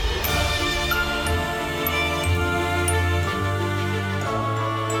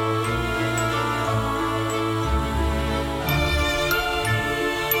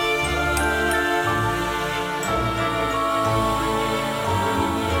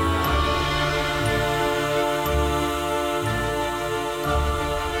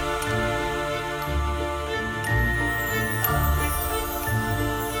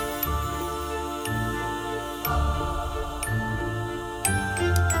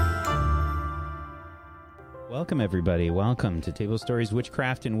Welcome, everybody. Welcome to Table Stories,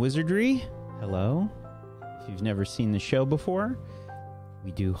 Witchcraft, and Wizardry. Hello. If you've never seen the show before,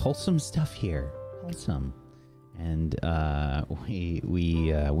 we do wholesome stuff here. Wholesome. And we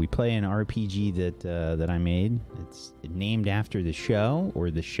play an RPG that I made. It's named after the show, or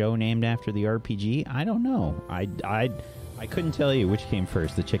the show named after the RPG. I don't know. I couldn't tell you which came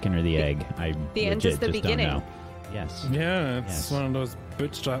first, the chicken or the egg. The end is the beginning. Don't know. Yes. Yeah, it's one of those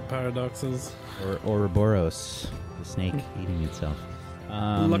bootstrap paradoxes. Or Ouroboros, the snake eating itself.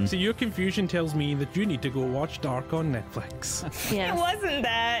 Luxie, your confusion tells me that you need to go watch Dark on Netflix. Yes.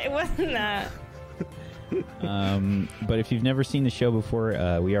 It wasn't that. But if you've never seen the show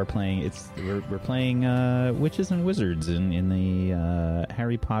before, we are playing. We're playing witches and wizards in the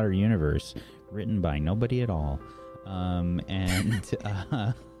Harry Potter universe, written by nobody at all,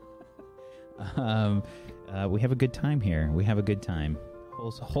 we have a good time here. We have a good time,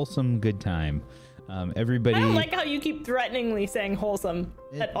 wholesome good time. Everybody. I don't like how you keep threateningly saying wholesome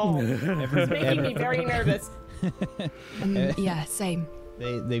at all. It's making me very nervous. Yeah, same.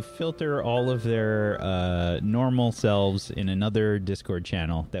 They filter all of their normal selves in another Discord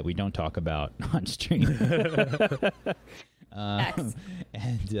channel that we don't talk about on stream. And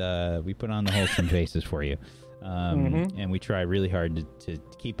we put on the wholesome faces for you. And we try really hard to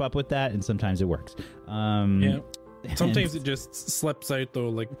keep up with that, and sometimes it works. Yeah. Sometimes it just slips out, though,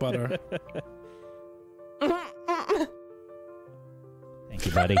 like butter. Thank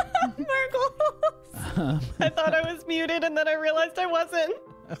you, buddy. Margles! I thought I was muted, and then I realized I wasn't.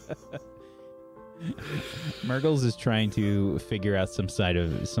 Murgles is trying to figure out some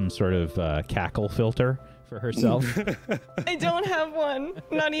sort of cackle filter for herself. I don't have one.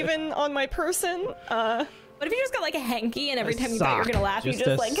 Not even on my person. What if you just got like a hanky, and every time you thought you were gonna laugh, you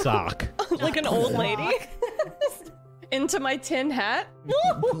just like sock. like an old lady into my tin hat?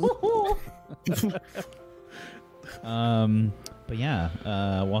 But yeah,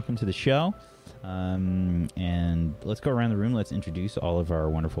 welcome to the show. And let's go around the room. Let's introduce all of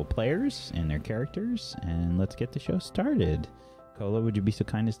our wonderful players and their characters, and let's get the show started. Kola, would you be so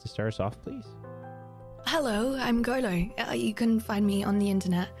kind as to start us off, please? Hello, I'm Kolo. You can find me on the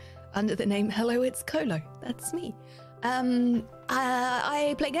internet under the name Hello, It's Kolo. That's me.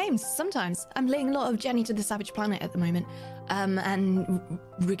 I play games sometimes. I'm playing a lot of Journey to the Savage Planet at the moment, and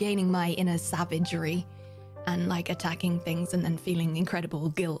regaining my inner savagery, and like attacking things and then feeling incredible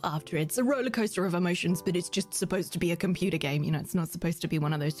guilt after. It's a roller coaster of emotions, but it's just supposed to be a computer game, you know. It's not supposed to be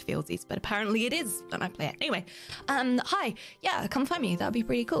one of those feelsies, but apparently it is when I play it. Anyway, hi, yeah, come find me. That'd be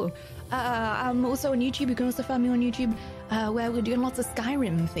pretty cool. I'm also on YouTube. You can also find me on YouTube, where we're doing lots of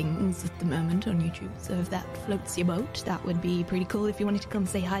Skyrim things at the moment on YouTube. So if that floats your boat, that would be pretty cool if you wanted to come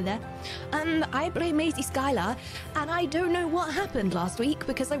say hi there. I play Maisie Skylar, and I don't know what happened last week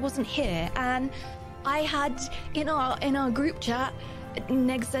because I wasn't here, and I had, in our group chat,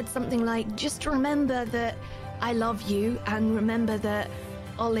 Neg said something like, just remember that I love you, and remember that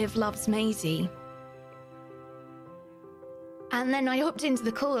Olive loves Maisie. And then I hopped into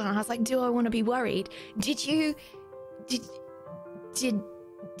the call, and I was like, do I want to be worried? Is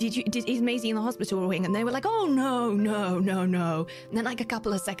Maisie in the hospital wing? And they were like, oh, no. And then like a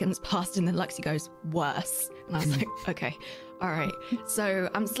couple of seconds passed, and then Luxie goes, worse. And I was like, okay. All right, so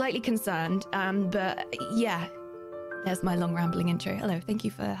I'm slightly concerned, but yeah, there's my long rambling intro. Hello, thank you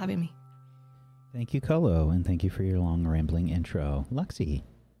for having me. Thank you, Kolo, and thank you for your long rambling intro. Luxie.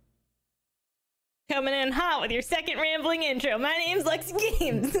 Coming in hot with your second rambling intro. My name's Lexi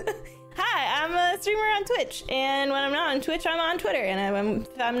Games. Hi, I'm a streamer on Twitch, and when I'm not on Twitch, I'm on Twitter, and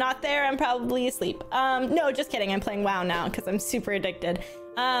if I'm not there, I'm probably asleep. No, just kidding. I'm playing WoW now because I'm super addicted.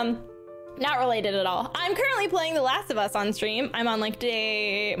 Not related at all. I'm currently playing The Last of Us on stream. I'm on like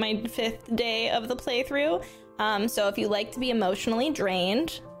my 5th day of the playthrough. So if you like to be emotionally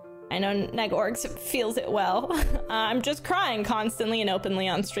drained, I know Negorgs feels it well. I'm just crying constantly and openly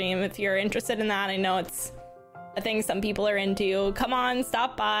on stream. If you're interested in that, I know it's a thing some people are into. Come on,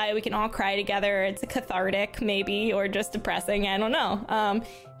 stop by. We can all cry together. It's a cathartic, maybe, or just depressing. I don't know.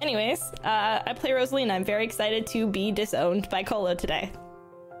 Anyways, I play Rosalina. I'm very excited to be disowned by Kolo today.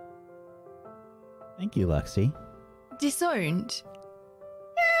 Thank you, Luxie. Disowned?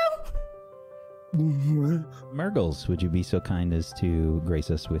 Murgles, would you be so kind as to grace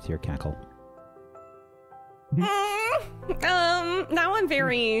us with your cackle? Now I'm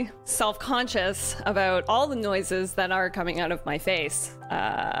very self-conscious about all the noises that are coming out of my face.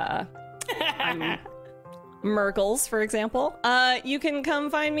 I'm Murgles, for example. You can come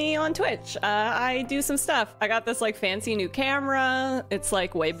find me on Twitch. I do some stuff. I got this like fancy new camera. It's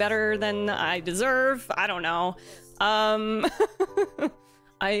like way better than I deserve. I don't know.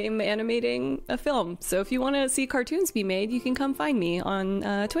 I'm animating a film. So if you want to see cartoons be made, you can come find me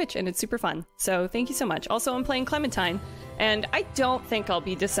on Twitch, and it's super fun. So thank you so much. Also, I'm playing Clementine, and I don't think I'll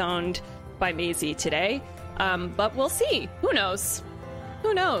be disowned by Maisie today, but we'll see. Who knows?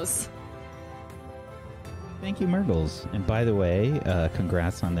 Who knows? Thank you, Myrtles. And by the way,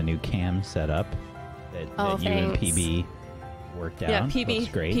 congrats on the new cam setup that you and PB worked out. Yeah, Looks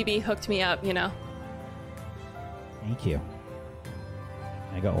great. PB hooked me up, you know. Thank you.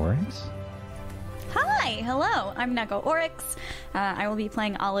 Mega Oryx? Hi, hello, I'm Neko Oryx. I will be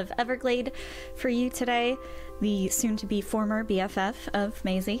playing Olive Everglade for you today, the soon-to-be former BFF of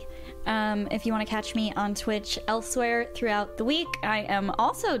Maisie. If you want to catch me on Twitch elsewhere throughout the week, I am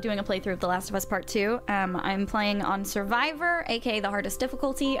also doing a playthrough of The Last of Us Part 2. I'm playing on Survivor, aka the hardest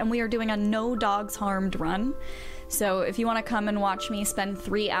difficulty, and we are doing a no dogs harmed run. So if you want to come and watch me spend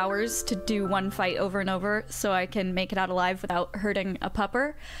 3 hours to do one fight over and over so I can make it out alive without hurting a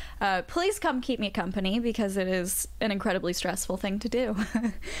pupper, please come keep me company, because it is an incredibly stressful thing to do.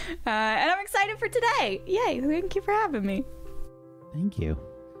 And I'm excited for today. Yay, thank you for having me. Thank you.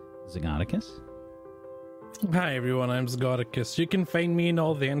 Zygoticus? Hi everyone, I'm Zygoticus. You can find me in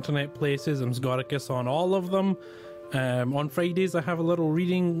all the internet places. I'm Zygoticus on all of them. On Fridays, I have a little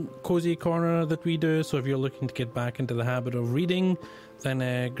reading cozy corner that we do. So if you're looking to get back into the habit of reading,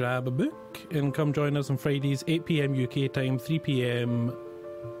 then grab a book and come join us on Fridays, 8 p.m. UK time, 3 p.m.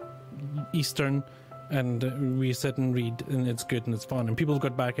 Eastern. And we sit and read, and it's good and it's fun. And people have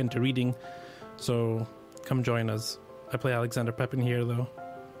got back into reading, so come join us. I play Alexander Pepin here, though.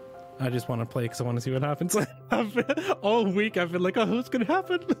 I just want to play because I want to see what happens. All week I've been like, oh, what's going to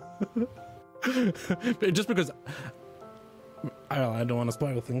happen? Just because I don't want to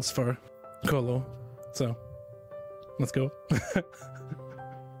spoil things for Colo. So, let's go.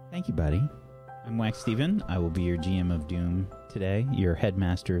 Thank you, buddy. I'm Wax Steven. I will be your GM of Doom today, your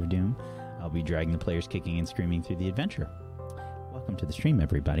headmaster of Doom. I'll be dragging the players kicking and screaming through the adventure. Welcome to the stream,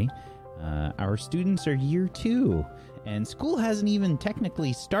 everybody. Our students are year 2, and school hasn't even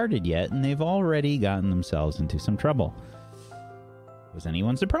technically started yet, and they've already gotten themselves into some trouble. Was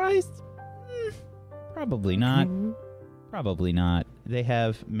anyone surprised? Probably not. Probably not. They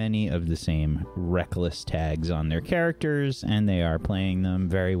have many of the same reckless tags on their characters, and they are playing them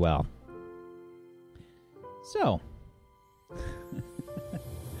very well. So,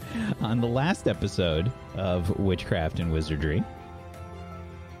 on the last episode of Witchcraft and Wizardry,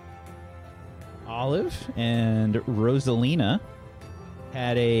 Olive and Rosalina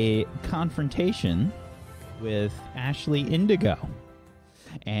had a confrontation with Ashley Indigo.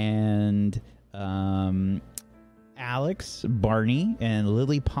 And Alex, Barney, and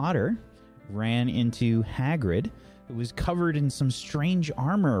Lily Potter ran into Hagrid, who was covered in some strange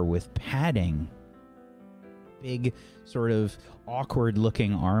armor with padding. Big, sort of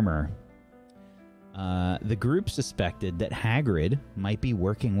awkward-looking armor. The group suspected that Hagrid might be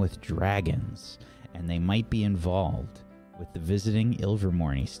working with dragons, and they might be involved with the visiting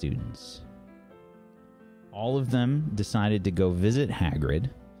Ilvermorny students. All of them decided to go visit Hagrid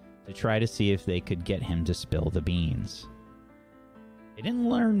to try to see if they could get him to spill the beans. They didn't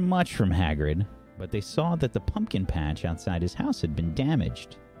learn much from Hagrid, but they saw that the pumpkin patch outside his house had been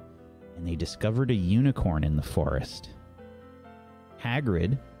damaged, and they discovered a unicorn in the forest.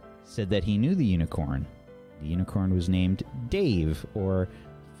 Hagrid said that he knew the unicorn. The unicorn was named Dave, or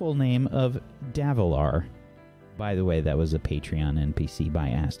full name of Davilar. By the way, that was a Patreon NPC by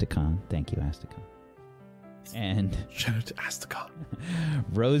Asticon. Thank you, Asticon. And Shout out to Asticon.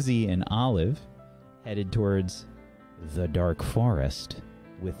 Rosie and Olive headed towards the Dark Forest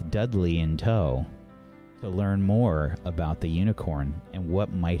with Dudley in tow to learn more about the unicorn and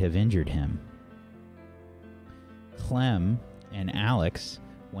what might have injured him. Clem and Alex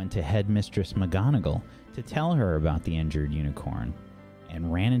went to Headmistress McGonagall to tell her about the injured unicorn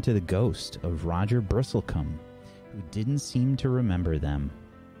and ran into the ghost of Roger Bristlecombe, who didn't seem to remember them.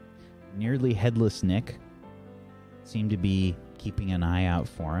 Nearly Headless Nick seemed to be keeping an eye out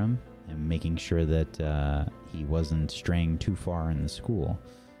for him and making sure that he wasn't straying too far in the school.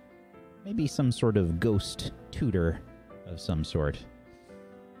 Maybe some sort of ghost tutor of some sort.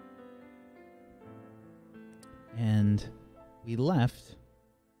 And we left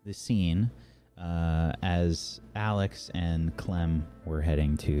the scene as Alex and Clem were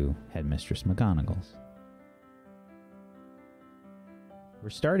heading to Headmistress McGonagall's. We're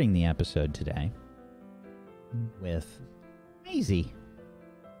starting the episode today with Maisie.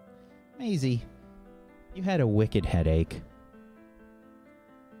 Maisie, you had a wicked headache.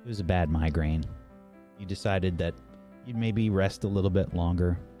 It was a bad migraine. You decided that you'd maybe rest a little bit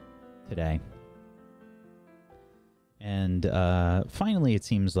longer today. And finally, it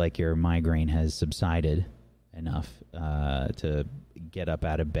seems like your migraine has subsided enough to get up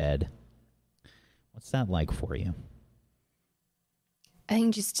out of bed. What's that like for you? I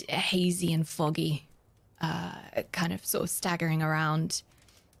think just hazy and foggy, kind of sort of staggering around,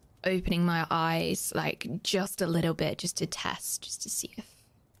 opening my eyes like just a little bit, just to test, just to see if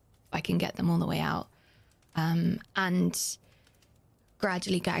I can get them all the way out. And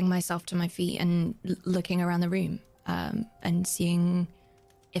gradually getting myself to my feet and looking around the room, and seeing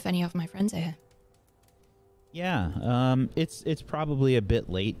if any of my friends are here. Yeah, it's probably a bit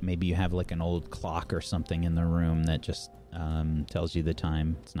late. Maybe you have like an old clock or something in the room that just tells you the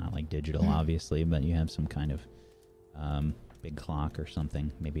time. It's not like digital, obviously, but you have some kind of big clock or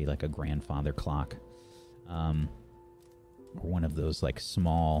something. Maybe like a grandfather clock, or one of those like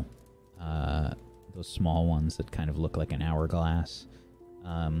small ones that kind of look like an hourglass,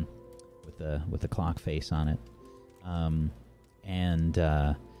 with a clock face on it. And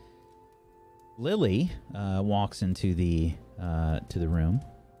Lily walks into the room,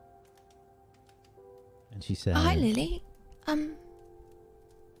 and she says, Hi, Lily. "Oh,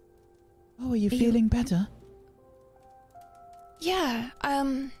 are you feeling better?" Yeah,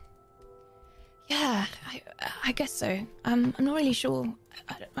 yeah, I guess so. I'm not really sure.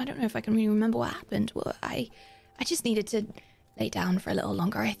 I don't know if I can really remember what happened. Well, I just needed to lay down for a little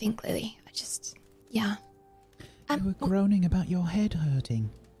longer, I think, Lily. Yeah. You were groaning about your head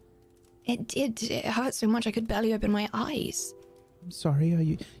hurting. It did. It hurt so much I could barely open my eyes. I'm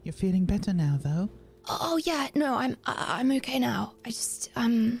sorry. You're feeling better now, though? Oh yeah, no, I'm okay now. I just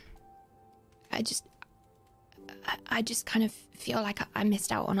kind of feel like I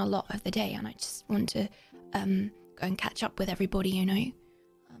missed out on a lot of the day, and I just want to go and catch up with everybody, you know.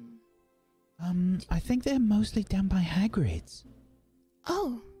 I think they're mostly down by Hagrid's.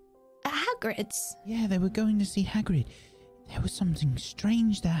 Oh, at Hagrid's? Yeah, they were going to see Hagrid. There was something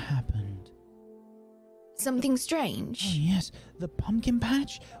strange that happened. Something strange? Oh, yes. The pumpkin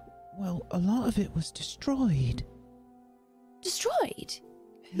patch, well, a lot of it was destroyed. Destroyed?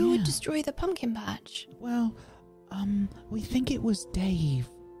 Who would destroy the pumpkin patch? Well, we think it was Dave.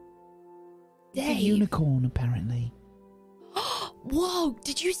 Dave? He's a unicorn, apparently. Whoa,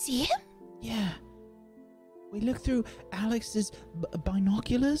 did you see him? Yeah. We looked through Alex's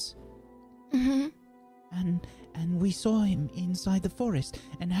binoculars. Mm-hmm. And we saw him inside the forest,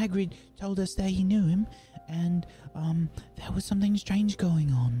 and Hagrid told us that he knew him, and there was something strange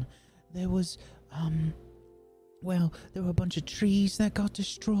going on. There was there were a bunch of trees that got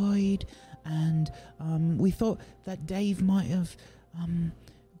destroyed, and we thought that Dave might have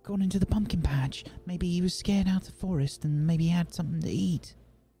gone into the pumpkin patch. Maybe he was scared out of the forest, and maybe he had something to eat.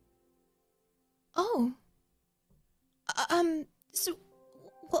 Oh. So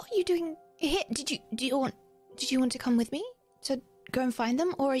what are you doing here? Do you want to come with me to go and find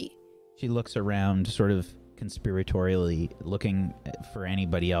them, or are you... She looks around, sort of conspiratorially, looking for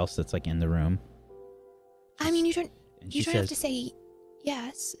anybody else that's like in the room. I mean, you don't says, have to say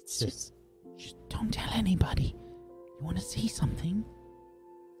yes. It's just don't tell anybody. You want to see something?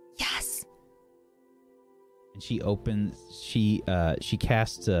 Yes. And she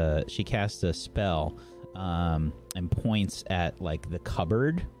casts a spell, and points at like the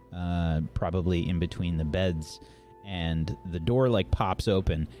cupboard, probably in between the beds, and the door like pops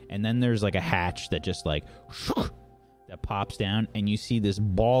open, and then there's like a hatch that just like that pops down, and you see this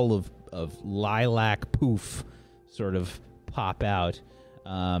ball of lilac poof sort of pop out,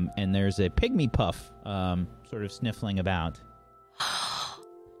 and there's a pygmy puff sort of sniffling about.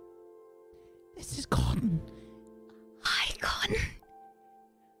 This is Cotton. Hi, Cotton.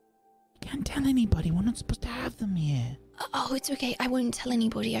 Can't tell anybody. We're not supposed to have them here. Oh, it's okay. I won't tell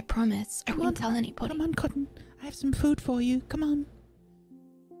anybody. I promise. I won't tell anybody. Come on, Cotton. I have some food for you. Come on.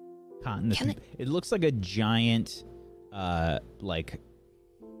 Cotton. It looks like a giant, like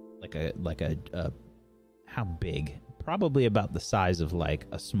a how big? Probably about the size of like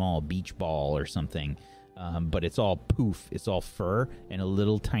a small beach ball or something. But it's all poof. It's all fur and a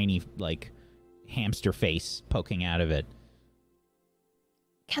little tiny like hamster face poking out of it.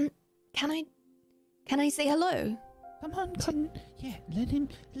 Can I say hello? Come on, Cotton. Yeah, let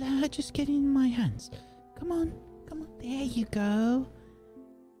her just get in my hands. Come on. There you go.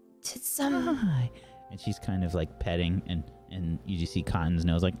 To some... Hi. And she's kind of like petting, and you just see Cotton's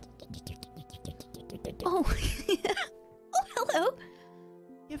nose like... Oh. Oh, hello.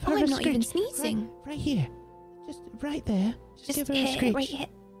 Give her Oh, a I'm not even scritch. sneezing. Right here. Just right there. Just give her a here, scritch. right here.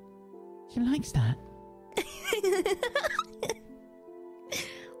 She likes that.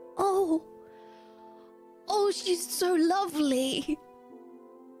 Oh, she's so lovely.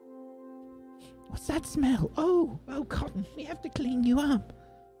 What's that smell? Oh, Cotton, we have to clean you up.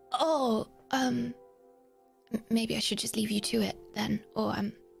 Oh, maybe I should just leave you to it then, or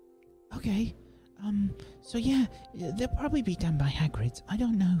Okay. So yeah, they'll probably be done by Hagrid's. I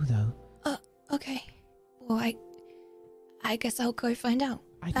don't know though. Okay. Well, I guess I'll go find out.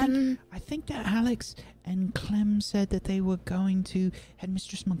 I think that Alex and Clem said that they were going to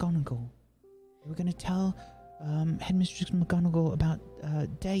Headmistress McGonagall. They were going to tell Headmistress McGonagall about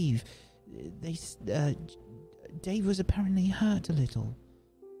Dave. Dave was apparently hurt a little.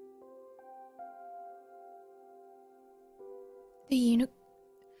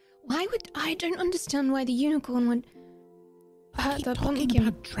 Why would I don't understand why the unicorn would I hurt keep the talking pumpkin?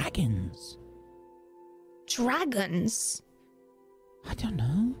 about dragons. Dragons? I don't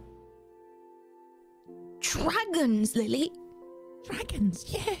know. Dragons, Lily? Dragons,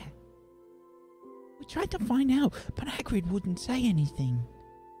 yeah. We tried to find out, but Hagrid wouldn't say anything.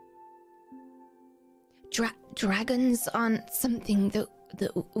 Dragons aren't something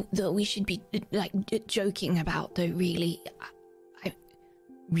that we should be like joking about, though. Really,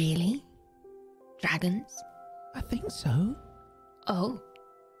 really, dragons. I think so. Oh,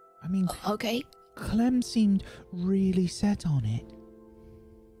 I mean, okay. Clem seemed really set on it.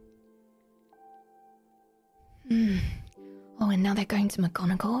 Oh, and now they're going to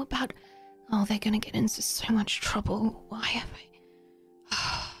McGonagall about. Oh, they're going to get into so much trouble. Why have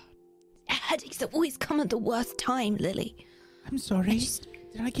I? Headaches always come at the worst time, Lily. I'm sorry.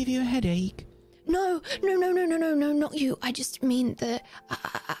 Did I give you a headache? No, not you. I just mean that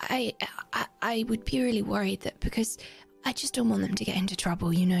I would be really worried that because I just don't want them to get into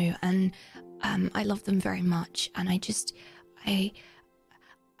trouble, you know, and I love them very much, and I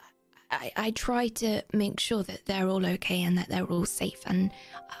try to make sure that they're all okay and that they're all safe, and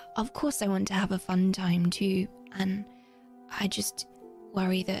of course I want to have a fun time too, and I just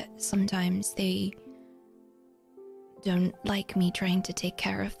worry that sometimes they don't like me trying to take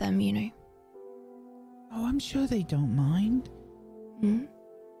care of them, you know. Oh, I'm sure they don't mind.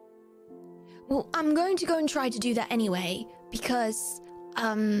 Well, I'm going to go and try to do that anyway, because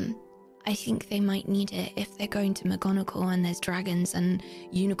I think they might need it if they're going to McGonagall and there's dragons and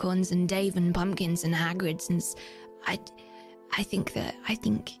unicorns and Dave and pumpkins and Hagrids, and I think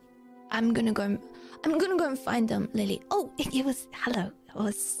I'm gonna go and find them, Lily. Oh, hello. It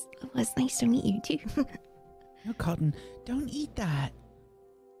was nice to meet you too. No, Cotton, don't eat that.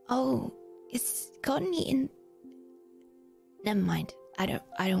 Oh, is Cotton eating? Never mind. I don't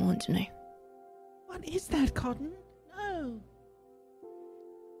want to know. What is that, Cotton? No.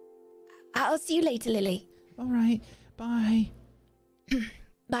 I'll see you later, Lily. All right. Bye.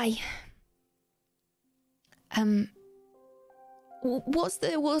 Bye. What's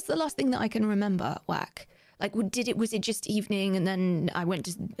the last thing that I can remember, Whack? Like, was it just evening, and then I went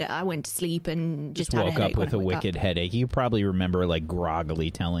to sleep and just had woke a headache up with a when I woke wicked headache. You probably remember like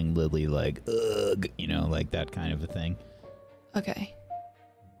groggily telling Lily like, ugh, you know, like that kind of a thing. up? Okay.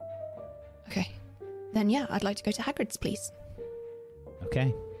 Then yeah, I'd like to go to Hagrid's, please.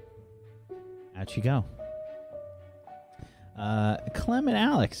 Okay. Out you go. Clem and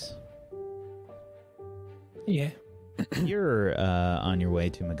Alex, Yeah. you're on your way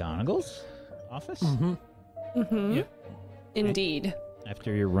to McGonagall's office Yeah. Indeed.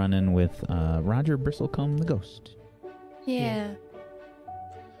 after you're running with Roger Bristlecombe the ghost. Yeah.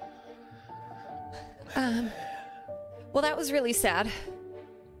 Well, that was really sad.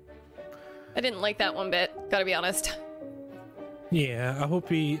 I didn't like that one bit, gotta be honest. Yeah, I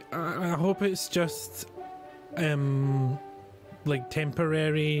hope it's just like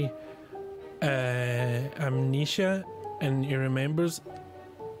temporary amnesia and he remembers,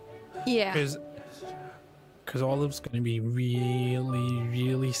 Yeah. because Olive's going to be really,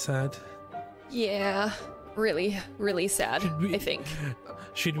 really sad. Yeah. Really, really sad, we- I think.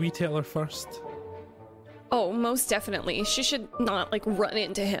 Should we tell her first? Oh, most definitely. She should not, like, run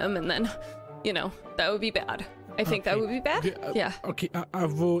into him and then, you know, that would be bad. I think that Okay. would be bad. Yeah. Okay, I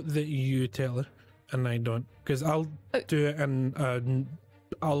vote that you tell her and I don't, because I'll do it and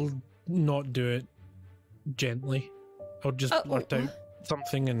I'll not do it gently. I'll just blurt out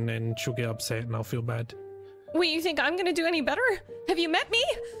something and then she'll get upset and I'll feel bad. Wait, you think I'm gonna do any better? Have you met me?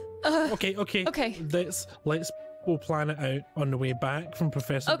 Okay. Okay. We'll plan it out on the way back from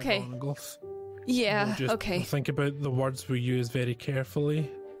Professor Okay. McGonagall. Yeah, We'll just okay. think about the words we use very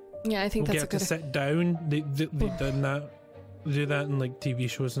carefully. Yeah, I think We'll that's a get to good... sit down. They done that. Do that in like TV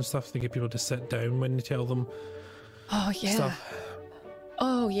shows and stuff. They get people to sit down when they tell them Oh, yeah. stuff.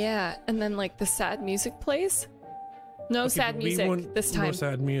 Oh, yeah. And then, like, the sad music plays? No Okay, sad but we music want this more time.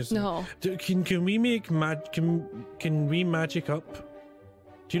 sad music. No. Can we make can we magic up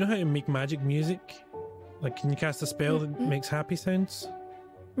Do you know how to make magic music? Like, can you cast a spell that makes happy sounds?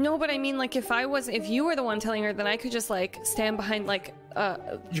 No, but I mean, like, if you were the one telling her, then I could just, like, stand behind, like,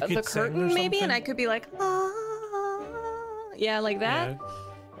 You the could sing or curtain, maybe, and something? I could be like, ah. Yeah, like that.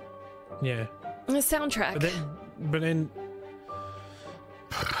 Yeah. The soundtrack. But then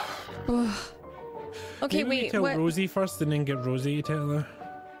Okay, maybe we wait, tell what? Rosie first and then get Rosie to tell her.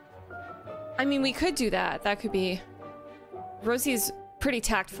 I mean, we could do that. That could be... Rosie's pretty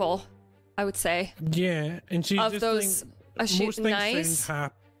tactful, I would say. Yeah, and she's Of just those... most things nice, sound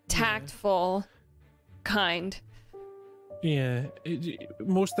happy. tactful kind. Yeah,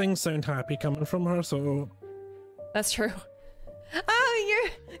 most things sound happy coming from her, so... That's true. Oh,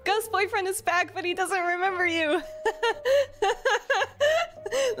 your ghost boyfriend is back, but he doesn't remember you.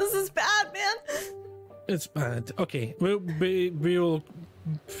 This is bad, man. It's bad. Okay, we'll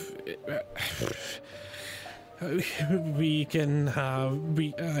we can have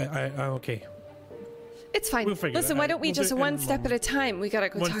okay. It's fine. We'll figure Listen, it why out. don't we We'll do just it in one a step at moment. a time? We gotta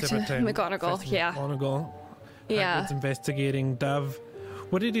go One talk step to at a time. McGonagall. Professor Yeah. McGonagall. Yeah. Hagrid's investigating Dav.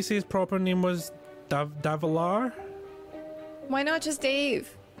 What did he say his proper name was? Davilar? Why not just Dave?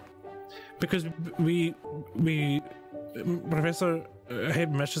 Because we Professor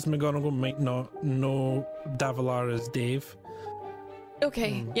Headmistress McGonagall might not know Davilar as Dave.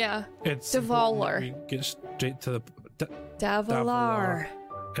 Okay, yeah. It's Davalar. important that we get straight to the Davalar.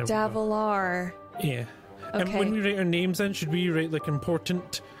 Davalar. Yeah. And Okay. when we write our names in, should we write like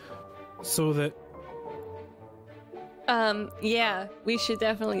important so that Yeah, we should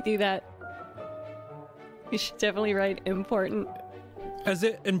definitely do that. We should definitely write important. is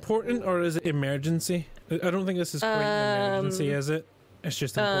it important or is it emergency? I don't think this is quite an emergency, is it? It's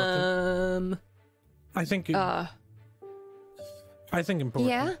just important. I think important.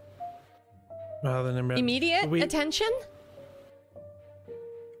 Yeah? Rather than emergency. Immediate We- attention?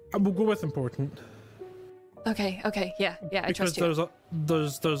 We'll go with important. Okay, yeah, I Because trust you.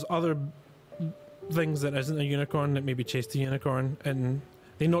 there's other things that isn't a unicorn that maybe chased a unicorn and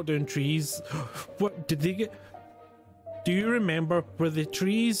they knocked down trees. What did they get? Do you remember where the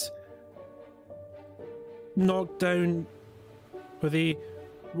trees knocked down? Were they?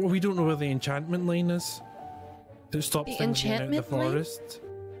 Well, we don't know where the enchantment line is. That stops The things getting out of the enchantment line? forest.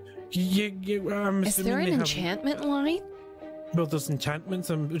 Yeah, I'm Is assuming there an they have. enchantment line? Well, there's enchantments.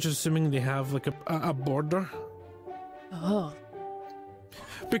 I'm just assuming they have like a border. Oh.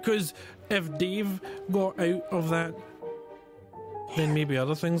 Because if Dave got out of that, then maybe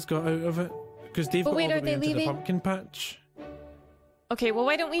other things got out of it. Because Dave But got wait, all the are way they into the leaving? pumpkin patch. Okay, well,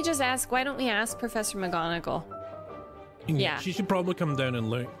 why don't we ask Professor McGonagall? Yeah. She should probably come down and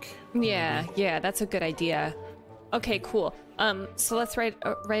look. Yeah, that's a good idea. Okay, cool. So let's write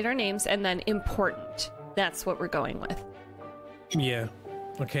our names and then important. That's what we're going with. Yeah.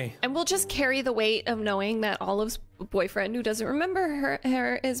 Okay. And we'll just carry the weight of knowing that Olive's boyfriend, who doesn't remember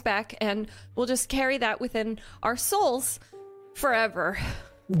her is back, and we'll just carry that within our souls forever.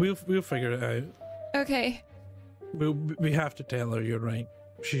 We'll figure it out. Okay. We have to tell her you're right.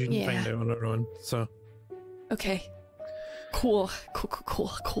 She shouldn't Yeah. find out on her own. So Okay. Cool.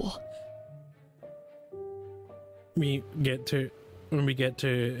 when we get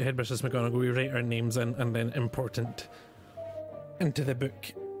to Headmistress McGonagall, we write our names in and then important into the book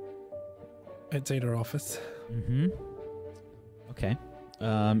outside our office. Mm-hmm. Okay.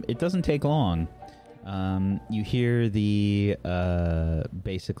 It doesn't take long. You hear the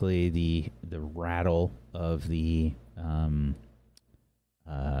basically the rattle of the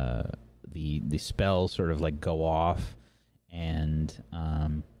spell sort of like go off, and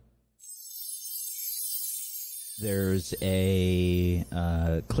there's a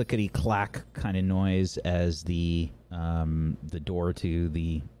clickety clack kind of noise as the door to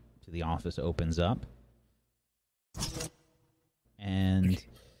the office opens up, and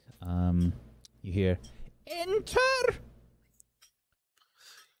you hear enter.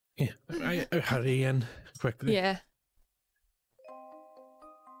 Yeah, I hurry in quickly. Yeah.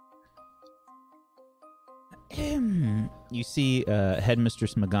 You see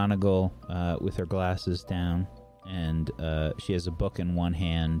Headmistress McGonagall with her glasses down, and she has a book in one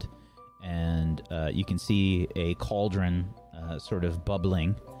hand, and you can see a cauldron sort of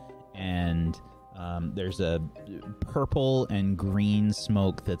bubbling, and there's a purple and green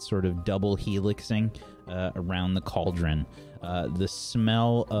smoke that's sort of double helixing around the cauldron. The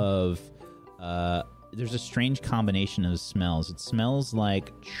smell of... there's a strange combination of smells. It smells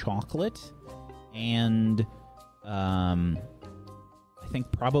like chocolate and... I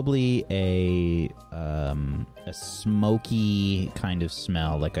think probably a smoky kind of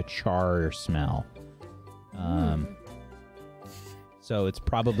smell, like a char smell. So it's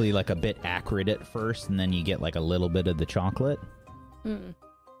probably like a bit acrid at first, and then you get like a little bit of the chocolate. Oh,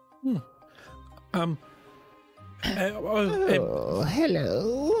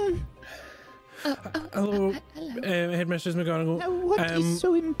 hello. Hello, Headmistress McGonagall. Now, what is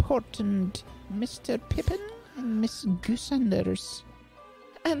so important, Mr. Pippin and Miss Goosanders?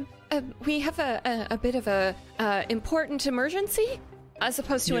 We have a bit of a important emergency, as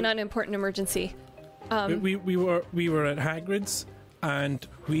opposed to an unimportant emergency. We were at Hagrid's, and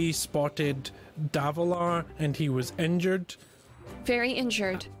we spotted Davilar, and he was injured, Very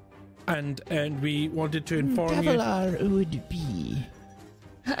injured. and we wanted to inform you. Davilar would be.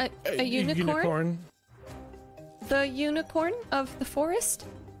 A unicorn? The unicorn of the forest?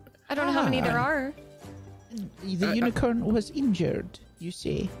 I don't know how many there are. The unicorn was injured, you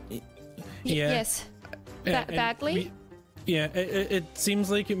say? Yes. And Badly? It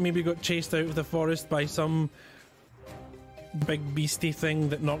seems like it maybe got chased out of the forest by some big beastie thing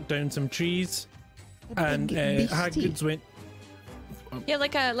that knocked down some trees, and big beastie? Hagrid's went. Yeah,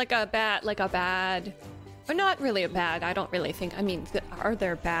 like a bad. Or not really a bad. I don't really think. I mean, are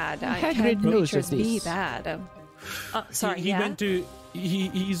there bad? Hagrid Can knows creatures of be this. bad? Sorry. He went to.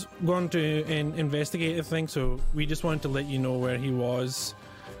 He's gone to investigate the thing, so we just wanted to let you know where he was,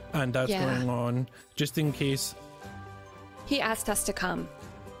 and that's going on, just in case. He asked us to come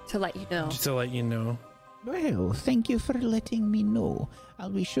to let you know. Just to let you know. Well, thank you for letting me know.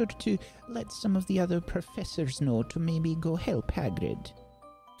 I'll be sure to let some of the other professors know to maybe go help Hagrid.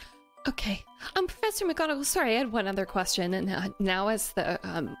 Okay. Professor McGonagall, sorry, I had one other question, and now as the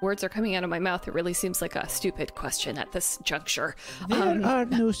words are coming out of my mouth, it really seems like a stupid question at this juncture. There are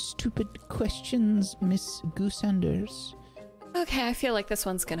no stupid questions, Miss Goosanders. Okay, I feel like this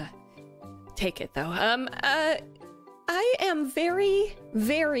one's gonna take it, though. I am very,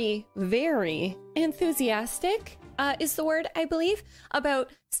 very, very enthusiastic, is the word, I believe, about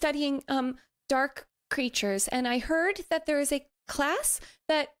studying dark creatures, and I heard that there is a class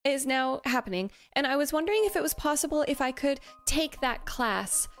that is now happening, and I was wondering if it was possible if I could take that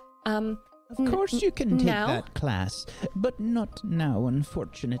class. Of course you can take now? that class, but not now,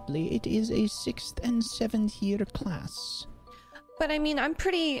 unfortunately. It is a 6th and 7th year class. But I mean, I'm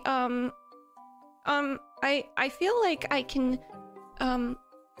pretty, I feel like I can,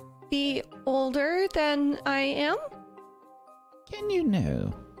 be older than I am. Can you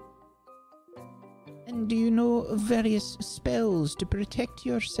know? And do you know various spells to protect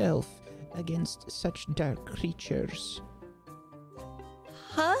yourself against such dark creatures?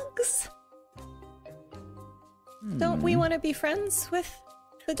 Hugs? Don't we want to be friends with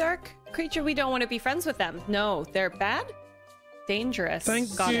the dark creature? We don't want to be friends with them. No, they're bad? Dangerous.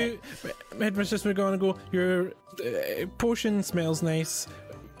 Thank Got you, Headmistress McGonagall. Your potion smells nice.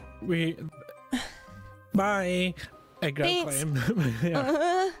 Bye. I grab Thanks. Clem.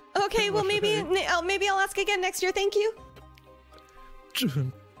 Yeah. Okay, well maybe I'll ask again next year. Thank you.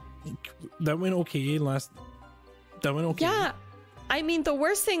 That went okay That went okay. Yeah. I mean, the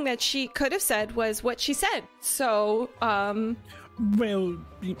worst thing that she could have said was what she said. So, Well,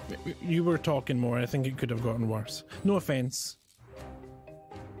 you were talking more. I think it could have gotten worse. No offense.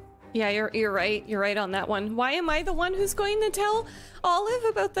 yeah, you're right. You're right on that one. Why am I the one who's going to tell Olive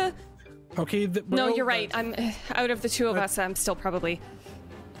about the... Okay. No, you're right. I'm out of the two of us. I'm still probably...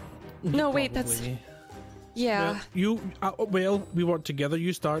 No, wait, that's... Probably. Yeah. Well, we work together.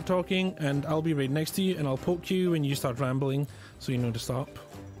 You start talking, and I'll be right next to you, and I'll poke you when you start rambling, so you know to stop.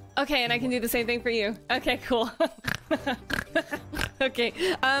 Okay, and I can do the same thing for you. Okay, cool. Okay,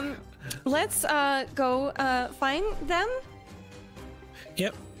 let's go find them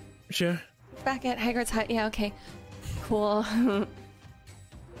Yep, sure. back at Hagrid's hut. Yeah, okay, cool.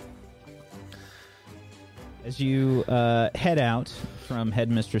 As you head out from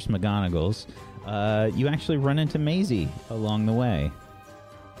Headmistress McGonagall's, you actually run into Maisie along the way.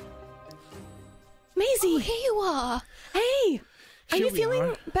 Maisie, Oh, here you are. hey, are Here you we feeling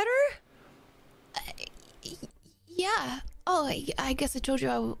are. better? Yeah. Oh, I guess I told you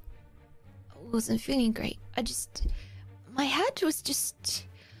I wasn't feeling great. My head was just,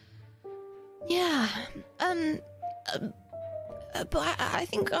 yeah. But I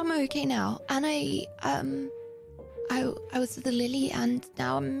think I'm okay now. And I was at the Lily, and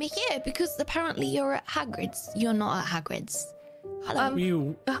now I'm here because apparently you're at Hagrid's. You're not at Hagrid's. Hello.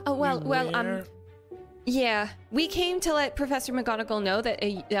 Yeah, we came to let Professor McGonagall know that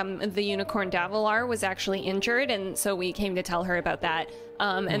the unicorn Davilar was actually injured, and so we came to tell her about that.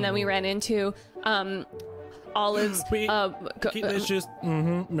 And then we ran into Olive's. Wait, okay, let's just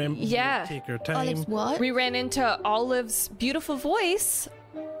Yeah. take our time. Olive's what? We ran into Olive's beautiful voice.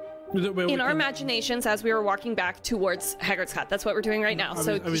 in our imaginations as we were walking back towards Hagrid's hut. That's what we're doing right now.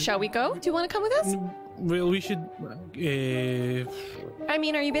 Shall we go? Do you want to come with us? Well, we should. I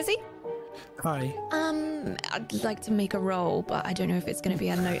mean, are you busy? Hi. I'd like to make a roll, but I don't know if it's going to be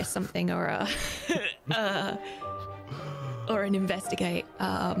a notice something or a or an investigate.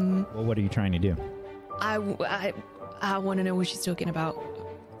 Well, what are you trying to do? I want to know what she's talking about.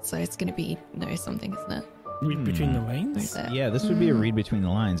 So it's going to be notice something, isn't it? Read between the Or lines. is it? Yeah, this would be a read between the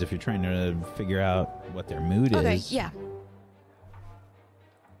lines if you're trying to figure out what their mood Okay, is. yeah.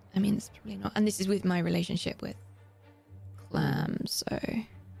 I mean, it's probably not. And this is with my relationship with Clam, so.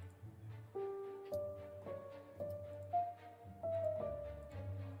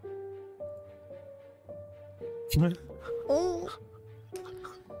 Oh.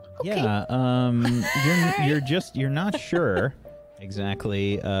 Yeah, you're not sure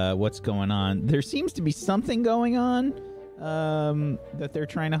exactly what's going on. There seems to be something going on that they're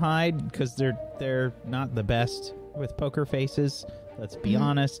trying to hide because they're not the best with poker faces. Let's be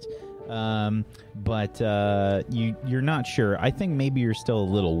honest. But you're not sure. I think maybe you're still a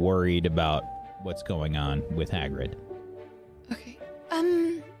little worried about what's going on with Hagrid. Okay.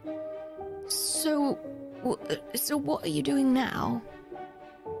 So what are you doing now?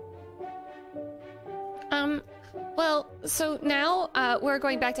 Well, so now we're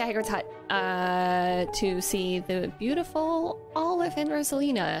going back to Hagrid's hut to see the beautiful Olive and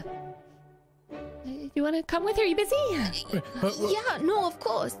Rosalina. You want to come with her? Are you busy? Yeah, no, of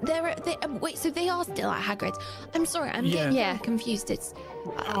course. Wait, so they are still at Hagrid's. I'm sorry, I'm getting Yeah. confused. It's.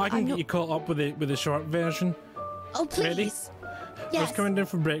 I can get you caught up with the short version. Oh, please. Ready? I was Yes. coming down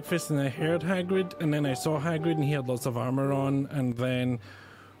for breakfast and I heard Hagrid, and then I saw Hagrid and he had lots of armor on, and then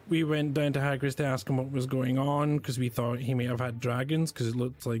we went down to Hagrid's to ask him what was going on because we thought he may have had dragons because it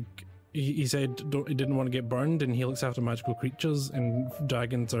looked like he said he didn't want to get burned, and he looks after magical creatures, and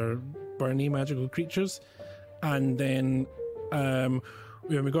dragons are burny magical creatures. And then when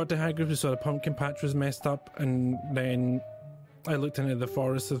we got to Hagrid, we saw the pumpkin patch was messed up, and then I looked into the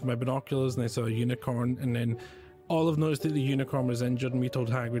forest with my binoculars and I saw a unicorn, and then Olive noticed that the unicorn was injured, and we told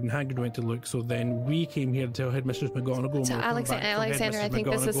Hagrid, and Hagrid went to look. So then we came here to tell Headmistress McGonagall. So and we were coming back from Alexander, I Headmistress think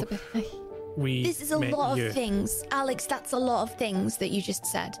this is McGonagall. This is a met lot you. of things. Alex, that's a lot of things that you just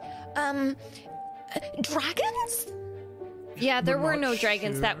said. Dragons? Yeah, there We're were not no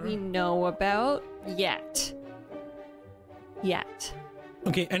dragons that sure. we know about yet.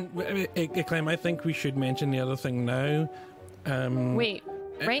 Okay, and Clem, I think we should mention the other thing now. Wait,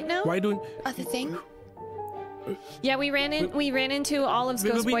 right now? Why don't Other thing? Yeah, we ran into Olive's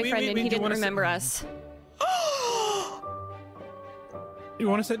ghost wait, boyfriend, and do he you didn't wanna remember us. you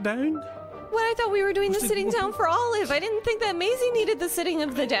want to sit down? What? I thought we were doing the sitting down for Olive. I didn't think that Maisie needed the sitting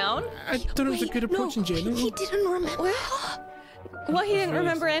of the down. I thought it was a good approach in general. He didn't remember. Well, he didn't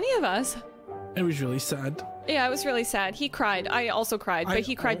remember any of us. It was really sad. Yeah, it was really sad. He cried. I also cried, but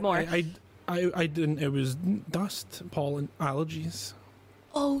he cried more. I didn't. It was dust, pollen, allergies.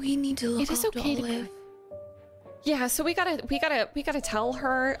 Oh, we need to look It is after okay to Olive. Yeah, so we gotta tell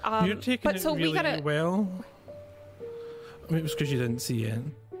her. You're taking but it so really we gotta. well. I mean, it was because you didn't see it.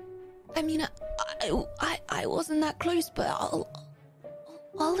 I mean, I wasn't that close, but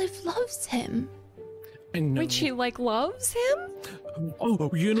Olive loves him. I know. Wait, she loves him?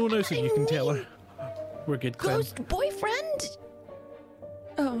 Oh, you know now, so you can tell her. We're good, Clem. Ghost boyfriend?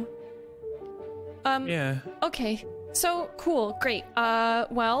 Oh. Yeah. Okay. So cool. Great.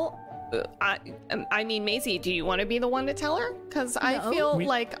 Well, I mean, Maisie, do you want to be the one to tell her? Because I feel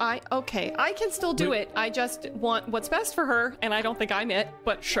like I can still do it. I just want what's best for her, and I don't think I'm it.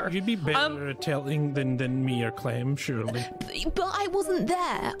 But sure. You'd be better at telling than me or Clem, surely. But I wasn't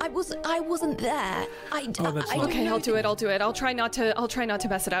there. I wasn't there. I Oh, that's I fine. don't Okay, know. I'll do it. I'll try not to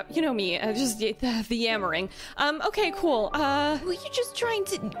mess it up. You know me, just the yammering. Okay, cool. Were you just trying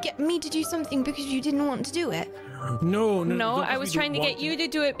to get me to do something because you didn't want to do it? No, No, because I we was don't trying to want get you to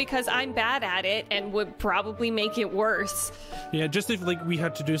do it because I'm bad at it and would probably make it worse. Yeah, just if we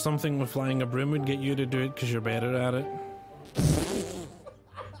had to do something with flying a broom, we'd get you to do it because you're better at it.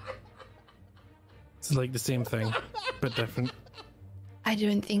 It's like the same thing, but different. I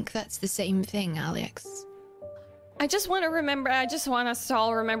don't think that's the same thing, Alex. I just want us to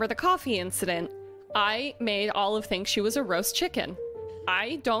all remember the coffee incident. I made Olive think she was a roast chicken.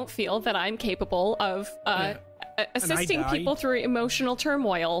 I don't feel that I'm capable of assisting died. people through emotional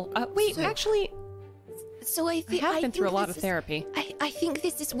turmoil. Wait, So- actually, So I I think have been think through a lot this of is- therapy. I think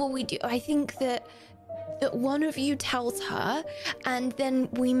this is what we do. I think that one of you tells her, and then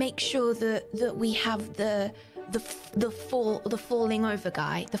we make sure that we have the the falling over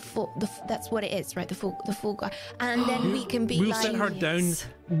guy. That's what it is, right? The fall guy. And then we can be We'll like, sit her down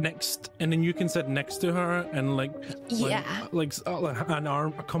next, and then you can sit next to her and like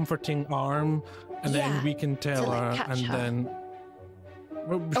a comforting arm, and then we can tell to, like, her, catch and her. then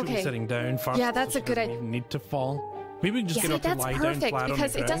we should be Okay. sitting down first. Yeah, that's so a she good doesn't idea. even need to fall. Maybe we can just Yeah. get See, her to that's lie down perfect flat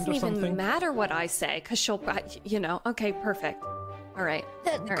because on it the doesn't ground or even something. matter what I say because she'll, okay, perfect. All right.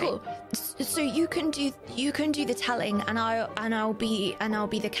 All right. Cool. So you can do the telling, and I'll be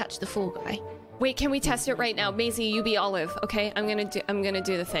the catch the fall guy. Wait, can we test it right now? Maisie, you be Olive, okay? I'm gonna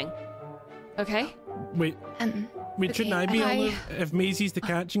do the thing. Okay? Wait, shouldn't I be I- Olive? If Maisie's the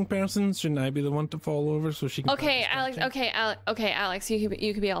catching person, shouldn't I be the one to fall over so she can? Okay, practice Alex. catching? Okay, Alex. You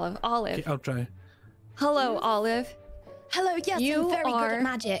could be Olive. Olive. Okay, I'll try. Hello, Olive. Hello, yes, You I'm very good are- at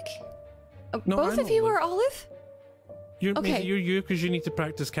magic. No, Both I'm of you Olive. are Olive. You're Okay. Maisie, you're you because you need to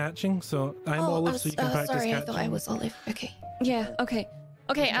practice catching. So I'm Olive, so you can practice sorry, catching. I thought I was Olive. Okay. Yeah. Okay.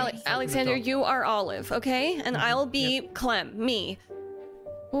 Okay, Alexander, you are Olive. Okay, and I'll be Clem. Me.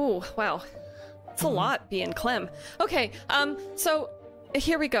 Ooh, wow. It's a lot being Clem. Okay. So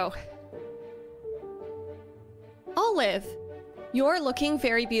here we go. Olive, you're looking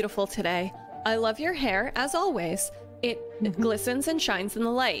very beautiful today. I love your hair, as always. It glistens and shines in the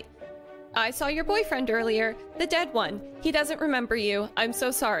light. I saw your boyfriend earlier, the dead one. He doesn't remember you. I'm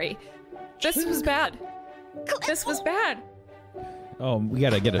so sorry. This was bad. This was bad. Oh, we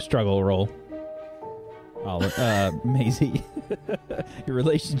gotta get a struggle roll. Maisie, your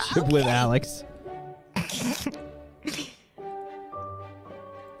relationship with Alex.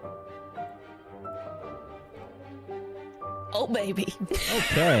 Oh, baby.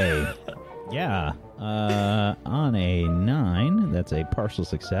 Okay. Yeah. On a 9, that's a partial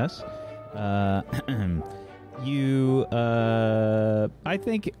success. You I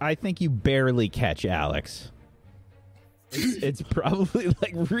think you barely catch Alex. It's probably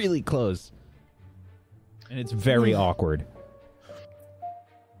like really close. And it's very awkward.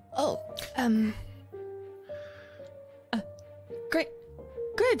 Oh,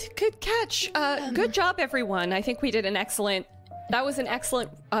 Great. Good catch. Good job, everyone. I think we did that was an excellent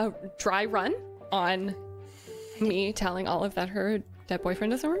dry run on me telling Olive that her dead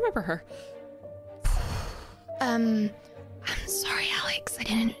boyfriend doesn't remember her. I'm sorry, Alex. I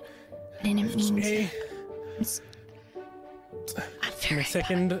didn't mean to. Hey, I'm for a very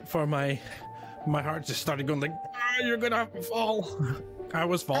second, for my heart just started going like, you're gonna fall. I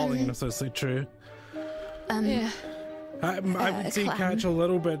was falling, that's so true. Yeah. I would say Clem. catch a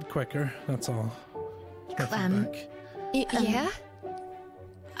little bit quicker. That's all. My Clem. feedback. Yeah?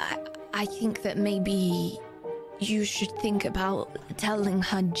 I think that maybe you should think about telling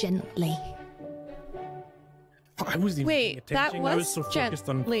her gently. I wasn't even paying Wait, that attention. I was was so focused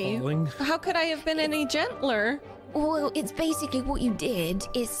on gently. falling. How could I have been any gentler? Well, it's basically what you did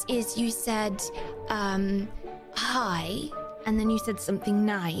is you said, hi, and then you said something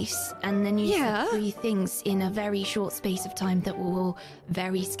nice, and then you Yeah. said 3 things in a very short space of time that were all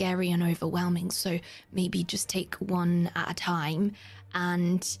very scary and overwhelming. So maybe just take one at a time,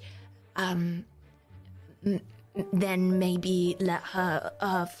 and then maybe let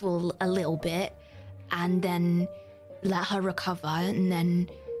her fall a little bit, and then let her recover, and then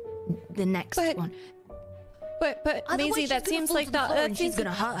the next But- one. But Otherwise, Maisie, she's that gonna seems fall like to the floor that and she's seems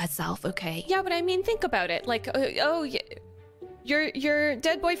gonna hurt herself. Okay. Yeah, but I mean, think about it. Like, your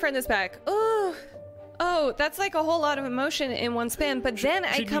dead boyfriend is back. Oh, that's like a whole lot of emotion in one span. But then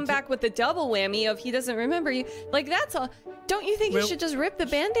I should come we ta- back with the double whammy of he doesn't remember you. Like, that's all. Don't you think you Well- should just rip the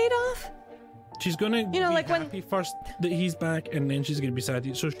Band-Aid off? She's gonna be like when- happy first that he's back, and then she's gonna be sad.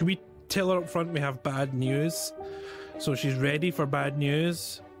 So should we tell her up front we have bad news, so she's ready for bad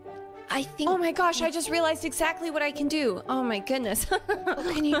news? I think. Oh my gosh! I just realized exactly what I can do. Oh my goodness. What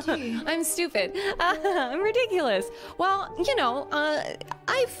can you do? I'm stupid. I'm ridiculous. Well,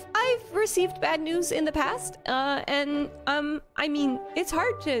 I've received bad news in the past, and I mean, it's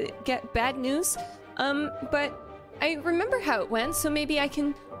hard to get bad news, but I remember how it went, so maybe I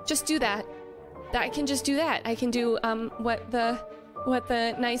can just do that. I can just do that. I can do what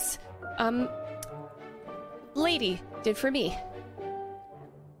the nice lady did for me.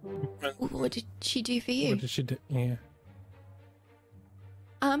 What did she do for you? What did she do? Yeah.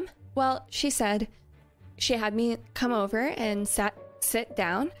 Well, she said she had me come over and sit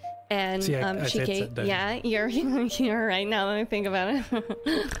down, and See, I she said gave sit down. yeah, you're right now that I think about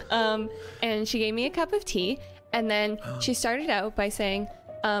it. And she gave me a cup of tea, and then she started out by saying,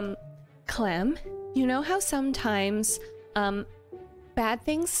 Clem, you know how sometimes bad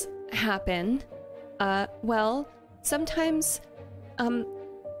things happen? Well, sometimes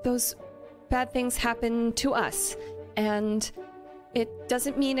those bad things happen to us, and it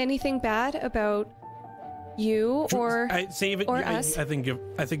doesn't mean anything bad about you or us. I think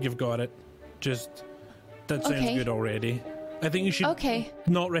you've got it. Just that sounds good already. I think you should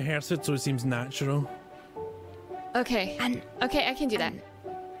not rehearse it so it seems natural. Okay. Okay, I can do that.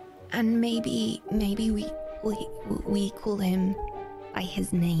 And maybe we call him by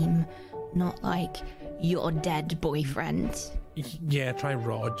his name, not like your dead boyfriend. Yeah, try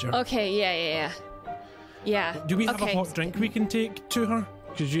Roger. Okay, yeah. Do we have a hot drink we can take to her?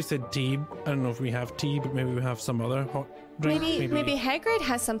 Because you said tea. I don't know if we have tea, but maybe we have some other hot drink. Maybe Hagrid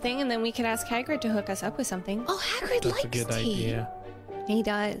has something, and then we could ask Hagrid to hook us up with something. Oh, Hagrid likes tea. That's a good idea. He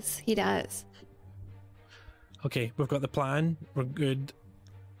does. Okay, we've got the plan. We're good.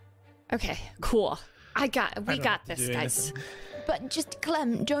 Okay, cool. We got this, guys. Anything. But just,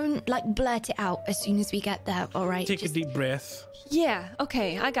 Clem, don't, blurt it out as soon as we get there, all right? Take a deep breath. Yeah,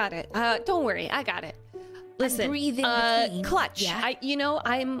 okay, I got it. Don't worry, I got it. Listen, breathe in between. Clutch. Yeah?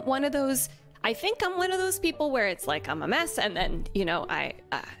 I'm one of those. I think I'm one of those people where it's like I'm a mess, and then I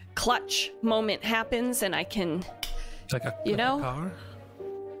clutch moment happens, and I can. It's like a car.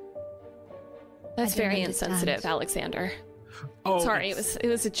 That's very understand. insensitive, Alexander. Oh, Sorry, it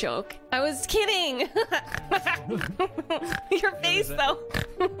was a joke. I was kidding. Your face, though.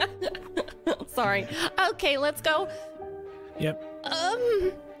 Sorry. Okay, let's go. Yep.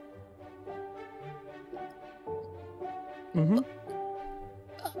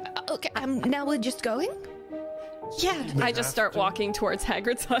 Okay, now we're just going? Yeah. I just start walking towards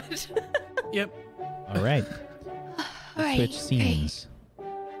Hagrid's hut. Yep. All right. All right. Switch scenes.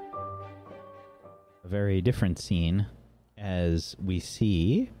 A very different scene as we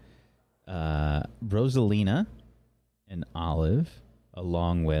see Rosalina and Olive,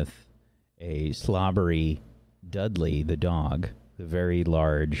 along with a slobbery Dudley, the dog, the very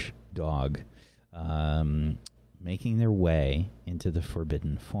large dog, making their way into the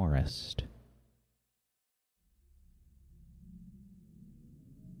Forbidden Forest.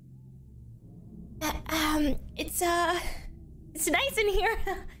 It's nice in here.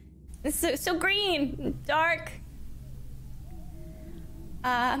 It's so green, dark.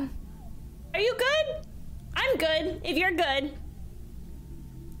 Are you good? I'm good, if you're good.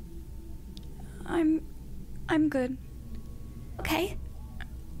 I'm good. Okay.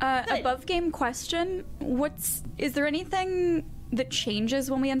 Above game question, is there anything that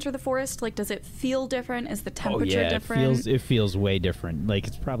changes when we enter the forest? Like, does it feel different? Is the temperature different? It feels way different. Like,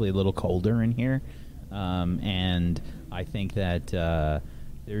 it's probably a little colder in here. And I think that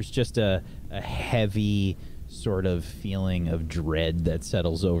there's just a heavy sort of feeling of dread that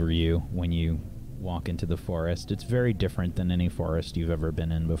settles over you when you walk into the forest. It's very different than any forest you've ever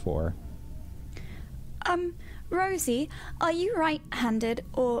been in before. Rosie, are you right-handed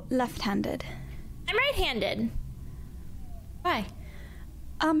or left-handed? I'm right-handed. Why?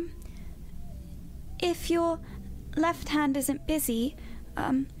 If your left hand isn't busy,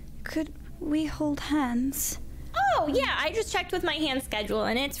 could we hold hands? Oh, yeah, I just checked with my hand schedule,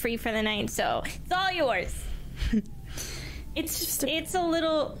 and it's free for the night, so it's all yours. It's a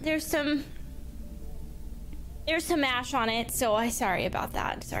little, there's some ash on it, so sorry about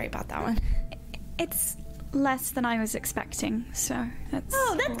that. Sorry about that one. It's less than I was expecting, so that's...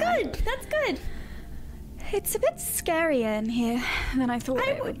 Oh, that's good. That's good. It's a bit scarier in here than I thought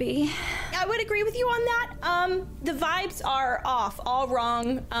it would be. I would agree with you on that. The vibes are off, all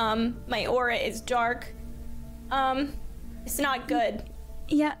wrong. My aura is dark. It's not good.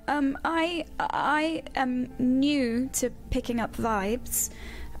 Yeah, I am new to picking up vibes,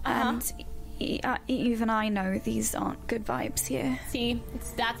 and even I know these aren't good vibes here. See,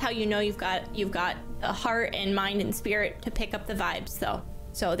 that's how you know you've got a heart and mind and spirit to pick up the vibes.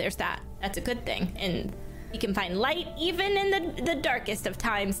 So there's that. That's a good thing, and you can find light even in the darkest of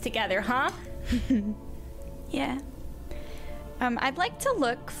times together, huh? Yeah. I'd like to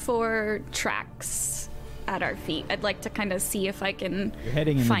look for tracks at our feet. I'd like to kind of see if I can. You're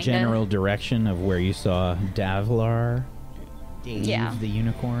heading in the general direction of where you saw Davlar, Dave the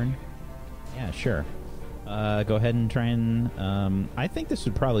unicorn. Yeah, sure. Go ahead and try and. I think this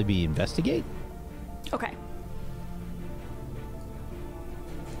would probably be investigate. Okay.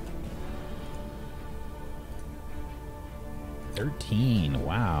 $13.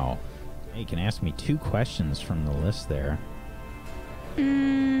 Wow. You can ask me 2 questions from the list there.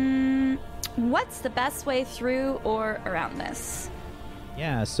 What's the best way through or around this?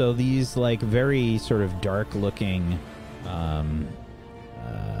 Yeah, so these very sort of dark-looking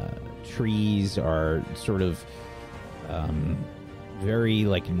trees are sort of very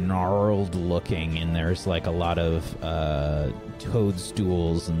like gnarled looking, and there's like a lot of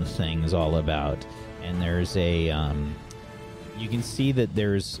toadstools and things all about. And there's a you can see that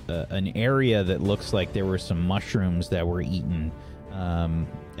there's an area that looks like there were some mushrooms that were eaten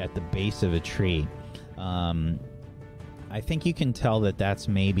at the base of a tree. I think you can tell that that's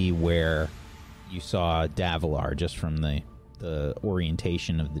maybe where you saw Davilar, just from the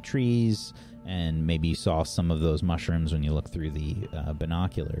orientation of the trees, and maybe you saw some of those mushrooms when you look through the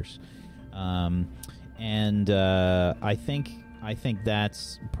binoculars. I think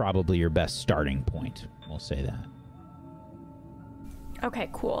that's probably your best starting point. We'll say that. Okay,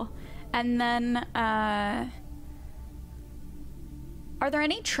 cool. And then, are there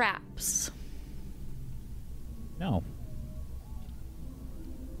any traps? No.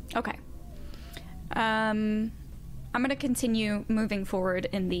 Okay. I'm gonna continue moving forward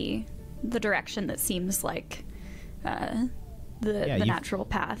in the direction that seems like the natural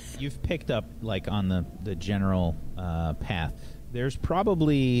path. You've picked up like on the general path. There's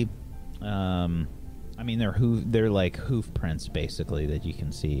probably they're like hoof prints basically that you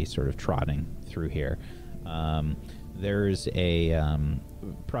can see sort of trotting through here. There's a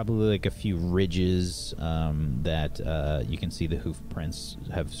probably like a few ridges that you can see the hoof prints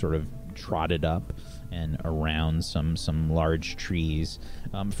have sort of trotted up and around some large trees.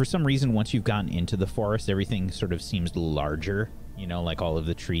 For some reason, once you've gotten into the forest, everything sort of seems larger. You know, like all of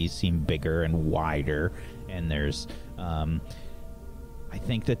the trees seem bigger and wider, and there's I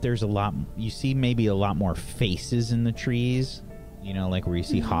think that there's you see maybe a lot more faces in the trees, you know, like where you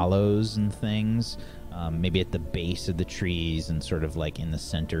see hollows and things. Maybe at the base of the trees and sort of like in the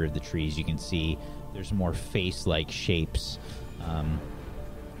center of the trees, you can see there's more face-like shapes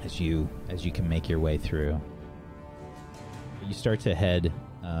as you can make your way through. You start to head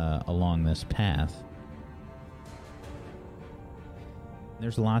along this path.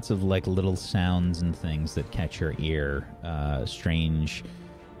 There's lots of like little sounds and things that catch your ear, strange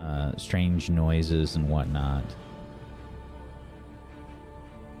noises and whatnot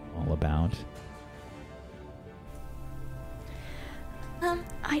all about.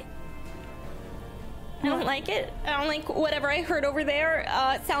 I don't like it. I don't like whatever I heard over there.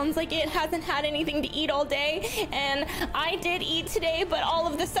 Sounds like it hasn't had anything to eat all day. And I did eat today, but all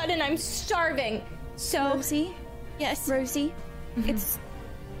of a sudden I'm starving. So... Rosie? Yes? Rosie, it's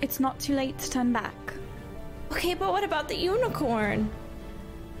not too late to turn back. Okay, but what about the unicorn?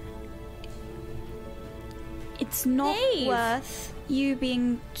 It's not worth you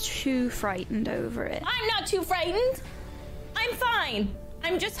being too frightened over it. I'm not too frightened. I'm fine.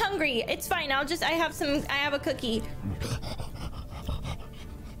 I'm just hungry. It's fine. I have a cookie.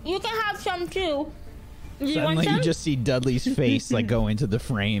 You can have some too. Suddenly you just see Dudley's face like go into the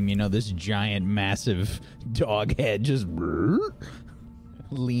frame, you know, this giant massive dog head just lean into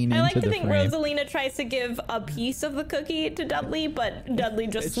the frame. I like to think Rosalina tries to give a piece of the cookie to Dudley, but Dudley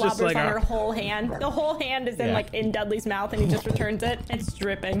just slobbers on her whole hand. The whole hand is in Dudley's mouth, and he just returns it. It's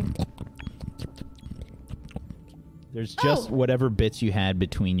dripping. There's just whatever bits you had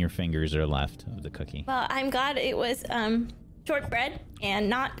between your fingers are left of the cookie. Well, I'm glad it was shortbread and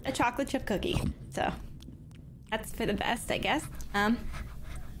not a chocolate chip cookie. So that's for the best, I guess.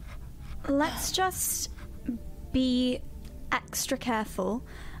 Let's just be extra careful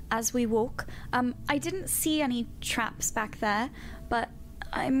as we walk. I didn't see any traps back there, but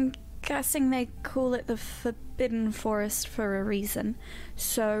I'm guessing they call it the Forbidden Forest for a reason.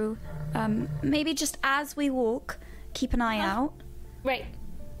 So maybe just as we walk, keep an eye out. Right.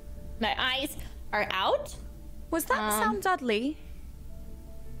 My eyes are out. Was that sound Dudley?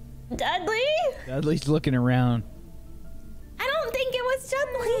 Dudley? Dudley's looking around. I don't think it was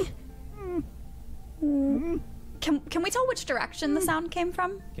Dudley. Can we tell which direction the sound came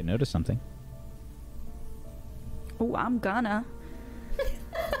from? You can notice something. Oh, I'm gonna.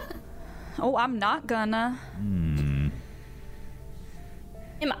 Oh, I'm not gonna. Am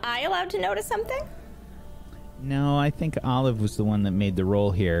I allowed to notice something? No, I think Olive was the one that made the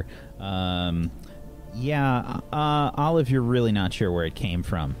roll here. Olive, you're really not sure where it came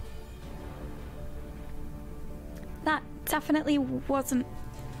from. That definitely wasn't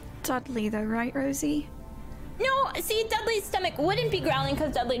Dudley, though, right, Rosie? No, see, Dudley's stomach wouldn't be growling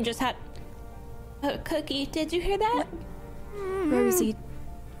because Dudley just had a cookie. Did you hear that? Rosie,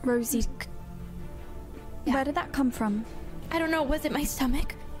 where did that come from? I don't know. Was it my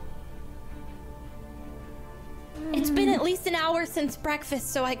stomach? It's been at least an hour since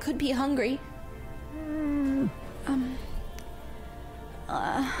breakfast, so I could be hungry.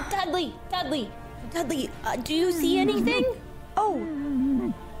 Dudley, do you see anything?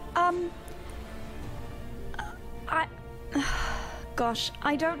 gosh,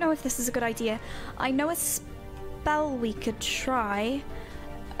 I don't know if this is a good idea. I know a spell we could try.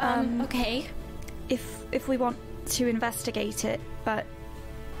 Okay. If we want to investigate it, but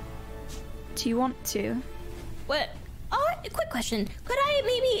do you want to? What? Oh, a quick question. Could I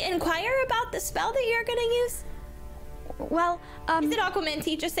maybe inquire about the spell that you're gonna use? Well, Is it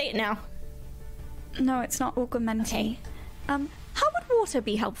Aquamenti? Just say it now. no, it's not Augmenti. Okay. How would water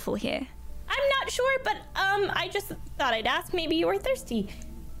be helpful here? I'm not sure, but I just thought I'd ask. Maybe you were thirsty.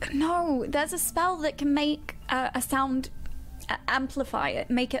 No, there's a spell that can make a sound amplify it,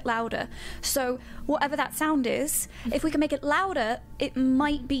 make it louder. So whatever that sound is, if we can make it louder, it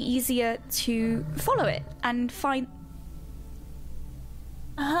might be easier to follow it and find.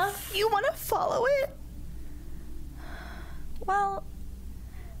 You want to follow it? Well,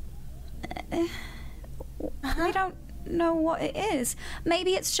 I don't know what it is.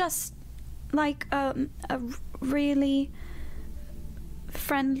 Maybe it's just like a really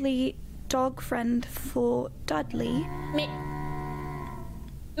friendly dog friend for Dudley.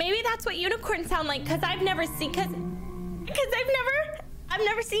 Maybe that's what unicorns sound like. Cause I've never seen. Cause I've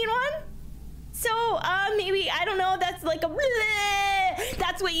never seen one. So maybe I don't know. That's like a.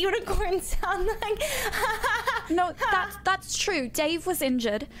 That's what unicorns sound like. No, that's true. Dave was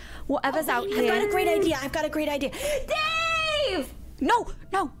injured. Whatever's out I've here. got a great idea. Dave! No,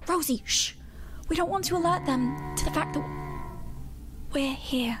 Rosie, shh. We don't want to alert them to the fact that we're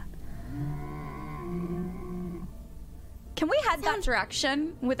here. Can we head that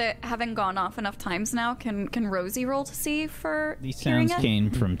direction with it having gone off enough times now? Can Rosie roll to see for These hearing sounds it?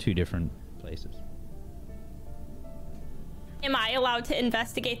 came from two different places. Am I allowed to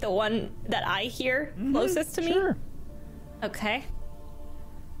investigate the one that I hear closest to me? Sure. Okay.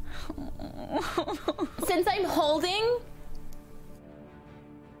 Since I'm holding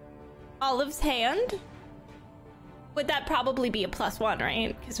Olive's hand, would that probably be a +1,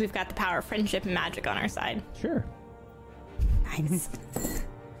 right? Because we've got the power of friendship and magic on our side. Sure. Nice.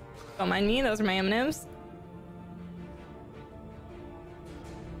 Don't mind me, those are my M&Ms.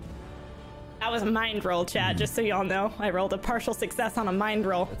 That was a mind roll, chat, just so y'all know. I rolled a partial success on a mind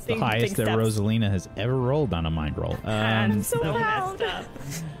roll. It's the highest that Rosalina has ever rolled on a mind roll. I'm so proud.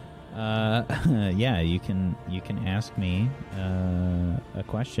 messed up. Yeah, you can ask me a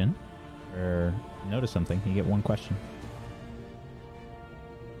question or notice something. You get one question.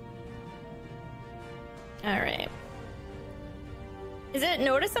 All right. Is it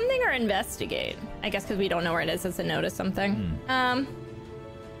notice something or investigate? I guess because we don't know where it is, it's a notice something.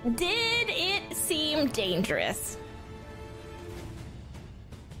 Did it seem dangerous?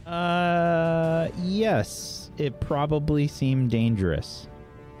 Yes, it probably seemed dangerous.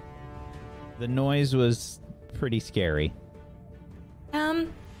 The noise was pretty scary.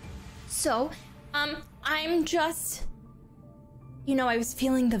 I'm just, I was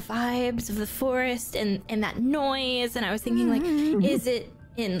feeling the vibes of the forest and that noise, and I was thinking, like, is it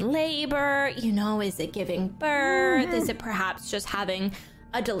in labor? Is it giving birth? Is it perhaps just having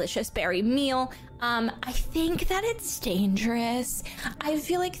a delicious berry meal? I think that it's dangerous. I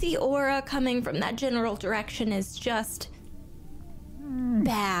feel like the aura coming from that general direction is just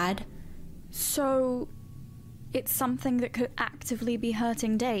bad. So it's something that could actively be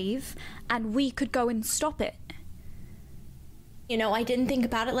hurting Dave, and we could go and stop it. I didn't think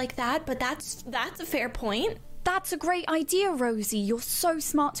about it like that, but that's a fair point. That's a great idea, Rosie. You're so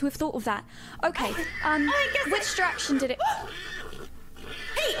smart to have thought of that. Okay, which direction did it...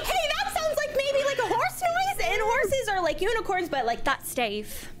 Hey, that sounds like maybe like a horse noise, and horses are like unicorns, but like That's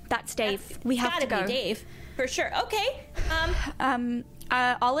Dave. We have to go. Gotta be Dave, for sure. Okay.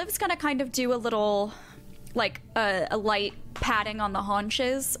 Olive's gonna kind of do a little, like, a light patting on the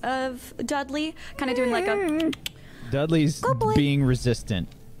haunches of Dudley, kind of doing like a... Dudley's being resistant.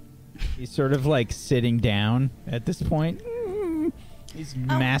 He's sort of like sitting down at this point. His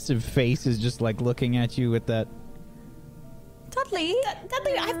massive face is just like looking at you with that. Dudley,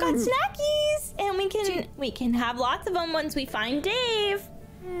 Dudley, I've got snackies, and we can have lots of them once we find Dave.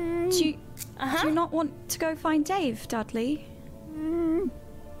 do you not want to go find Dave, Dudley?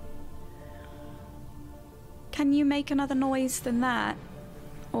 Can you make another noise than that?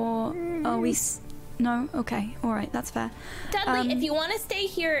 Or are we... No? Okay. All right. That's fair. Dudley, if you want to stay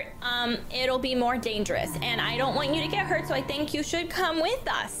here, it'll be more dangerous, and I don't want you to get hurt, so I think you should come with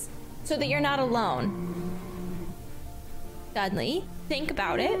us so that you're not alone. Dudley, think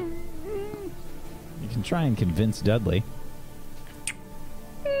about it. You can try and convince Dudley.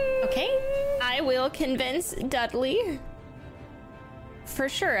 Okay, I will convince Dudley. For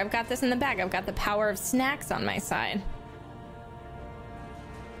sure, I've got this in the bag. I've got the power of snacks on my side.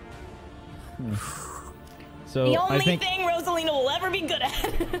 So The I only think thing Rosalina will ever be good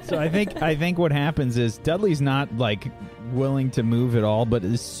at. so. I think what happens is Dudley's not like willing to move at all, but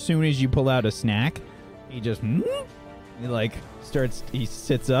as soon as you pull out a snack, he just he like starts. He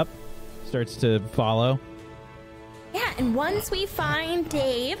sits up, starts to follow. Yeah, and once we find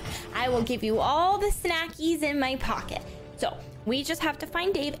Dave, I will give you all the snackies in my pocket. So we just have to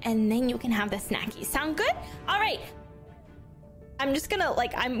find Dave, and then you can have the snackies. Sound good? All right. I'm just gonna,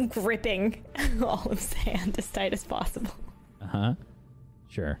 I'm gripping Olive's hand as tight as possible. Uh-huh.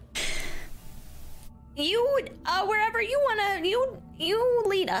 Sure. You, wherever you wanna, you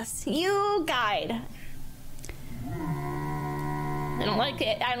lead us. You guide. I don't like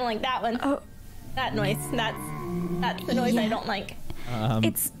it. I don't like that one. Oh. That noise. That's the noise I don't like.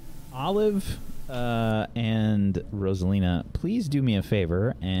 It's Olive and Rosalina, please do me a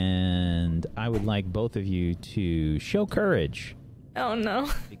favor, and I would like both of you to show courage Oh no.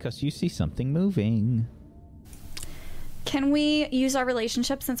 because you see something moving. Can we use our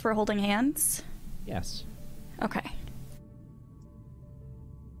relationship since we're holding hands? Yes. Okay.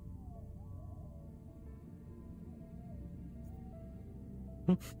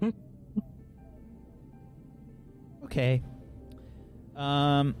 Okay.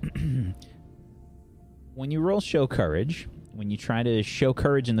 When you roll show courage, when you try to show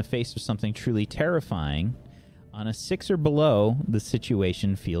courage in the face of something truly terrifying, on a 6 or below, the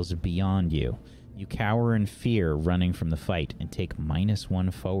situation feels beyond you. You cower in fear running from the fight and take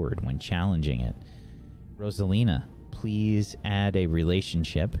 -1 forward when challenging it. Rosalina, please add a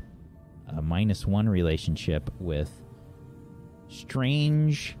relationship, a -1 relationship with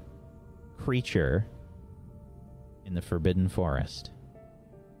strange creature in the Forbidden Forest.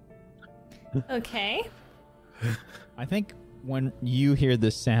 Okay. I think when you hear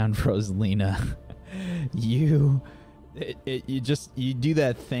this sound, Rosalina, you do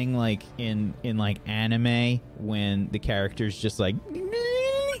that thing like in like anime when the characters just like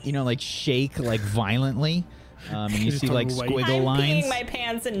shake like violently, and you see like squiggle I'm lines. peeing my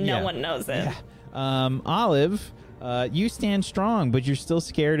pants and no one knows it. Yeah. Olive, you stand strong, but you're still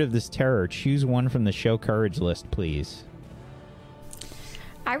scared of this terror. Choose one from the show courage list, please.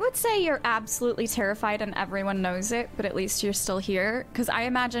 I would say you're absolutely terrified and everyone knows it, but at least you're still here. Because I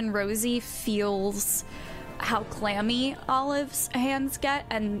imagine Rosie feels how clammy Olive's hands get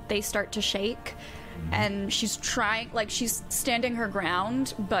and they start to shake. And she's trying, she's standing her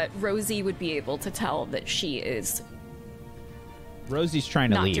ground, but Rosie would be able to tell that she is. Rosie's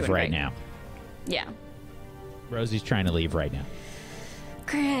trying to Not leave doing right great. now. Yeah. Rosie's trying to leave right now.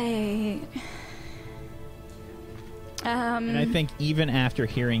 Great. And I think even after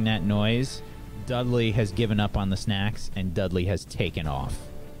hearing that noise, Dudley has given up on the snacks and Dudley has taken off.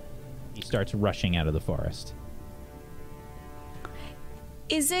 He starts rushing out of the forest.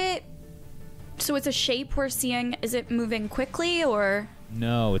 Is it. So it's a shape we're seeing. Is it moving quickly or.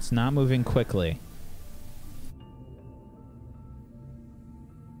 No, it's not moving quickly.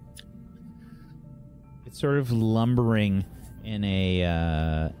 It's sort of lumbering in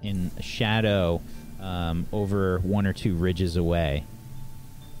a shadow over 1 or 2 ridges away.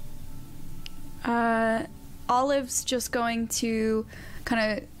 Olive's just going to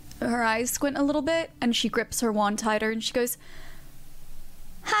kind of. Her eyes squint a little bit and she grips her wand tighter and she goes,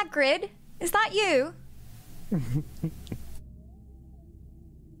 Hagrid, is that you?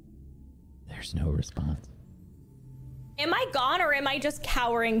 There's no response. Am I gone or am I just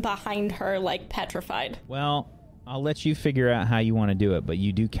cowering behind her like petrified? Well, I'll let you figure out how you want to do it, but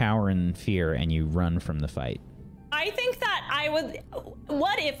you do cower in fear and you run from the fight. I think that I would.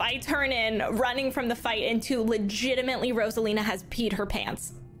 What if I turn in running from the fight into legitimately Rosalina has peed her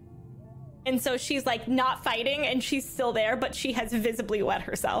pants? And so she's like not fighting and she's still there, but she has visibly wet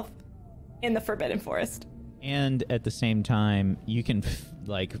herself in the Forbidden Forest. And at the same time, you can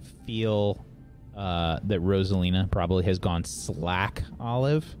feel that Rosalina probably has gone slack,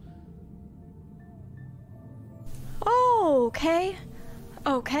 Olive. Oh, okay.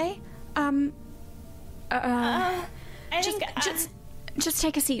 Okay. I Just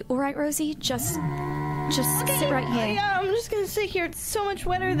take a seat, all right, Rosie? Just sit right here. Yeah, I'm just gonna sit here. It's so much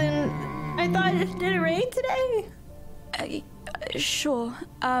wetter than I thought. Did it rain today? Sure.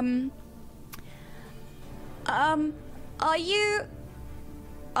 Are you?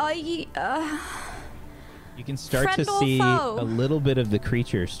 You can start Friend to or see foe? a little bit of the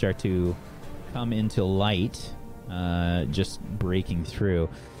creature start to come into light, just breaking through.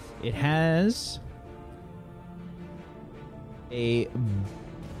 It has a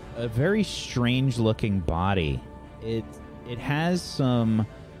very strange looking body. It has some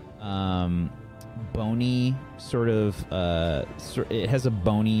bony sort of it has a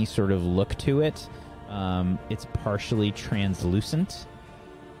bony sort of look to it. It's partially translucent,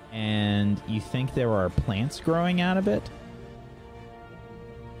 and you think there are plants growing out of it.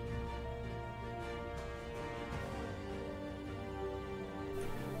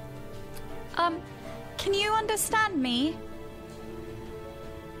 Can you understand me?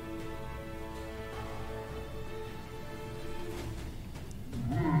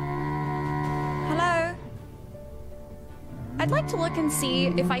 Hello? I'd like to look and see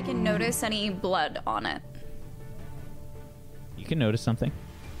if I can notice any blood on it. You can notice something.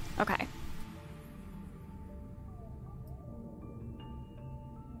 Okay.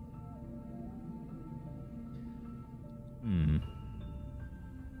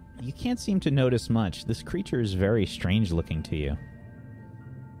 You can't seem to notice much. This creature is very strange looking to you.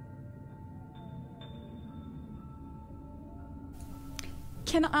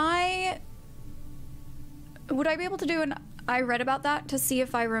 Would I be able to do an I read about that to see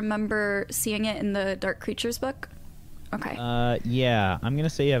if I remember seeing it in the Dark Creatures book? Okay. Yeah. I'm going to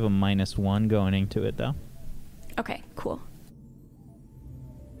say you have a -1 going into it, though. Okay, cool.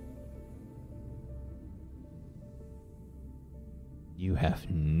 You have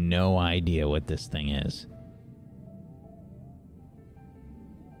no idea what this thing is.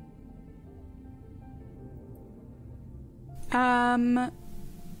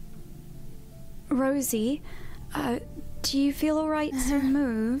 Rosie, do you feel alright to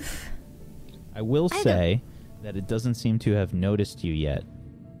move? I will say that it doesn't seem to have noticed you yet.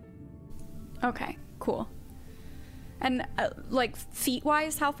 Okay, cool. And, like,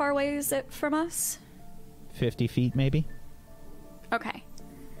 feet-wise, how far away is it from us? 50 feet, maybe? Okay.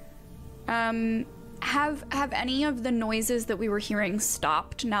 Have any of the noises that we were hearing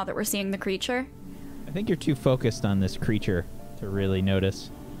stopped now that we're seeing the creature? I think you're too focused on this creature to really notice.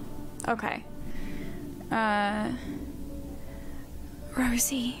 Okay.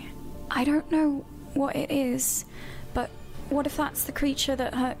 Rosie, I don't know what it is, but what if that's the creature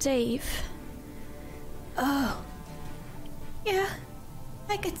that hurt Dave? Oh. Yeah,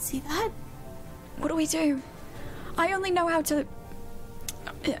 I could see that. What do we do? I only know how to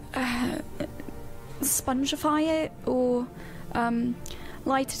spongify it, or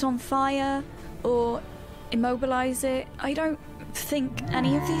light it on fire, or immobilize it. I don't think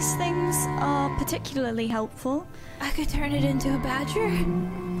any of these things are particularly helpful. I could turn it into a badger.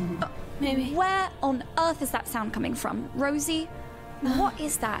 Maybe. Where on earth is that sound coming from? Rosie, what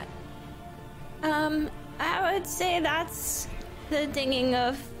is that? I would say that's the dinging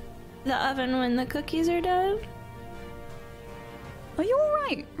of the oven when the cookies are done. Are you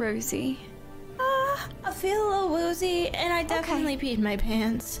alright, Rosie? I feel a little woozy, and I definitely peed my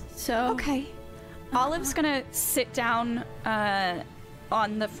pants, so... Okay. Olive's gonna sit down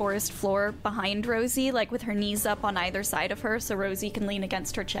on the forest floor behind Rosie, like with her knees up on either side of her, so Rosie can lean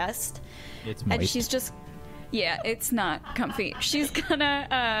against her chest. It's moist. And she's just... Yeah, it's not comfy. She's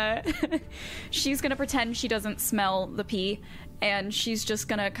gonna pretend she doesn't smell the pee, and she's just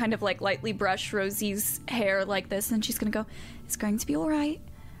gonna kind of like lightly brush Rosie's hair like this, and she's gonna go, "It's going to be alright.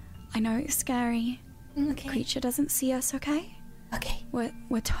 I know it's scary. Okay. Creature doesn't see us, okay? Okay.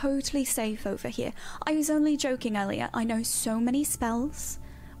 We're totally safe over here. I was only joking earlier. I know so many spells,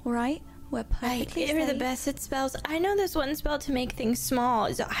 alright? We're perfectly You're the safe." best at spells. I know this one spell to make things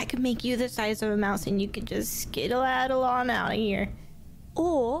small. So I could make you the size of a mouse and you could just skittle-addle on out of here.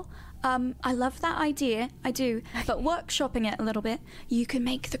 Or, I love that idea, I do, but workshopping it a little bit, you can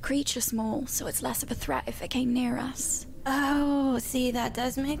make the creature small so it's less of a threat if it came near us. Oh, see, that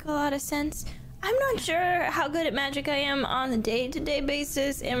does make a lot of sense. I'm not sure how good at magic I am on a day-to-day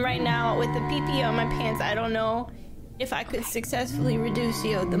basis, and right now, with the pee-pee on my pants, I don't know if I could successfully reduce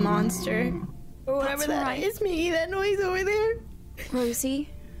you, the monster. Or whatever that is making that noise over there. Rosie?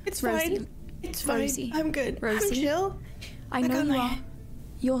 It's Rosie. fine. It's fine. Rosie. I'm good. Rosie. I'm chill. I know you are.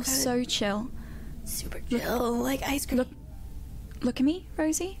 You're so chill. Super chill, like ice cream. Look at me,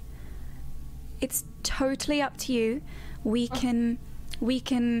 Rosie. It's totally up to you. We can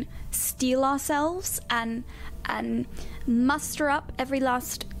steel ourselves and muster up every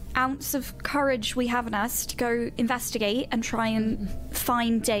last ounce of courage we have in us to go investigate and try and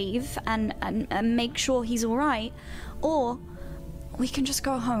find Dave and make sure he's all right, or we can just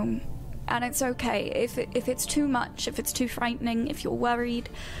go home. And it's okay if it's too much, if it's too frightening, if you're worried.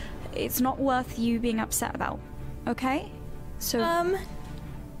 It's not worth you being upset about. Okay?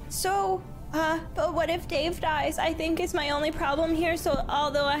 But what if Dave dies? I think is my only problem here. So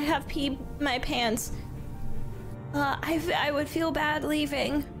although I have peed my pants, I would feel bad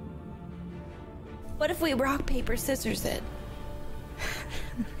leaving. What if we rock, paper, scissors it?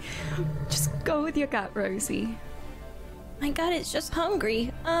 Just go with your gut, Rosie. My gut is just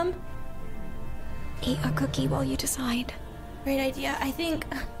hungry. eat a cookie while you decide. Great idea. I think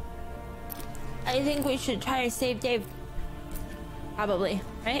we should try to save Dave. Probably,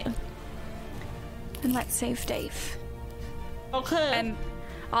 right? And let's save Dave. Okay. And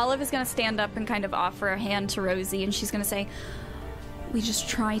Olive is going to stand up and kind of offer a hand to Rosie, and she's going to say, we just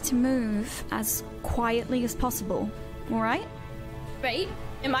try to move as quietly as possible, all right? Right?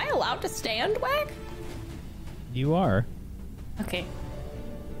 Am I allowed to stand, Wag? You are. Okay.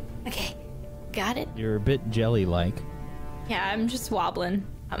 Okay. Got it. You're a bit jelly-like. Yeah, I'm just wobbling.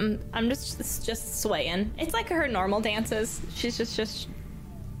 I'm just swaying. It's like her normal dances. She's just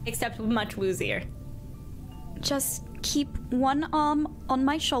except much woozier. Just keep one arm on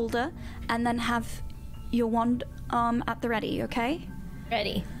my shoulder and then have your one arm at the ready, okay?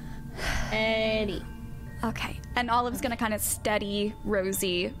 Ready. Ready. Okay. And Olive's gonna kind of steady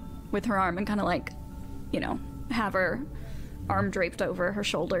Rosie with her arm and kind of like, have her arm draped over her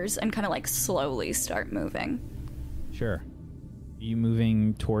shoulders and kind of like slowly start moving. Sure. Are you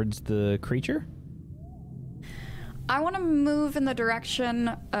moving towards the creature? I want to move in the direction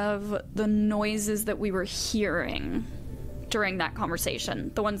of the noises that we were hearing during that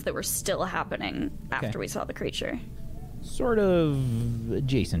conversation, the ones that were still happening after we saw the creature. Sort of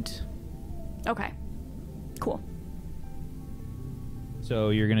adjacent. Okay. Cool. So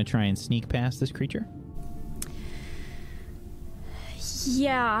you're going to try and sneak past this creature?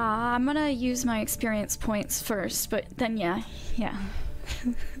 Yeah, I'm gonna use my experience points first, but then yeah.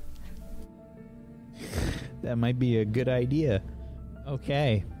 That might be a good idea.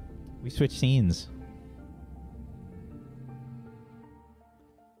 Okay. We switch scenes.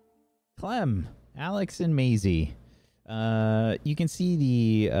 Clem, Alex, and Maisie. You can see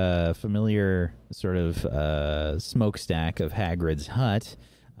the familiar sort of smokestack of Hagrid's hut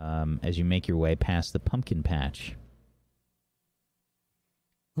as you make your way past the pumpkin patch.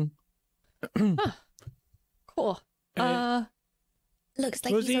 Huh. Cool. Looks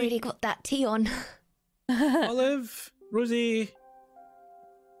like Rosie? he's already got that tea on. Olive, Rosie.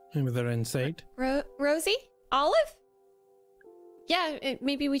 Maybe they're inside. Rosie? Olive? Yeah,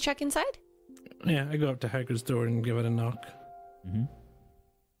 maybe we check inside? Yeah, I go up to Hagrid's door and give it a knock. Mm-hmm.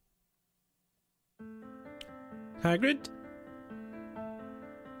 Hagrid?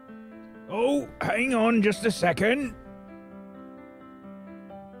 Oh, hang on just a second.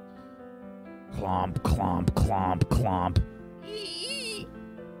 Clomp, clomp, clomp, clomp.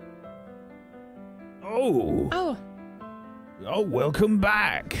 Oh, welcome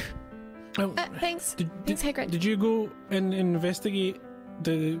back. Oh, Thanks. Thanks, Hagrid. Did you go and investigate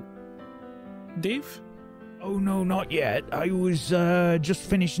the Dave? Oh, no, not yet. I was just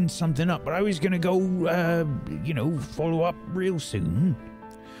finishing something up, but I was going to go, follow up real soon.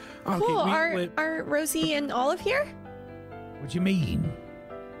 Okay, Cool. wait. Are Rosie and Olive here? What do you mean?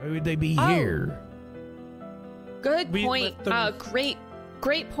 Why would they be Oh. here? Good We point. let them-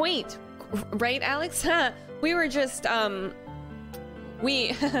 Great point. Right, Alex? We were just, we're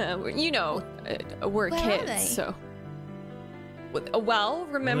Where are kids, they? so. Well,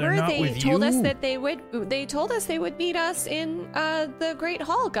 remember they're not they with told us you. that they told us they would meet us in the Great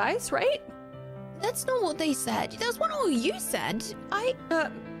Hall, guys, right? That's not what they said. That's what all you said.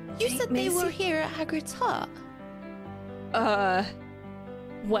 You said they were Maisie? here at Hagrid's hut.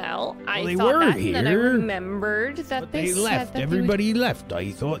 Well, I they thought were that, and then I here, remembered that But they they said left. that they would- Everybody left.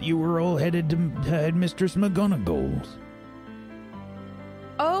 I thought you were all headed to Headmistress McGonagall's.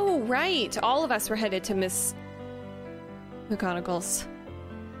 Oh, right. All of us were headed to Miss McGonagall's.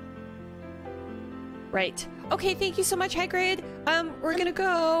 Right. Okay, thank you so much, Hagrid. We're gonna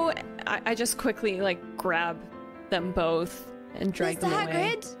go. I just quickly, grab them both and drag Mr. them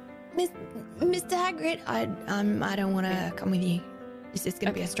away. Hagrid? Mr. Hagrid? I don't want to come with you. This is going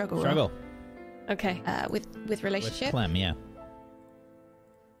to be a struggle. Struggle. Okay. With With relationship? Clem, yeah.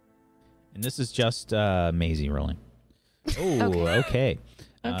 And this is just Maisie rolling. Oh, okay.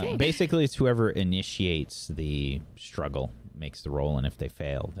 Okay. Basically, it's whoever initiates the struggle makes the roll, and if they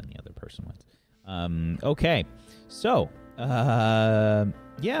fail, then the other person wins. Okay, so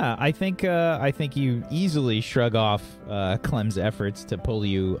yeah, I think you easily shrug off Clem's efforts to pull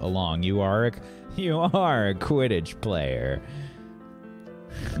you along. You are a Quidditch player.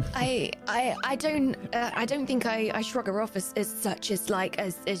 I don't think I shrug her off as such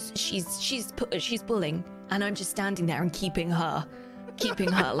as she's pulling, and I'm just standing there and keeping her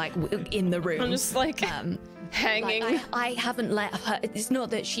in the room. I'm just hanging. I haven't let her. It's not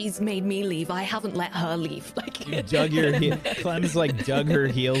that she's made me leave. I haven't let her leave. You dug your Clem's dug her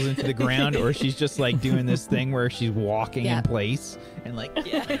heels into the ground, or she's just doing this thing where she's walking in place and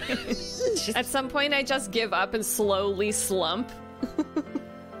At some point, I just give up and slowly slump.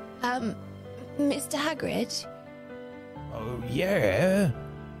 Mr. Hagrid? Oh, yeah.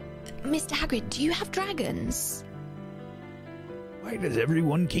 Mr. Hagrid, do you have dragons? Why does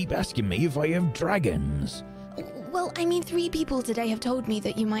everyone keep asking me if I have dragons? Well, I mean, 3 people today have told me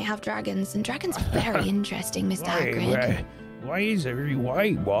that you might have dragons, and dragons are very interesting, Mr. Hagrid. Why is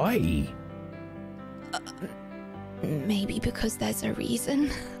why? Maybe because there's a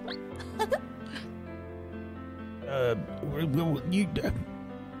reason.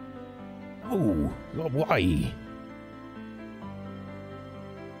 Why?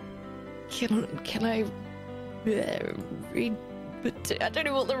 Can I read? But I don't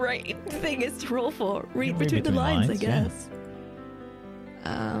know what the right thing is to roll for. Read between the lines, I guess.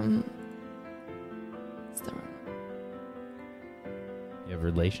 It's the wrong one. You have a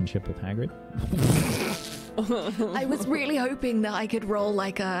relationship with Hagrid? I was really hoping that I could roll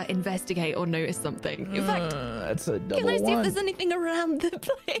like a investigate or notice something. In fact, That's a double can I see if one. there's anything around the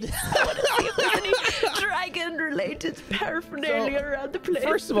place? I want to see if there's any dragon-related paraphernalia around the place.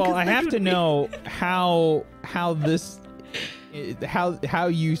 First of all, I have to know how this how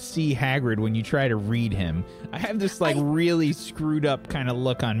you see Hagrid when you try to read him. I have this really screwed up kind of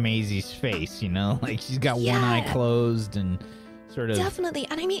look on Maisie's face, you know, like she's got one eye closed and sort of. Definitely,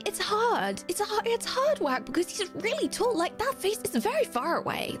 and I mean it's hard. It's hard work because he's really tall. Like that face is very far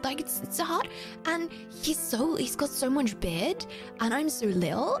away. Like it's hard, and he's got so much beard, and I'm so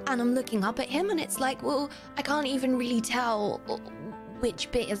little, and I'm looking up at him, and it's like, well, I can't even really tell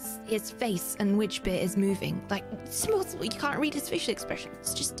which bit is his face and which bit is moving. Like it's impossible. You can't read his facial expression.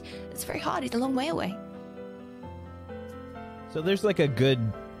 It's very hard. It's a long way away. So there's like a good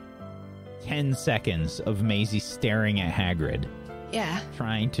 10 seconds of Maisie staring at Hagrid. Yeah.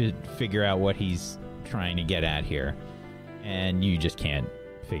 Trying to figure out what he's trying to get at here. And you just can't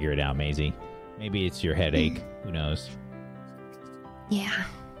figure it out, Maisie. Maybe it's your headache. Who knows? Yeah.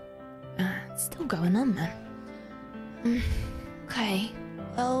 It's still going on, man. Okay.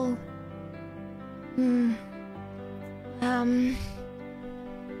 Well.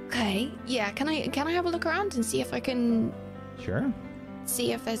 Okay. Yeah. Can I have a look around and see if I can Sure.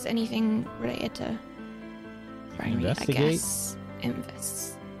 see if there's anything related to trying to, I Investigate? guess.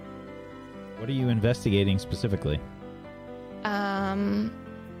 What are you investigating specifically? I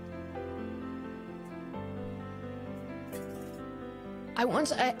want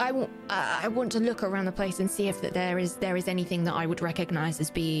to look around the place and see if that there is anything that I would recognize as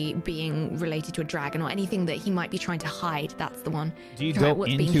being related to a dragon or anything that he might be trying to hide. That's the one. Do you Figure out go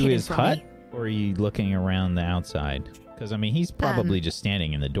what's being into hidden his from hut, me. or are you looking around the outside? Because, I mean, he's probably just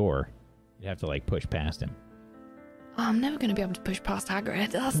standing in the door. You'd have to, like, push past him. Oh, I'm never going to be able to push past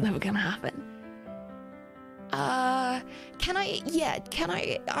Hagrid. That's never going to happen. Can I? Yeah, can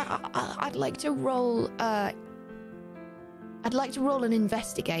I? I'd like to roll. I'd like to roll and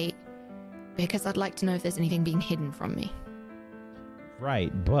investigate because I'd like to know if there's anything being hidden from me.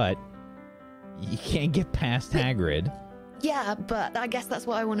 Right, but you can't get past Hagrid. Yeah, but I guess that's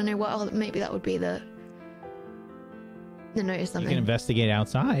what I want to know. What maybe that would be the notice You something. can investigate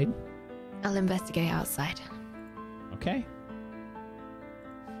outside. I'll investigate outside. Okay.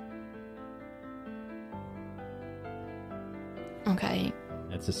 Okay.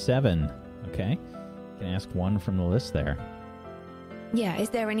 That's a 7. Okay. You can ask one from the list there. Yeah, is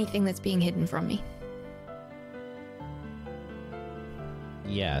there anything that's being hidden from me?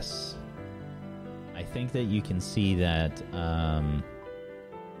 Yes. I think that you can see that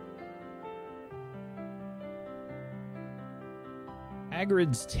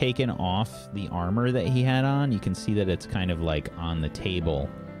Hagrid's taken off the armor that he had on. You can see that it's kind of like on the table,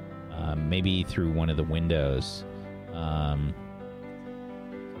 maybe through one of the windows.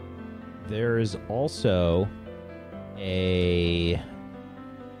 There's also a...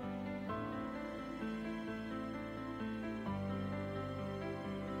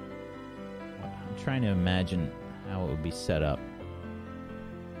 I'm trying to imagine how it would be set up.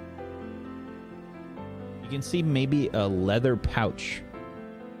 You can see maybe a leather pouch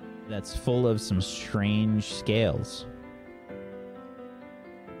that's full of some strange scales.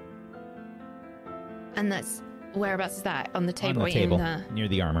 And that's whereabouts is that? On the table? On the table, In the... near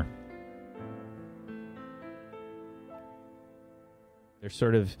the armor. They're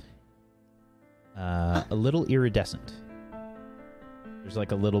sort of a little iridescent. There's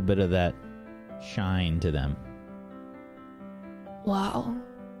like a little bit of that shine to them. Wow.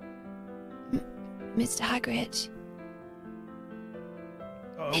 Mr. Hagrid.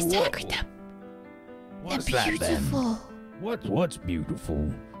 Mr. Hagrid, they're What's that then? beautiful. What's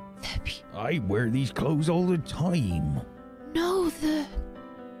beautiful? They're I wear these clothes all the time. No, the...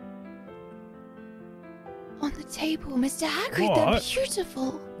 On the table, Mr. Hagrid. They're What?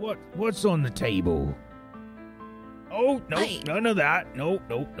 beautiful. What's on the table? Oh, no, I- none of that. No.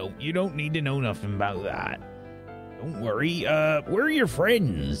 You don't need to know nothing about that. Don't worry. Where are your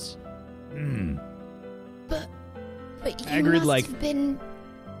friends? But you Hagrid, must like- have been.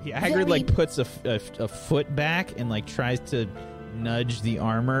 Yeah, Hagrid Very- like puts a foot back and like tries to nudge the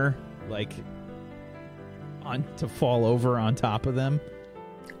armor like on to fall over on top of them.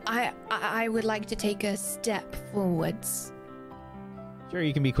 I would like to take a step forwards. Sure,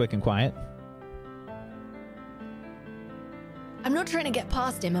 you can be quick and quiet. I'm not trying to get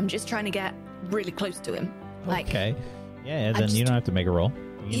past him. I'm just trying to get really close to him. Like, Okay. Yeah, I then you just- don't have to make a roll.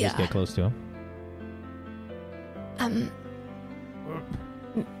 You can just Yeah. get close to him.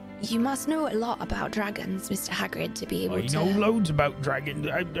 You must know a lot about dragons, Mr. Hagrid, to be able I to know loads about dragons.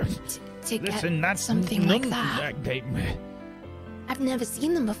 to get Listen, that's something like that. I've never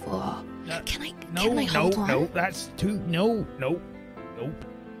seen them before. Can I hold on? No, that's too. No.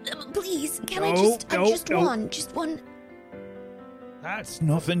 Please, can No, I just no, no. just one. That's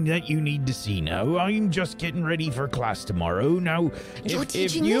nothing that you need to see now. I'm just getting ready for class tomorrow. Now, You're if teaching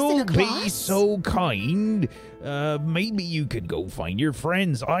this in you'll a be class? so kind, maybe you could go find your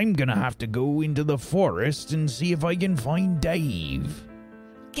friends. I'm gonna have to go into the forest and see if I can find Dave.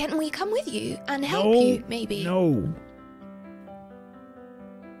 Can we come with you and help No, you? Maybe. No.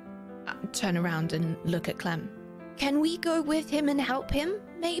 Turn around and look at Clem. Can we go with him and help him?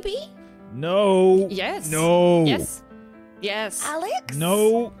 Maybe. No. Yes. No. Yes. Yes. Alex.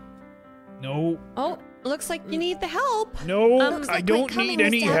 No. Oh, looks like you need the help. No. Looks I like don't we're coming, need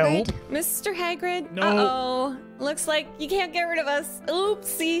any Mr. help. Hagrid. Mr. Hagrid. No. Uh-oh. Looks like you can't get rid of us.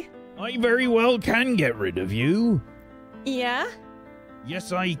 Oopsie. I very well can get rid of you. Yeah?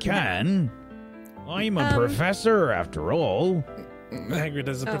 Yes, I can. I'm a Um, professor after all. Hagrid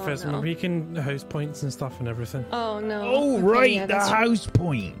is a Oh, professor. no. We can house points and stuff and everything. Oh, no. Oh, Okay, right, yeah, the that's true. house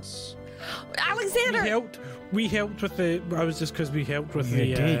points. Alexander! We helped with the. I was just because we helped with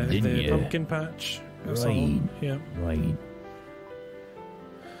You did, didn't the you? pumpkin patch. That's all. Right. Yeah. Right.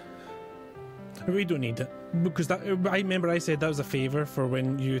 We don't need it because that. I remember I said that was a favor for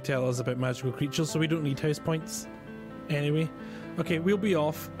when you tell us about magical creatures, so we don't need house points. Anyway, okay, we'll be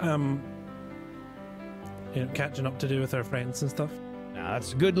off. Catching up to do with our friends and stuff. Now,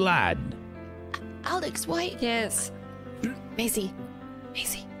 that's a good lad. Alex, why? Yes. Maisie.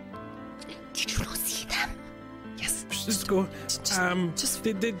 Did you not see them? Yes. Just go. just-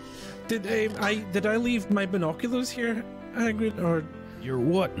 Did I leave my binoculars here, Hagrid, or? You're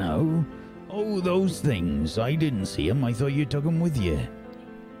what now? Oh, those things. I didn't see them. I thought you took them with you.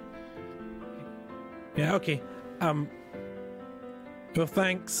 Yeah. Okay. Well,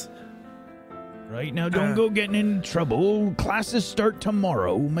 thanks. Right, now don't go getting in trouble. Classes start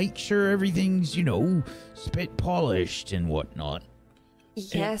tomorrow. Make sure everything's, spit polished and whatnot.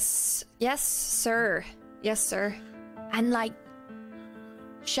 Yes. Yes, sir. Yes, sir. And like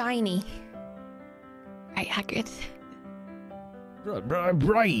shiny. Right, Hagrid.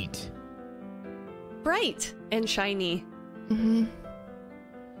 Right. Bright and shiny. Mm-hmm.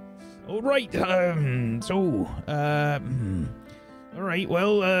 All right, all right,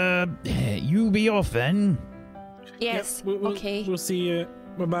 well, you be off then. Yes. Yep, Okay. We'll see you.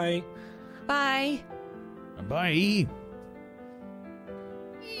 Bye-bye. Bye. Bye.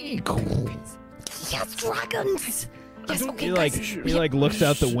 Yes, dragons. Yes, okay, He like looks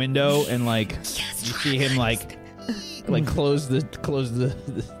out the window and like Yes, you see him like close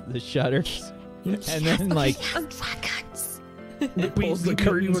the shutters and then like dragons. pulls the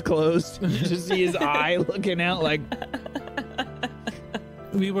curtains closed. You just see his eye looking out like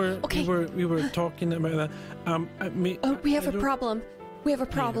We were Okay. we were talking about that. Oh, we have I a don't- problem. We have a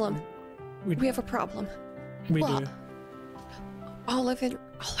problem. We, We have a problem. we What? do. Olive and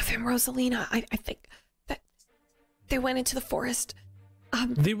Rosalina, I think that they went into the forest.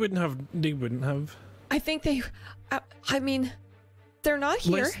 They wouldn't have. I think they. I mean, they're not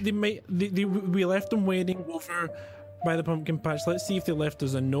here. We left them waiting over by the pumpkin patch. Let's see if they left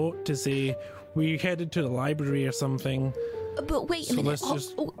us a note to say we headed to the library or something. But wait a So minute. let's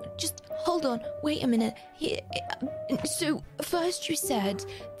just- Just hold on. Wait a minute. Here. So first you said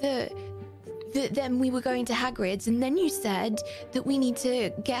that then we were going to Hagrid's, and then you said that we need to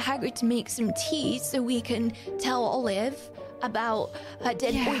get Hagrid to make some tea so we can tell Olive about her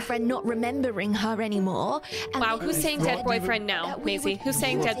dead boyfriend not remembering her anymore. And Wow, they who's saying said dead boyfriend now, that we Maisie? would- Who's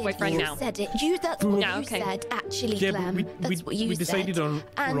saying you dead did, boyfriend you now? said it. That's what Yeah, you okay. said, actually, Yeah, Clem. but That's what you we decided said. on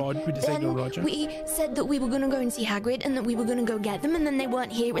And Rod. We decided then on Roger. we said that we were going to go and see Hagrid and that we were going to go get them, and then they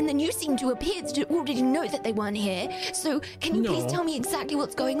weren't here, and then you seemed to appear to already know that they weren't here. So can you please No. tell me exactly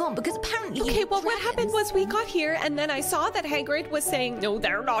what's going on? Because apparently Okay, you well, what happened dragons. was we got here, and then I saw that Hagrid was saying, no,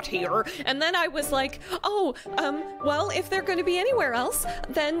 they're not here. And then I was like, oh, well, if they're going to be anywhere else,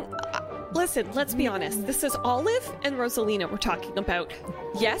 then listen, let's be honest. This is Olive and Rosalina we're talking about.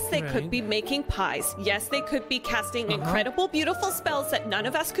 Yes, they could Right. be making pies. Yes, they could be casting incredible, beautiful spells that none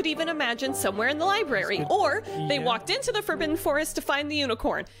of us could even imagine somewhere in the library. Or they Yeah. walked into the Forbidden Forest to find the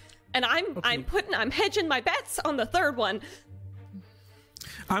unicorn. And I'm hedging my bets on the third one.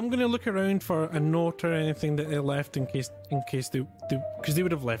 I'm gonna look around for a note or anything that they left in case they because they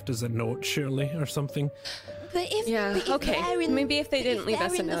would have left us a note surely or something. But if, Yeah, but if okay. they're in- Maybe if they didn't leave they're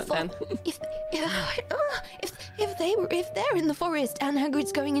us a in the note, fo- then. If they're in the forest and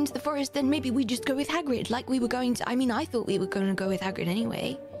Hagrid's going into the forest, then maybe we just go with Hagrid, like we were going to. I mean, I thought we were going to go with Hagrid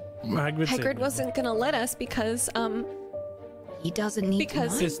anyway. Hagrid said Hagrid no. wasn't gonna let us because He doesn't need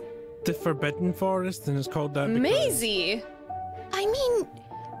Because- to know. It's the Forbidden Forest, and it's called that. because- Maisie. I mean,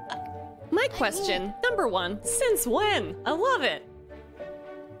 My question, number one, since when? I love it.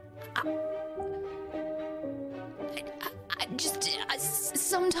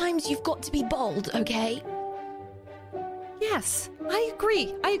 sometimes you've got to be bold, okay? Yes, I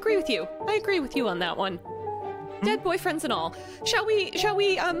agree. I agree with you. I agree with you on that one. Dead boyfriends and all. Shall we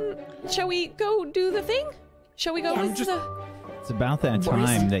go do the thing? Shall we go Yes. with just- the... It's about that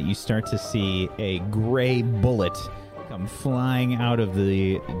time that you start to see a gray bullet come flying out of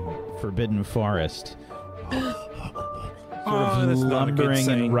the Forbidden Forest, Oh, that's not a good lumbering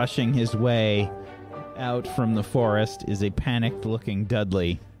sign. and rushing his way out from the forest is a panicked-looking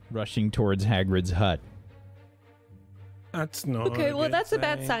Dudley rushing towards Hagrid's hut. That's not. Okay, well, good that's a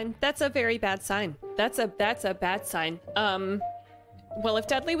bad sign. That's a very bad sign. That's a bad sign. Well, if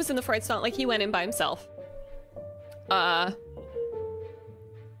Dudley was in the forest, it's not like he went in by himself. But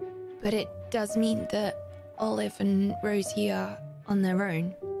it does mean that Olive and Rosie are on their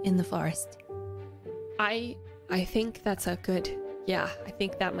own in the forest. I think that's a good... Yeah, I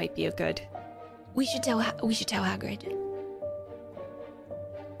think that might be a good... We should tell Hagrid.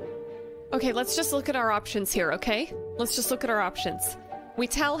 Okay, let's just look at our options here, okay? Let's just look at our options. We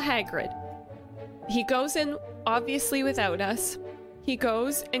tell Hagrid. He goes in, obviously, without us. He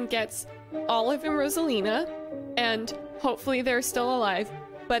goes and gets Olive and Rosalina, and hopefully they're still alive,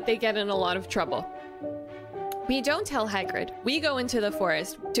 but they get in a lot of trouble. We don't tell Hagrid. We go into the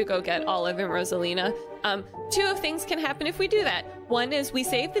forest to go get Olive and Rosalina. Two of things can happen if we do that. One is we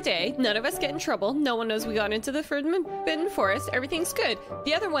save the day. None of us get in trouble. No one knows we got into the Forbidden Forest. Everything's good.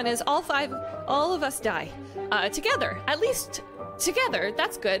 The other one is all of us die. Together. At least together.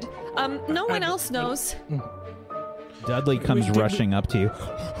 That's good. No one else knows. Dudley comes rushing up to you.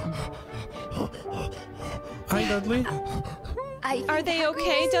 Hi, Dudley. Are they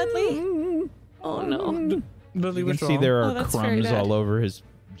okay, Dudley? Oh no. Dudley, You can what's see wrong? there Oh, are that's very crumbs bad. all over his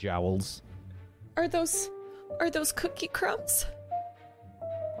jowls. Are those cookie crumbs?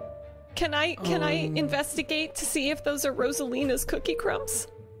 Can I investigate to see if those are Rosalina's cookie crumbs?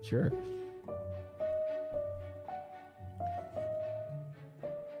 Sure.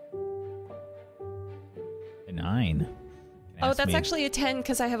 A 9. Oh, Ask that's me- actually a 10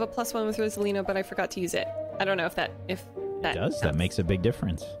 because I have a +1 with Rosalina, but I forgot to use it. I don't know if that It does. That counts. makes a big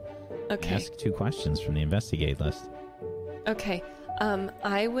difference. Okay. Ask 2 questions from the investigate list. Okay.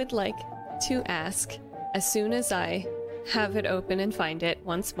 I would like to ask as soon as I have it open and find it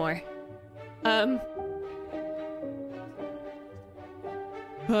once more.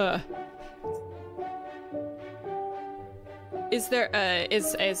 Is there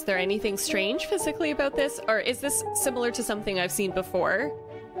is there anything strange physically about this, or is this similar to something I've seen before?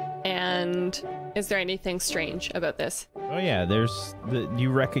 And is there anything strange about this? Oh yeah,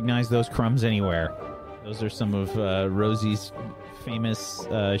 you recognize those crumbs anywhere. Those are some of Rosie's famous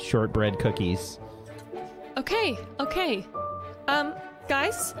shortbread cookies. Okay.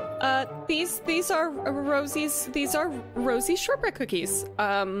 Guys, these are Rosie's shortbread cookies.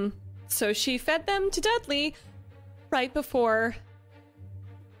 So she fed them to Dudley right before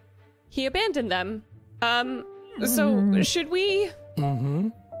he abandoned them. So should we? Mm-hmm.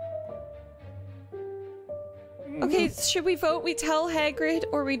 Okay, should we vote? We tell Hagrid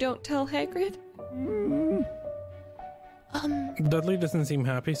or we don't tell Hagrid? Dudley doesn't seem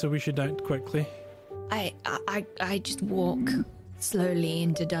happy, so we should act quickly. I just walk slowly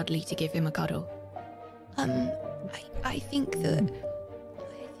into Dudley to give him a cuddle. I think that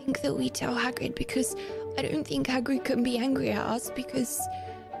we tell Hagrid, because I don't think Hagrid can be angry at us because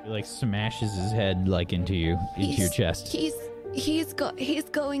He like smashes his head like into your chest. He's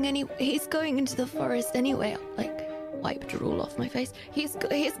going into the forest anyway. Like, wipe drool off my face. He's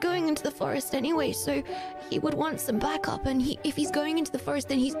going into the forest anyway, so he would want some backup. And if he's going into the forest,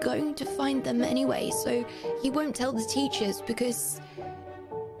 then he's going to find them anyway. So he won't tell the teachers because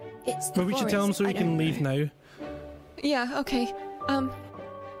it's the But we should tell him so he can leave now. Yeah, okay.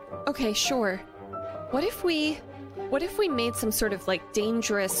 Okay, sure. What if we made some sort of like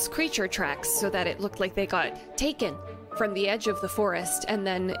dangerous creature tracks so that it looked like they got taken from the edge of the forest, and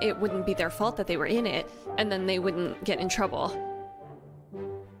then it wouldn't be their fault that they were in it, and then they wouldn't get in trouble?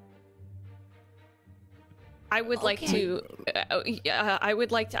 I would like to. I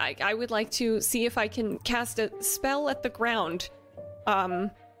would like to see if I can cast a spell at the ground.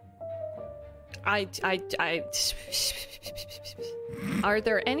 Are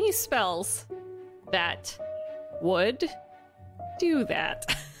there any spells that would do that?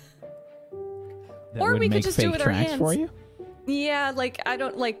 That or would we could make just fake do it with our tracks hands. for you? Yeah, like I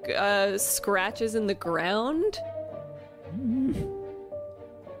don't like scratches in the ground.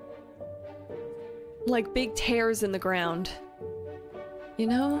 Like big tears in the ground. You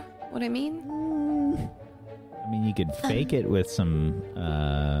know what I mean? I mean, you could fake it with some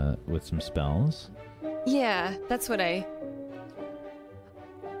spells. Yeah, that's what I.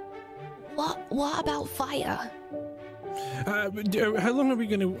 What about fire? How long are we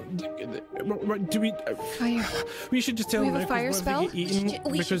gonna? Do we? Fire. We should just tell We them have a now, fire 'cause what if they spell? get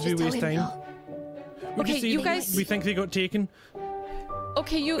eaten We should because we just waste tell him time. now. We Okay, just say you guys- we think they got taken.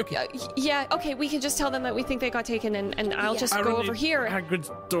 Okay, yeah, okay, we can just tell them that we think they got taken, and I'll just I go run over to here.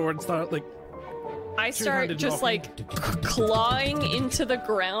 Hagrid's door and start like. I start two-handed just knocking. like clawing into the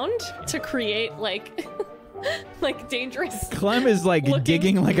ground to create like like dangerous. Clem is like Looking-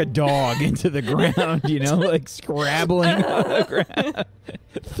 digging like a dog into the ground, you know, like scrabbling on the ground,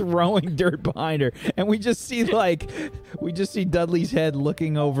 throwing dirt behind her. And we just see Dudley's head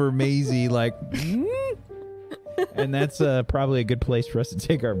looking over Maisie like, and that's probably a good place for us to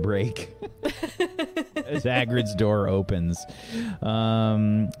take our break. As Hagrid's door opens.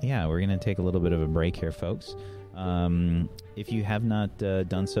 Yeah, we're going to take a little bit of a break here, folks. If you have not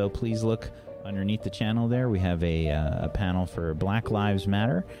done so, please look underneath the channel there. We have a panel for Black Lives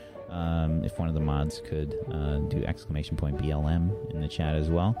Matter. If one of the mods could do !BLM in the chat as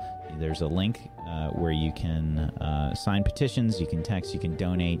well. There's a link where you can sign petitions, you can text, you can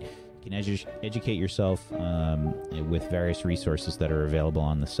donate, you can educate yourself with various resources that are available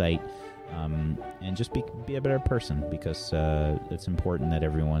on the site. And just be a better person, because it's important that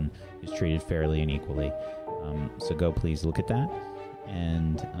everyone is treated fairly and equally. So go please look at that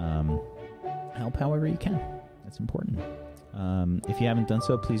and help however you can. That's important. If you haven't done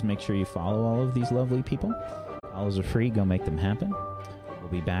so, please make sure you follow all of these lovely people. Follows are free. Go make them happen. We'll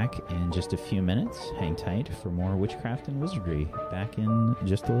be back in just a few minutes. Hang tight for more Witchcraft and Wizardry. Back in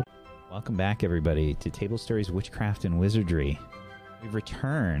just a little. Welcome back, everybody, to Table Stories Witchcraft and Wizardry. We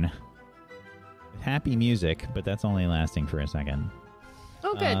return with happy music, but that's only lasting for a second.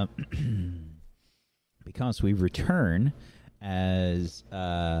 Oh, good. Because we return as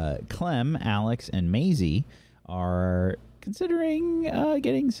Clem, Alex, and Maisie are considering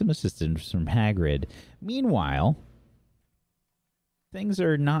getting some assistance from Hagrid. Meanwhile, things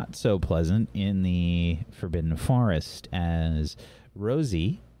are not so pleasant in the Forbidden Forest, as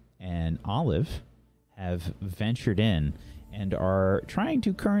Rosie and Olive have ventured in and are trying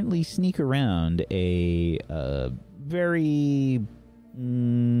to currently sneak around a very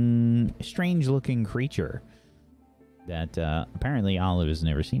strange-looking creature that apparently Olive has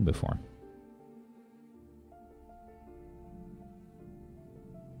never seen before.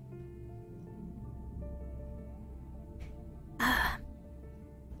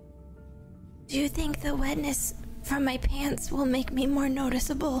 Do you think the wetness from my pants will make me more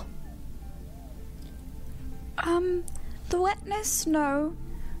noticeable? The wetness, no.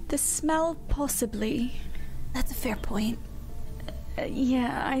 The smell, possibly. That's a fair point.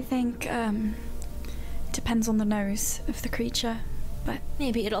 Yeah, I think, depends on the nose of the creature, but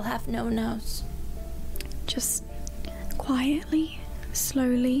Maybe it'll have no nose. just quietly,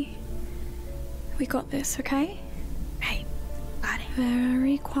 slowly. We got this, okay? Right. Got it.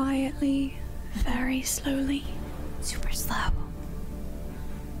 Very quietly, very slowly. Super slow.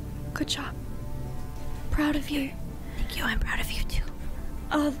 Good job. Proud of you. Thank you. I'm proud of you too.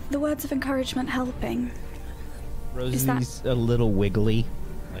 Are the words of encouragement helping? Rosie's that- a little wiggly,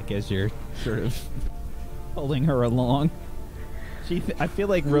 like as you're sort of holding her along. I feel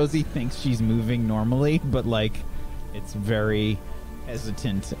like Rosie thinks she's moving normally, but like It's very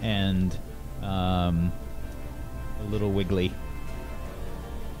hesitant and a little wiggly.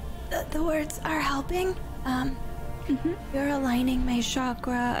 The words are helping. You're aligning my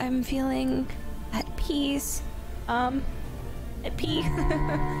chakra. I'm feeling at peace. At peace.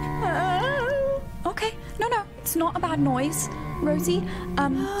 Okay. No, it's not a bad noise, Rosie.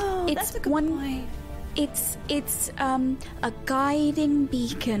 It's that's a good point. It's a guiding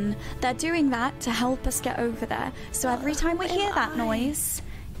beacon. They're doing that to help us get over there. So every time we hear that noise,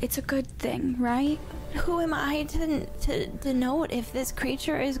 it's a good thing, right? Who am I to denote if this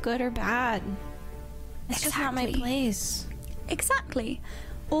creature is good or bad? It's just not my place. Exactly.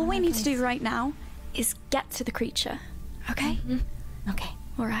 All we need to do right now is get to the creature. Okay? Okay.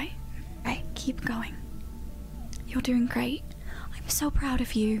 All right. Right. Keep going. You're doing great. I'm so proud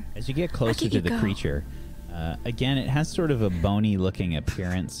of you. As you get closer to the creature, again, it has sort of a bony-looking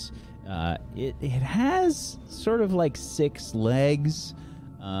appearance. It has sort of like 6 legs,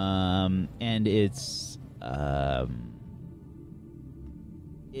 and it's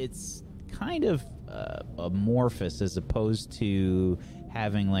kind of amorphous as opposed to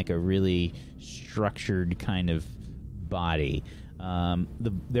having like a really structured kind of body.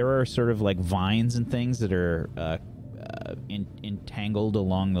 There are sort of like vines and things that are entangled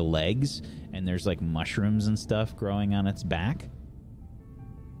along the legs, and there's like mushrooms and stuff growing on its back.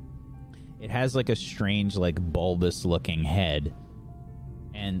 It has like a strange, like bulbous looking head,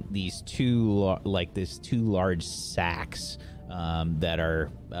 and these two large sacs that are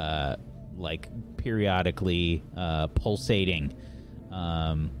like periodically pulsating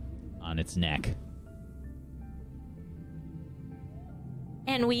on its neck.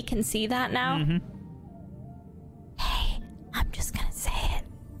 And we can see that now? Mm-hmm. Hey, I'm just gonna say it.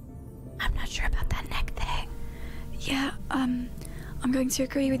 I'm not sure about that neck thing. Yeah, I'm going to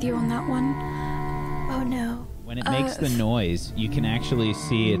agree with you on that one. Oh no. When it makes the noise, you can actually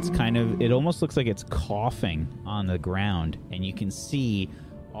see it almost looks like it's coughing on the ground, and you can see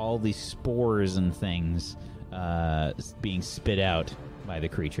all these spores and things being spit out by the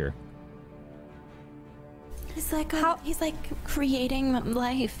creature. He's like he's like creating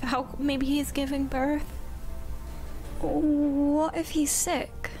life. How maybe he's giving birth. What if he's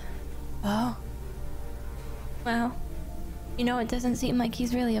sick? Oh. Well, it doesn't seem like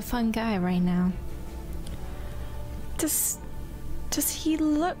he's really a fun guy right now. Does he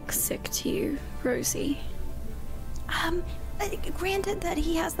look sick to you, Rosie? Granted that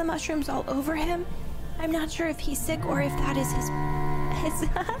he has the mushrooms all over him, I'm not sure if he's sick or if that is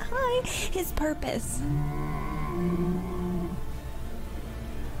his purpose.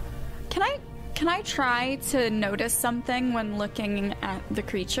 Can I try to notice something when looking at the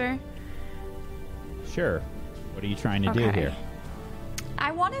creature? Sure. What are you trying to do here?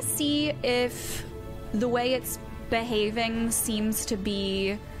 I want to see if the way it's behaving seems to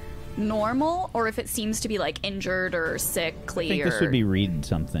be normal, or if it seems to be like injured or sickly. I think this would be read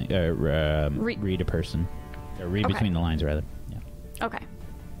something. Read a person. Or read between the lines, rather. Yeah. Okay.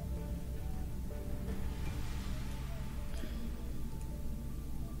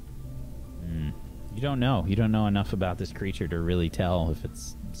 You don't know. You don't know enough about this creature to really tell if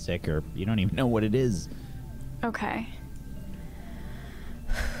it's sick, or you don't even know what it is. Okay.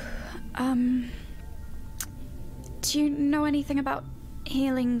 Do you know anything about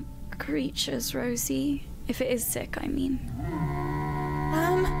healing creatures, Rosie? If it is sick, I mean.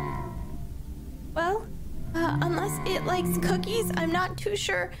 Well, unless it likes cookies, I'm not too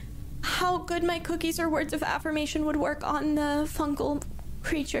sure how good my cookies or words of affirmation would work on the fungal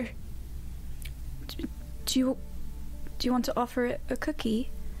creature. Do you want to offer it a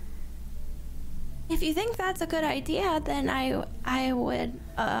cookie? If you think that's a good idea, then I would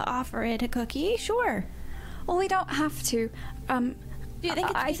offer it a cookie, sure. Well, we don't have to. Do you think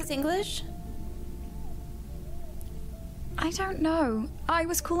it speaks English? I don't know. I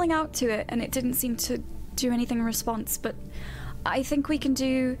was calling out to it and it didn't seem to do anything in response, but I think we can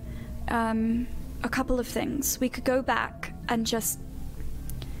do a couple of things. We could go back and just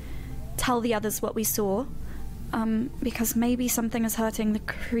tell the others what we saw, because maybe something is hurting the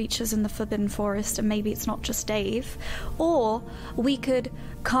creatures in the Forbidden Forest and maybe it's not just Dave. Or we could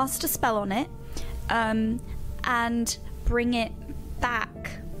cast a spell on it and bring it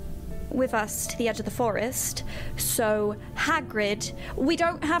back with us to the edge of the forest. So Hagrid, we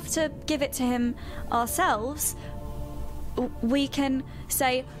don't have to give it to him ourselves. We can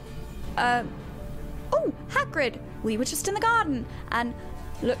say, oh, Hagrid, we were just in the garden and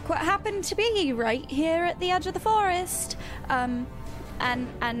look what happened to be right here at the edge of the forest, and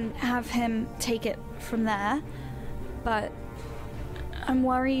have him take it from there. But I'm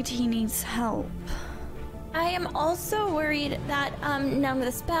worried he needs help. I am also worried that none of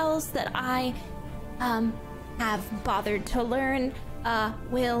the spells that I have bothered to learn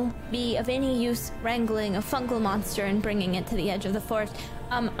will be of any use wrangling a fungal monster and bringing it to the edge of the forest.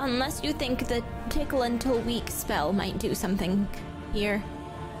 Unless you think the tickle until weak spell might do something here.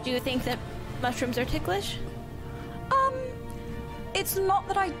 Do you think that mushrooms are ticklish? It's not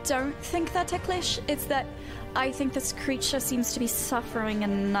that I don't think they're ticklish, it's that I think this creature seems to be suffering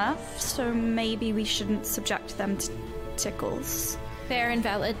enough, so maybe we shouldn't subject them to tickles. Fair and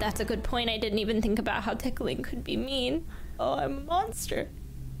valid. That's a good point. I didn't even think about how tickling could be mean. Oh, I'm a monster.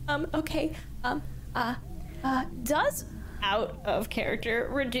 Okay. Does out of character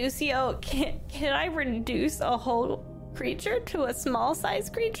Reducio, can I reduce a whole creature to a small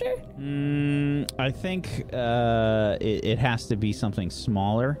sized creature? I think it has to be something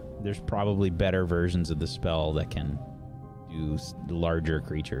smaller. There's probably better versions of the spell that can do larger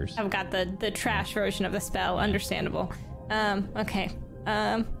creatures. I've got the trash version of the spell. Understandable. Okay.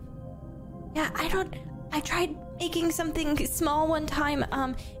 Yeah, I tried making something small one time,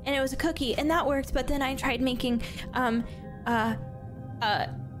 and it was a cookie, and that worked, but then I tried making,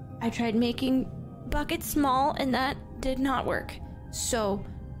 buckets small, and that did not work. So,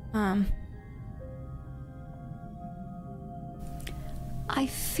 I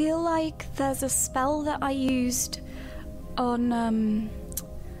feel like there's a spell that I used on, on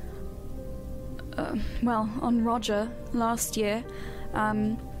Roger last year,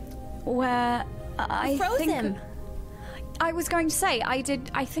 where I froze think him. I was going to say I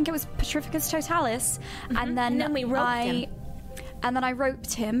think it was Petrificus Totalis, and then we roped him. And then I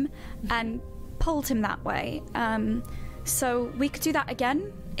roped him and pulled him that way. So we could do that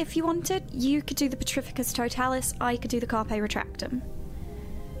again if you wanted. You could do the Petrificus Totalis, I could do the Carpe Retractum.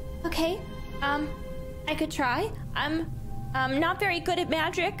 Okay, I could try. I'm not very good at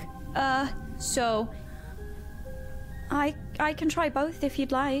magic, so I can try both if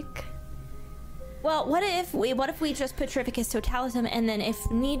you'd like. well, what if we just Petrificus Totalis him, and then if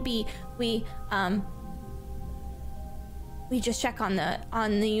need be, we just check on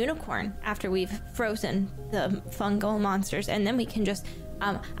the unicorn after we've frozen the fungal monsters, and then we can just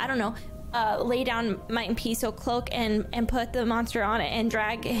I don't know, lay down Might and Peace cloak and put the monster on it and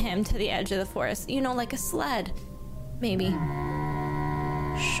drag him to the edge of the forest. You know, like a sled, maybe.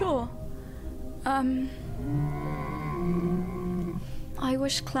 Sure. I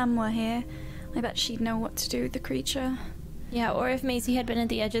wish Clem were here. I bet she'd know what to do with the creature. Yeah, or if Maisie had been at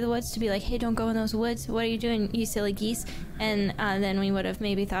the edge of the woods to be like, hey, don't go in those woods. What are you doing, you silly geese? And then we would have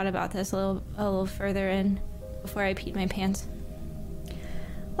maybe thought about this a little further in before I peed my pants.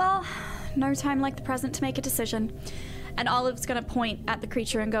 Well, no time like the present to make a decision. And Olive's gonna point at the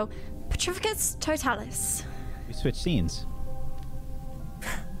creature and go, Petrificus Totalis. We switch scenes.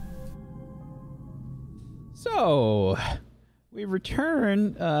 So, we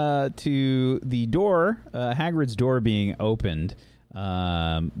return to the door, Hagrid's door being opened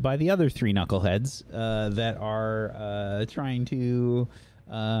by the other three knuckleheads that are trying to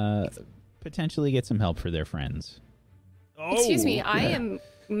potentially get some help for their friends. Excuse me, I am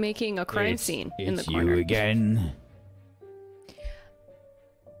making a crime scene in the corner. It's you again.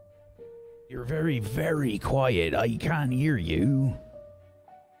 You're very, very quiet. I can't hear you.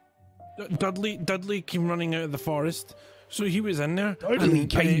 Dudley came running out of the forest, so he was in there. Dudley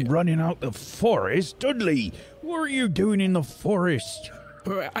came running out the forest. Dudley, what are you doing in the forest?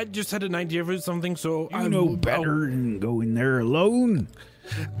 I just had an idea for something, so You know better than go in there alone.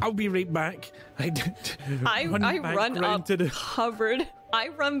 I'll be right back. I run up covered. I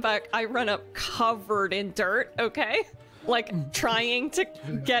run up covered in dirt, okay? Like trying to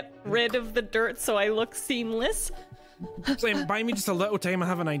get rid of the dirt so I look seamless. Sam, buy me just a little time. I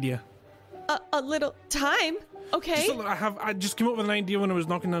have an idea. A little time? Okay. I just came up with an idea when I was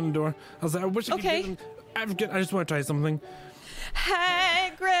knocking on the door. I was like, I wish I could I just want to try something.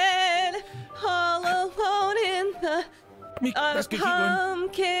 Hagrid, all alone in the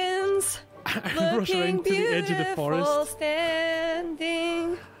pumpkins, I rush looking around to the edge of the beautiful, forest.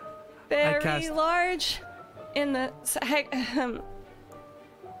 standing very cast- large in the...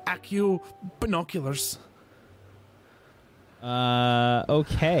 Accio binoculars.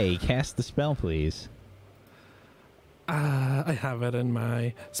 Okay, cast the spell, please. I have it in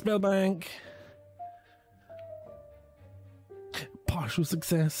my spell bank. Partial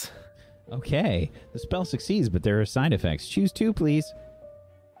success. Okay, the spell succeeds, but there are side effects. Choose two, please.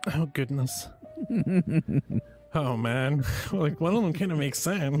 Oh, goodness. Oh, man. Like, one of them kind of makes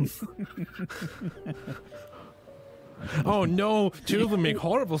sense. Oh, no. Two of them make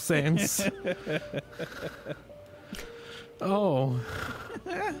horrible sense. Oh.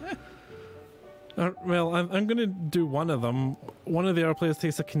 Well, I'm going to do one of them. One of the other players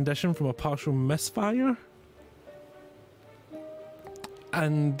takes a condition from a partial misfire.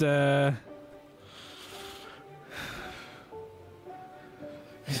 And, I'm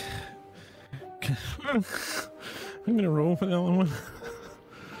going to roll for the other one.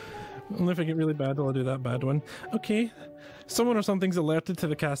 Only if I get really bad, I'll do that bad one. Okay. Someone or something's alerted to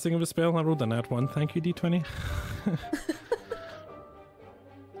the casting of a spell. I rolled a nat 1. Thank you, D20.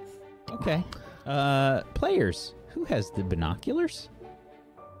 Okay. Players, who has the binoculars?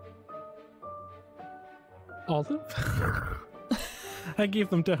 Olive? I gave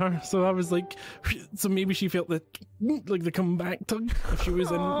them to her, so I was like, so maybe she felt the come back tug if she was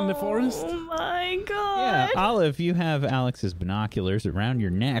in the forest. Oh my god. Yeah, Olive, you have Alex's binoculars around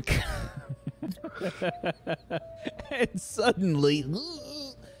your neck. And suddenly...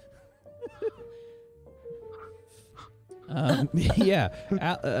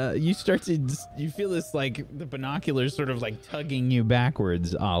 you start to... You feel this, like, the binoculars sort of, like, tugging you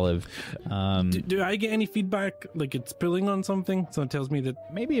backwards, Olive. Do I get any feedback, like it's pulling on something? So it tells me that...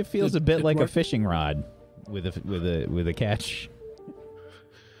 Maybe it feels a bit like a fishing rod with a catch.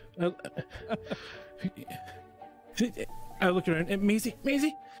 I look around and Maisie!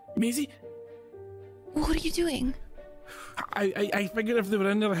 What are you doing? I figured if they were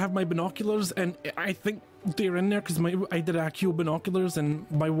in there, I have my binoculars, and I think they're in there because I did Accio binoculars, and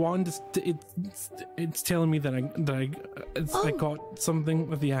my wand it's telling me that I got something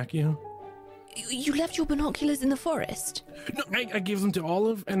with the Accio. You left your binoculars in the forest? No, I gave them to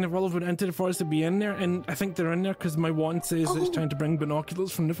Olive, and if Olive went into the forest, they'd be in there, and I think they're in there because my wand says that it's trying to bring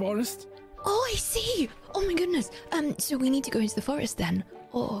binoculars from the forest. Oh, I see. Oh my goodness. So we need to go into the forest then.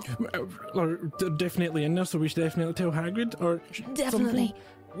 Or they're definitely in there, so we should definitely tell Hagrid, or definitely. something.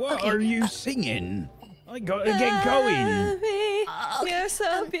 What are you singing? I gotta get going. You're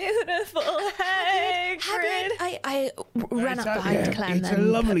so beautiful, Hagrid. I ran up behind Clem. It's a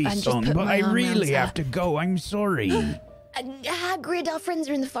lovely and just song, put but my I arm really around have to go. I'm sorry. Hagrid, our friends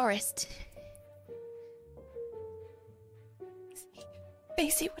are in the forest.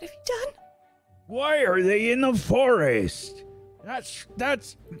 Maisie, what have you done? Why are they in the forest? That's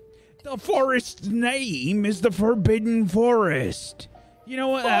the forest's name is the Forbidden Forest. You know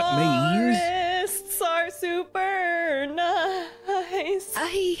what that means? Forests are super nice.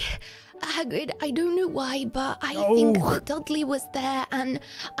 Hagrid, I don't know why, but I think that Dudley was there, and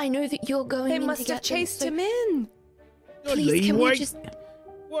I know that you're going They in must to have get them, chased so him in. Please, can we just...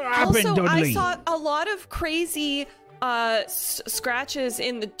 What happened, Also, Dudley? I saw a lot of crazy scratches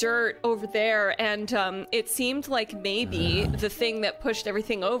in the dirt over there, and it seemed like maybe the thing that pushed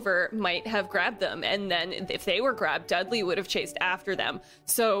everything over might have grabbed them, and then if they were grabbed, Dudley would have chased after them.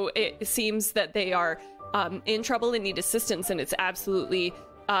 So it seems that they are in trouble and need assistance, and it's absolutely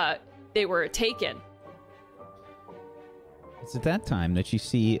they were taken. It's at that time that you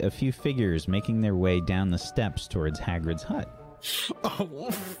see a few figures making their way down the steps towards Hagrid's hut.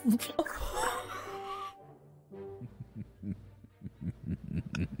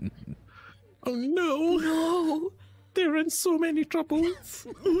 Oh no! No! They're in so many troubles.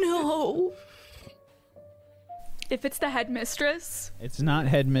 No! If it's the headmistress, It's not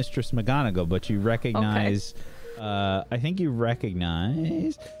Headmistress McGonagall, but you recognize... I think you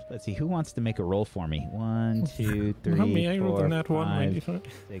recognize... Let's see, who wants to make a roll for me? 1, 2, 3, Not me, I rolled 4, a nat 1, 5, right?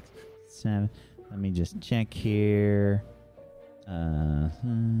 6, 7. Let me just check here.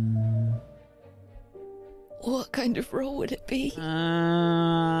 What kind of role would it be?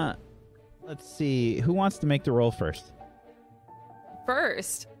 Let's see. Who wants to make the roll first?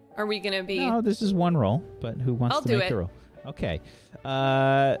 First, are we gonna be? No, this is one roll, but who wants I'll to do make it. the roll? Okay.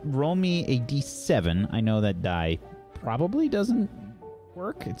 Roll me a d7. I know that die probably doesn't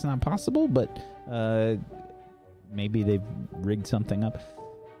work. It's not possible, but maybe they've rigged something up.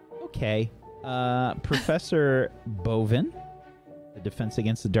 Okay. Professor Bovin, the Defense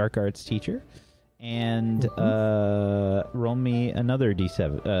Against the Dark Arts teacher. And roll me another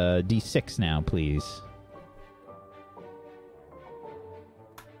d7, d6 now, please.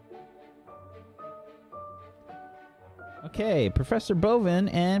 Okay, Professor Bovin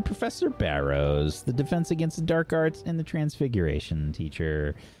and Professor Barrows, the Defense Against the Dark Arts and the Transfiguration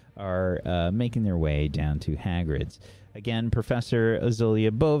teacher, are making their way down to Hagrid's. Again, Professor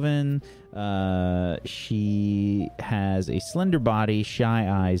Azulia Bovin, she has a slender body, shy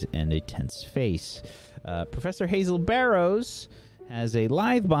eyes, and a tense face. Professor Hazel Barrows has a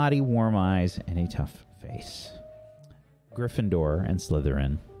lithe body, warm eyes, and a tough face. Gryffindor and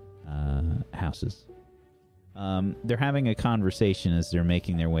Slytherin houses. They're having a conversation as they're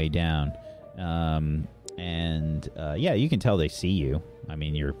making their way down. And yeah, you can tell they see you. I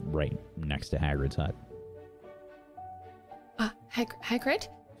mean, you're right next to Hagrid's hut. Hagrid?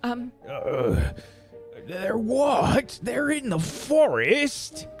 They're what? They're in the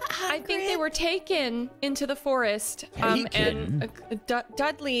forest? I think they were taken into the forest. Taken? And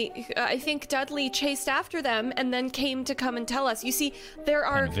Dudley, I think Dudley chased after them and then came to come and tell us. You see, there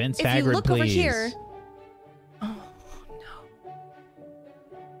are. Convince if Hagrid, you look please. over here.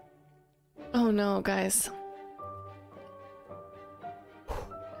 Oh no, guys.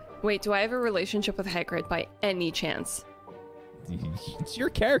 Wait, do I have a relationship with Hagrid by any chance? It's your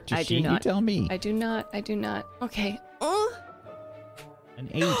character I do sheet. You not. tell me. I do not. Okay. An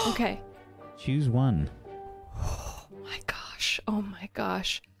 8. Okay. Choose one. Oh my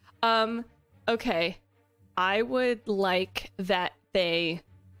gosh. Okay. I would like that they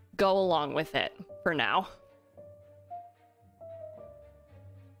go along with it for now.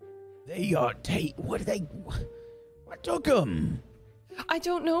 They what took them? I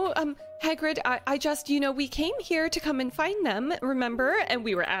don't know, Hagrid, I just, we came here to come and find them, remember? And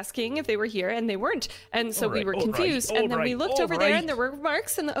we were asking if they were here, and they weren't. And so we were confused, and then we looked over there, and there were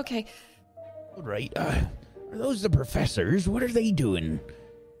marks, and okay. All right, are those the professors? What are they doing?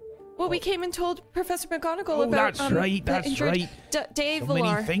 Well, we came and told Professor McGonagall about, that's right, Dave So Villar.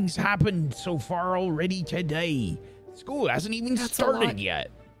 many things happened so far already today. School hasn't even started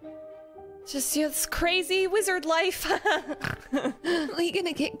yet. Just, it's crazy wizard life. Are we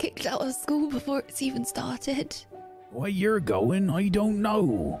gonna get kicked out of school before it's even started? Where you're going, I don't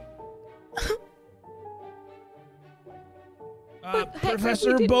know.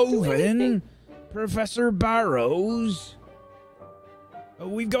 Professor Bovin, Professor Barrows.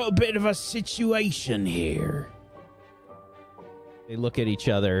 We've got a bit of a situation here. They look at each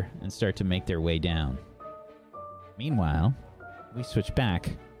other and start to make their way down. Meanwhile, we switch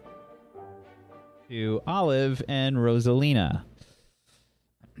back to Olive and Rosalina.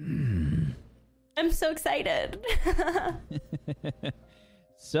 I'm so excited.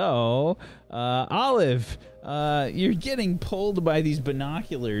 So, Olive, you're getting pulled by these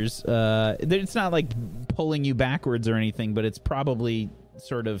binoculars. It's not like pulling you backwards or anything, but it's probably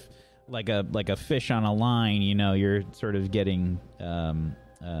sort of like a fish on a line. You're sort of getting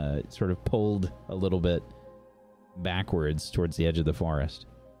sort of pulled a little bit backwards towards the edge of the forest.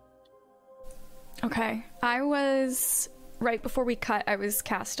 Okay. Right before we cut, I was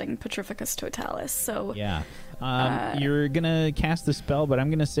casting Petrificus Totalis, so... Yeah. You're going to cast the spell, but I'm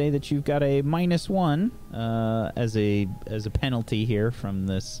going to say that you've got a -1 as a penalty here from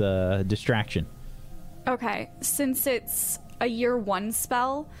this distraction. Okay. Since it's a year 1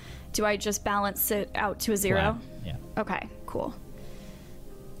 spell, do I just balance it out to a 0? Flat. Yeah. Okay, cool.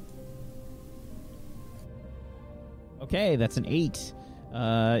 Okay, that's an 8.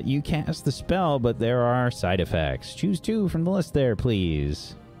 You cast the spell, but there are side effects. Choose 2 from the list there,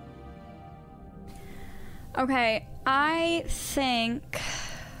 please. Okay, I think...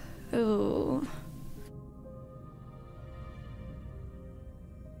 Ooh.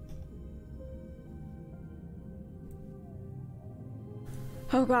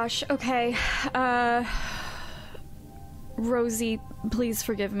 Oh gosh, okay. Rosie, please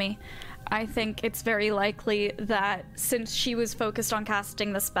forgive me. I think it's very likely that since she was focused on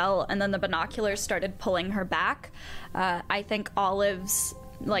casting the spell and then the binoculars started pulling her back, I think Olive's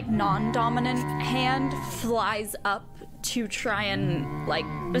non-dominant hand flies up to try and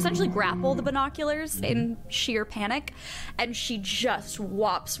essentially grapple the binoculars in sheer panic, and she just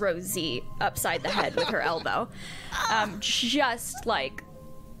whops Rosie upside the head with her elbow. Just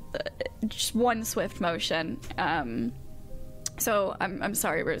one swift motion. So I'm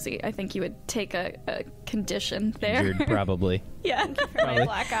sorry, Rosie. I think you would take a condition there. Injured, probably. Yeah. My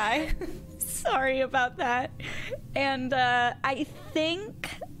black eye. Sorry about that. And I think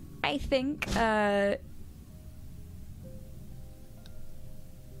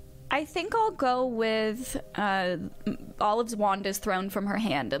I'll go with Olive's wand is thrown from her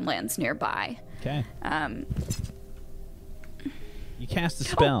hand and lands nearby. Okay. You cast the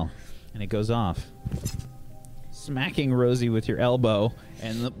spell, and it goes off, smacking Rosie with your elbow,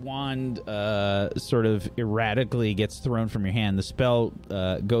 and the wand sort of erratically gets thrown from your hand. The spell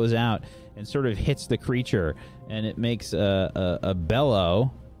goes out and sort of hits the creature, and it makes a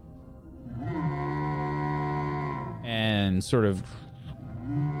bellow and sort of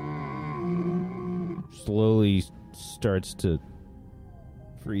slowly starts to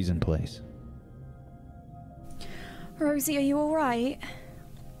freeze in place. Rosie, are you all right?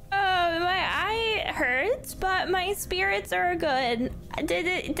 My eye hurts, but my spirits are good. Did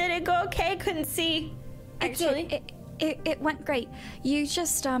it go okay? Couldn't see. Actually, It went great. You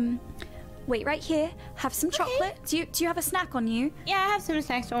just wait right here. Have some chocolate. Do you have a snack on you? Yeah, I have some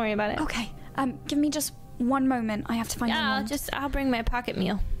snacks. Don't worry about it. Okay. Give me just one moment. I have to find Yeah, the I'll bring my pocket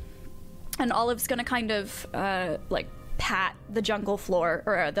meal. And Olive's gonna kind of like pat the jungle floor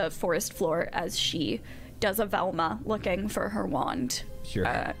or the forest floor as she does a Velma looking for her wand. Sure.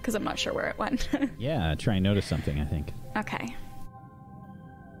 Because I'm not sure where it went. Yeah, try and notice something, I think. Okay.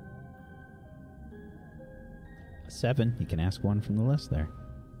 7. You can ask one from the list there.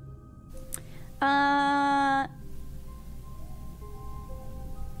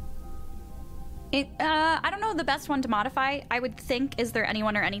 I don't know the best one to modify. I would think, is there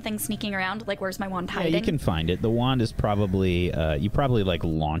anyone or anything sneaking around? Like, where's my wand hiding? Yeah, you can find it. The wand is probably, you probably, like,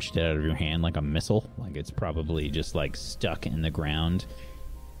 launched it out of your hand like a missile. Like, it's probably just, like, stuck in the ground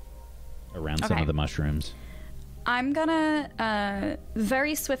around some of the mushrooms. I'm gonna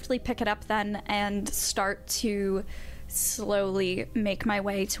very swiftly pick it up then and start to slowly make my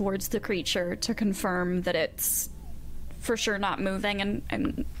way towards the creature to confirm that it's for sure not moving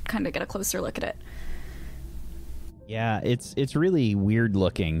and kind of get a closer look at it. Yeah, it's really weird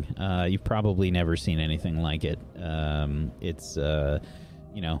looking. You've probably never seen anything like it. It's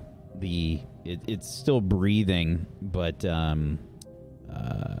you know, it's still breathing, but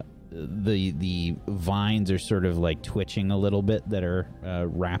the vines are sort of like twitching a little bit that are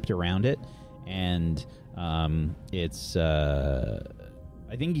wrapped around it, and it's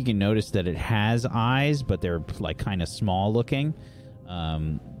I think you can notice that it has eyes, but they're like kind of small looking.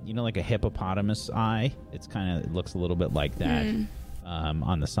 You know, like a hippopotamus eye. It looks a little bit like that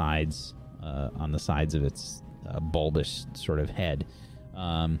on the sides of its bulbous sort of head.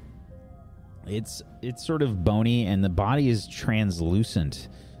 It's sort of bony, and the body is translucent,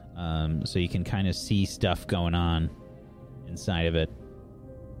 so you can kind of see stuff going on inside of it,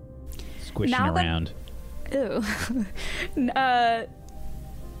 squishing around. Ew.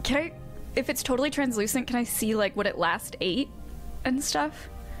 Can I, if it's totally translucent, can I see like what it last ate and stuff?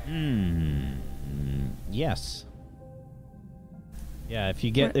 Yes. Yeah, if you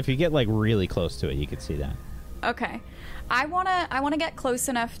get like really close to it, you could see that. Okay. I wanna get close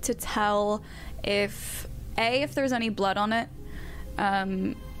enough to tell if there's any blood on it.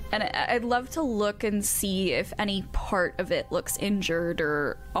 And I'd love to look and see if any part of it looks injured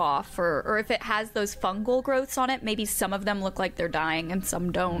or off, or if it has those fungal growths on it. Maybe some of them look like they're dying and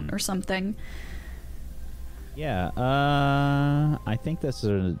some don't, or something. Yeah, I think that's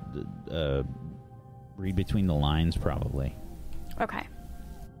a read between the lines, probably. Okay.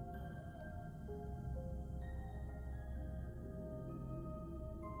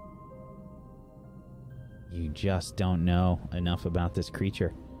 You just don't know enough about this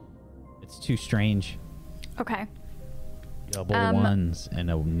creature. It's too strange. Okay. Double ones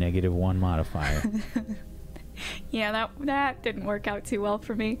and a -1 modifier. Yeah, that didn't work out too well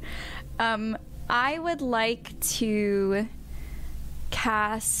for me. I would like to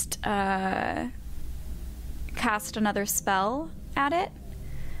cast another spell at it.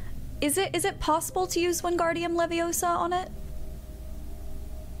 Is it possible to use Wingardium Leviosa on it?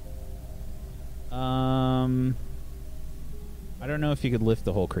 I don't know if you could lift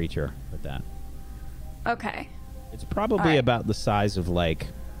the whole creature with that. Okay. It's probably about the size of like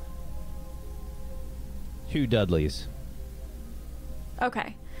 2 Dudleys.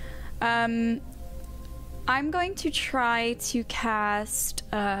 Okay. I'm going to try to cast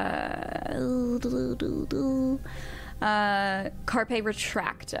Carpe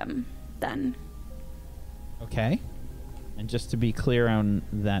Retractum then. Okay. And just to be clear on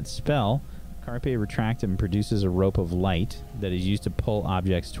that spell, Carpe Retractum produces a rope of light that is used to pull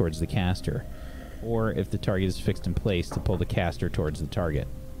objects towards the caster, or if the target is fixed in place, to pull the caster towards the target.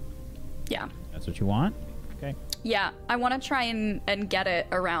 Yeah. That's what you want? Okay. Yeah, I want to try and get it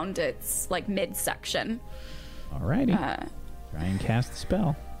around its like midsection. Alrighty. Try and cast the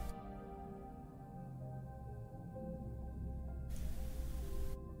spell.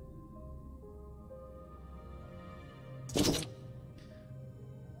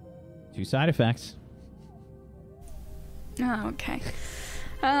 Two side effects. Oh, okay.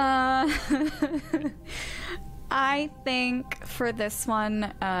 I think for this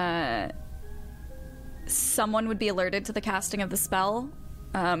one, someone would be alerted to the casting of the spell.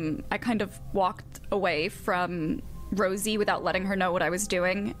 I kind of walked away from Rosie without letting her know what I was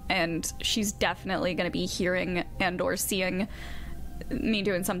doing, and she's definitely going to be hearing and or seeing me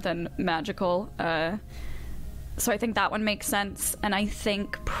doing something magical. So I think that one makes sense, and I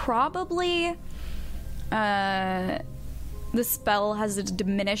think probably the spell has a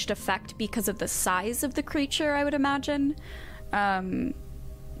diminished effect because of the size of the creature, I would imagine.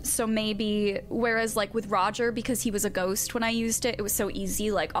 So maybe, whereas like with Roger, because he was a ghost when I used it, it was so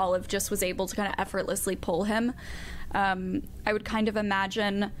easy, like Olive just was able to kind of effortlessly pull him. I would kind of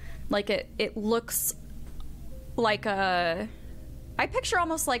imagine like it looks like I picture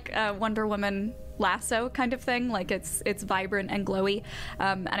almost like a Wonder Woman lasso kind of thing, like it's vibrant and glowy,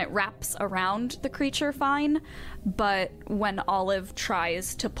 and it wraps around the creature fine, but when Olive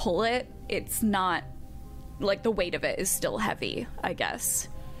tries to pull it, it's not, like the weight of it is still heavy, I guess.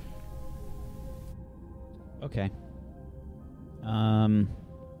 Okay.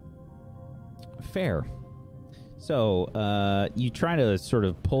 Fair. So, you try to sort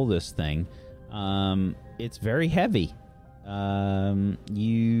of pull this thing. It's very heavy.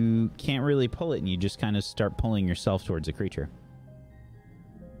 You can't really pull it, and you just kind of start pulling yourself towards the creature.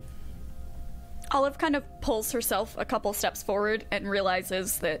 Olive kind of pulls herself a couple steps forward and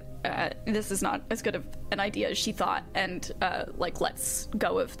realizes that this is not as good of an idea as she thought, and like lets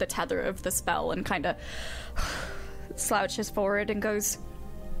go of the tether of the spell and kind of slouches forward and goes,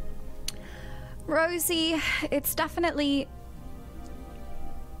 Rosie, it's definitely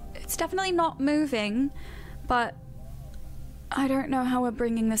not moving, but I don't know how we're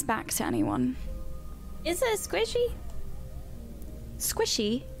bringing this back to anyone. Is it squishy?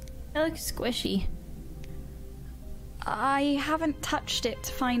 Squishy? It looks squishy. I haven't touched it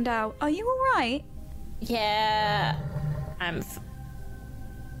to find out. Are you alright? Yeah, I'm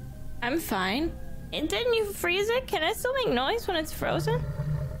fine. And didn't you freeze it? Can it still make noise when it's frozen?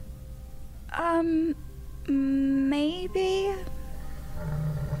 Maybe?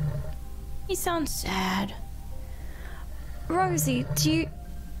 You sound sad. Rosie, do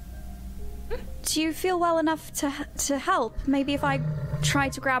you feel well enough to help? Maybe if I try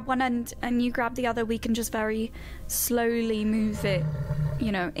to grab one end and you grab the other, we can just very slowly move it,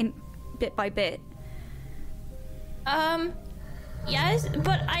 in bit by bit. Yes,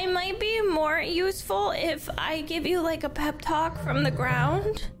 but I might be more useful if I give you like a pep talk from the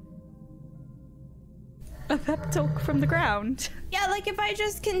ground. A pep talk from the ground? Yeah, like if I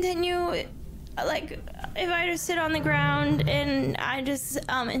just continue, like if I just sit on the ground and I just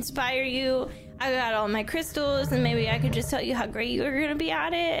inspire you. I got all my crystals, and maybe I could just tell you how great you're gonna be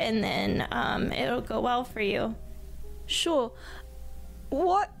at it, and then it'll go well for you. Sure.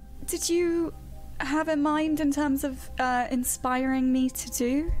 What did you have in mind in terms of inspiring me to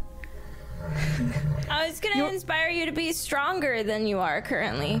do? I was gonna inspire you to be stronger than you are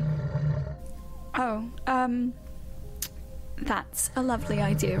currently. Oh, that's a lovely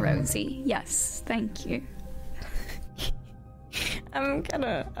idea, Rosie. Yes, thank you. I'm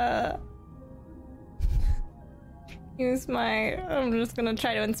gonna I'm just gonna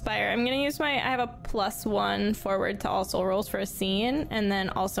try to inspire. I'm gonna use I have a +1 forward to also rolls for a scene, and then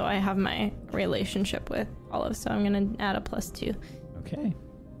also I have my relationship with Olive, so I'm gonna add a +2. Okay.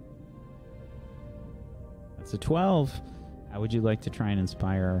 That's a 12. How would you like to try and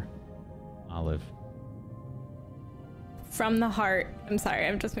inspire Olive? From the heart. I'm sorry,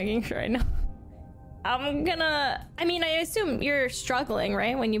 I'm just making sure I know. I assume you're struggling,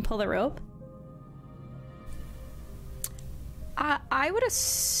 right, when you pull the rope? I would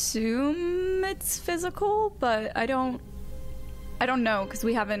assume it's physical, but I don't know, because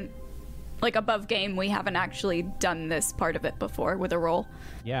we haven't, like, above game, we haven't actually done this part of it before with a roll.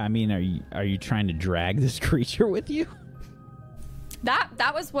 Yeah, I mean, are you trying to drag this creature with you?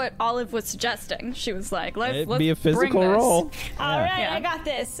 That was what Olive was suggesting. She was like, let's be a physical roll. All right, I got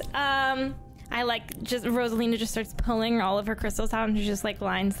this. Rosalina just starts pulling all of her crystals out, and she just like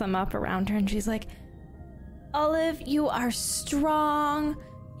lines them up around her, and she's like, Olive, you are strong,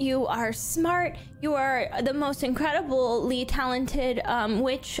 you are smart, you are the most incredibly talented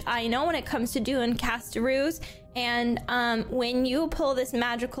witch I know when it comes to doing castaroos, and when you pull this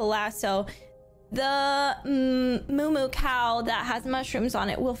magical lasso, the moo cow that has mushrooms on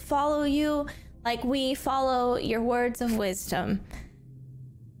it will follow you like we follow your words of wisdom.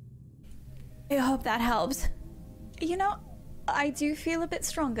 I hope that helps. I do feel a bit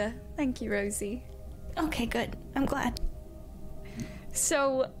stronger. Thank you, Rosie. Okay, good. I'm glad.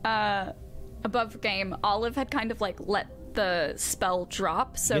 So, above game, Olive had kind of like let the spell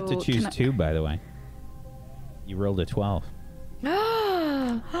drop. So you get to choose 2, by the way. You rolled a 12.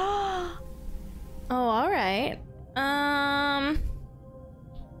 Oh, all right.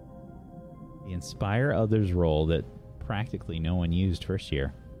 The inspire others roll that practically no one used first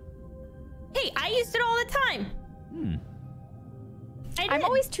year. Hey, I used it all the time. I'm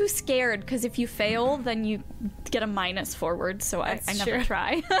always too scared, because if you fail, then you get a minus forward, so I never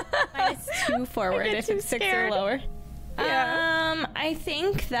try. -2 forward if it's 6 or lower. Yeah. I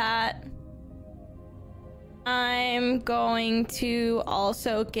think that I'm going to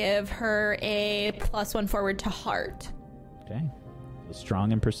also give her a +1 forward to heart. Okay. So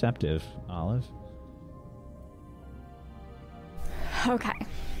strong and perceptive, Olive. Okay.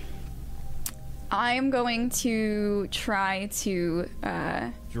 I'm going to try to,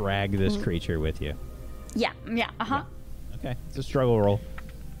 Drag this creature with you. yeah, uh-huh. Okay. It's a struggle roll.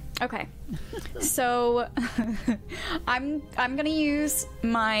 Okay. So I'm gonna use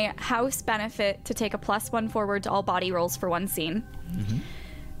my house benefit to take a +1 forward to all body rolls for one scene.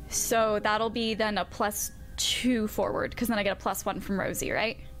 So that'll be then a +2 forward, because then I get a +1 from Rosie,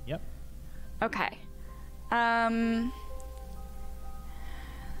 right? Yep. Okay.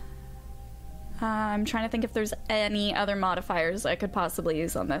 I'm trying to think if there's any other modifiers I could possibly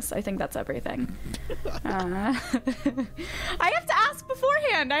use on this. I think that's everything. I have to ask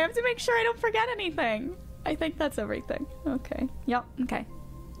beforehand. I have to make sure I don't forget anything. I think that's everything. Okay. Yep. Okay.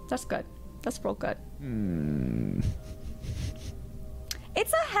 That's good. That's real good.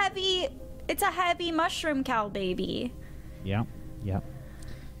 It's a heavy mushroom cow baby. Yeah. Yep.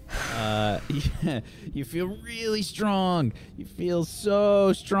 Yeah, you feel really strong. You feel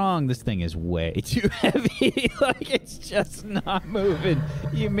so strong. This thing is way too heavy. Like, it's just not moving.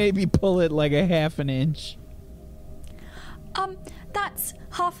 You maybe pull it like a half an inch. That's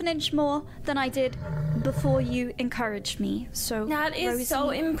half an inch more than I did before you encouraged me. So That is Rosie, so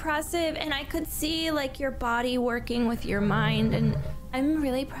impressive, and I could see like your body working with your mind, and I'm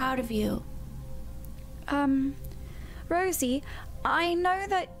really proud of you. Rosie, I know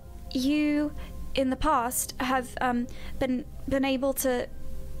that you in the past have been able to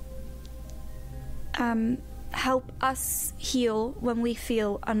help us heal when we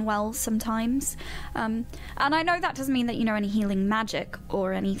feel unwell sometimes, and I know that doesn't mean that you know any healing magic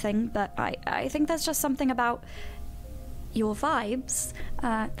or anything, but I think there's just something about your vibes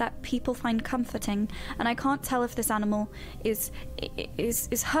that people find comforting, and I can't tell if this animal is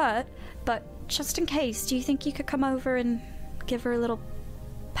hurt, but just in case, do you think you could come over and give her a little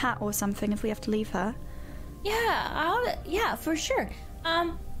pat or something if we have to leave her? Yeah, for sure.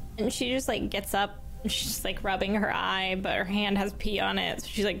 And she just like gets up and she's just like rubbing her eye, but her hand has pee on it, so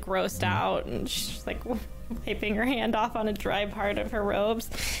she's like grossed out, and she's just like wiping her hand off on a dry part of her robes.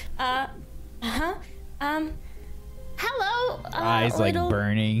 Hello. Eyes like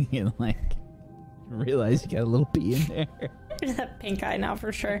burning and like realize you got a little pee in there. There's that pink eye now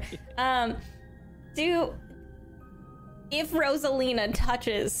for sure. If Rosalina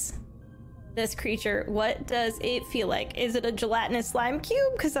touches this creature, what does it feel like? Is it a gelatinous slime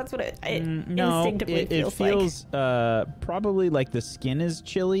cube? Because that's what it instinctively feels like. It feels probably like the skin is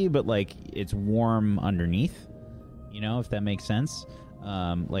chilly, but like it's warm underneath. You know, if that makes sense.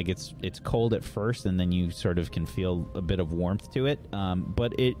 Like it's cold at first, and then you sort of can feel a bit of warmth to it.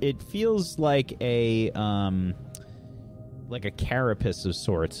 But it feels like a carapace of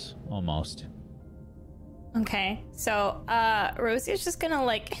sorts almost. Okay, so Rosie's just gonna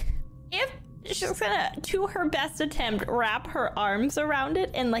she's gonna, to her best attempt, wrap her arms around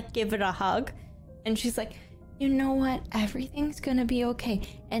it and like give it a hug. And she's like, you know what? Everything's gonna be okay.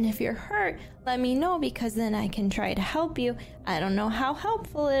 And if you're hurt, let me know, because then I can try to help you. I don't know how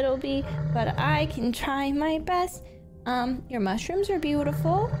helpful it'll be, but I can try my best. Your mushrooms are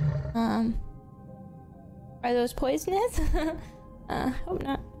beautiful. Are those poisonous? Hope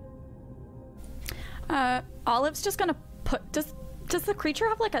not. Olive's just gonna does the creature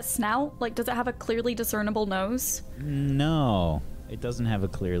have like a snout? Like, does it have a clearly discernible nose? No, it doesn't have a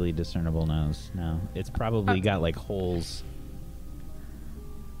clearly discernible nose. No, it's probably got like holes.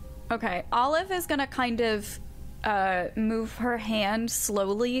 Okay, Olive is gonna kind of move her hand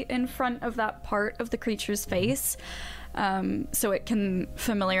slowly in front of that part of the creature's face, so it can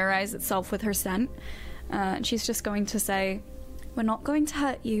familiarize itself with her scent. And she's just going to say, "We're not going to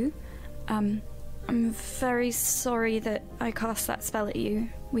hurt you. I'm very sorry that I cast that spell at you.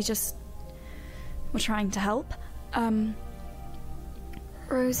 We're trying to help.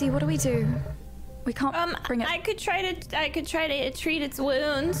 Rosie, what do we do? We can't bring it." I could try to treat its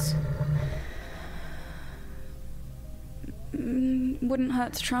wounds. Wouldn't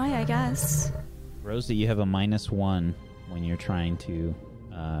hurt to try, I guess. Rosie, you have a -1 when you're trying to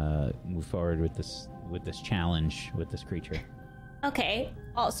move forward with this challenge with this creature. Okay.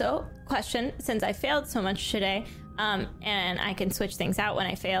 Also, question, since I failed so much today, and I can switch things out when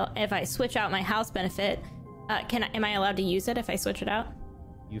I fail. If I switch out my house benefit, am I allowed to use it if I switch it out?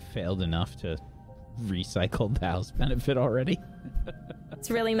 You failed enough to recycle the house benefit already. It's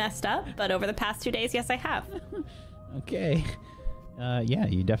really messed up, but over the past 2 days, yes, I have. Okay. Yeah,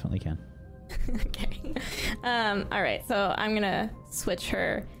 you definitely can. Okay. All right, so I'm gonna switch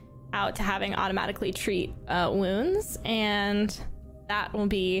her out to having automatically treat wounds, and that will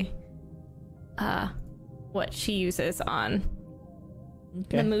be what she uses on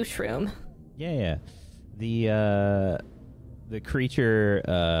the mushroom. Yeah. The creature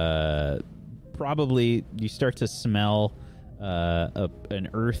probably, you start to smell an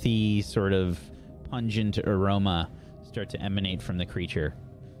earthy sort of pungent aroma start to emanate from the creature.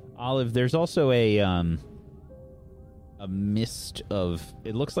 Olive, there's also a mist of,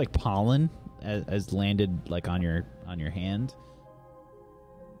 it looks like pollen as landed like on your hand.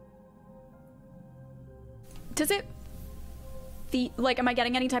 Does it like, am I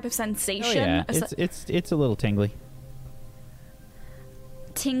getting any type of sensation? Oh, yeah. It's a little tingly.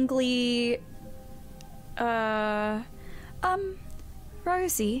 Tingly.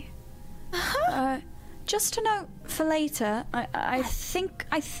 Rosie. Just a note for later. I think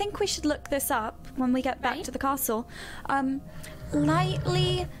we should look this up when we get back to the castle.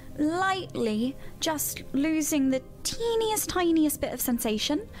 Lightly, just losing the tiniest bit of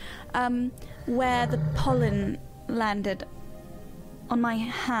sensation, where the pollen landed on my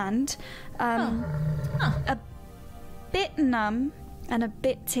hand. A bit numb and a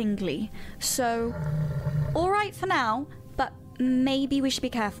bit tingly. So, all right for now, but maybe we should be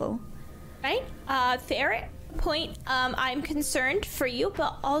careful. Right? Fair point. I'm concerned for you,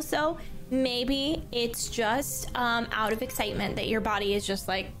 but also maybe it's just out of excitement that your body is just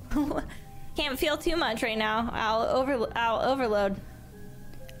like, can't feel too much right now. I'll overload.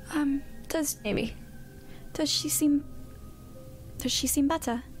 Does she seem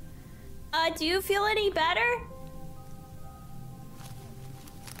better? Do you feel any better?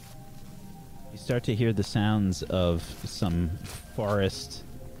 You start to hear the sounds of some forest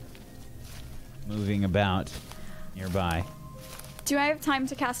moving about nearby. Do I have time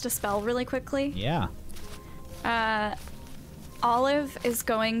to cast a spell really quickly? Yeah. Olive is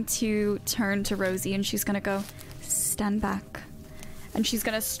going to turn to Rosie and she's going to go, stand back. And she's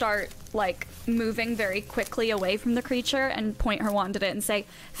going to start, like, moving very quickly away from the creature and point her wand at it and say,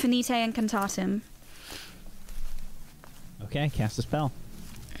 Finite Incantatem. Okay, cast a spell.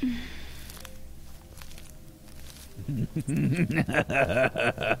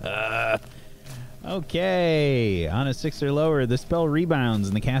 Okay, on a 6 or lower, the spell rebounds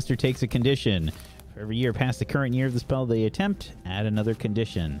and the caster takes a condition. For every year past the current year of the spell they attempt, add another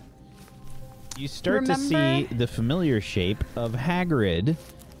condition. You start to see the familiar shape of Hagrid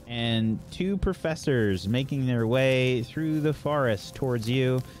and 2 professors making their way through the forest towards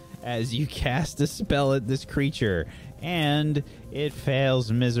you as you cast a spell at this creature. And it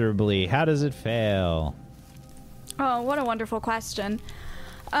fails miserably. How does it fail? Oh, what a wonderful question.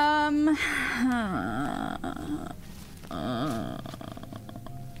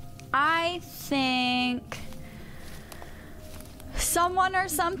 I think someone or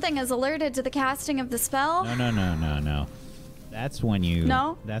something is alerted to the casting of the spell. No. That's when you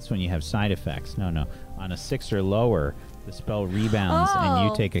have side effects. No. On a 6 or lower, the spell rebounds and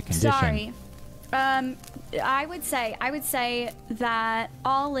you take a condition. Sorry. I would say that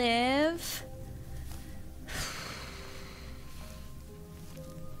Olive.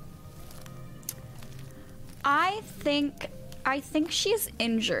 I think she's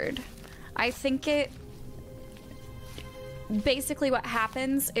injured. I think basically what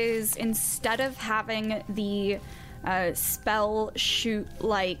happens is, instead of having the spell shoot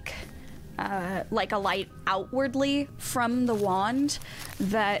like a light outwardly from the wand,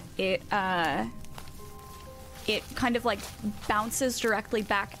 that it kind of like bounces directly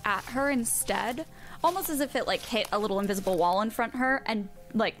back at her instead, almost as if it like hit a little invisible wall in front of her and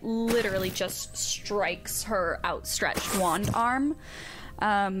like literally just strikes her outstretched wand arm.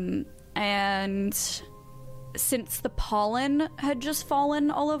 And since the pollen had just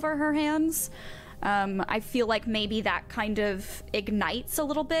fallen all over her hands, I feel like maybe that kind of ignites a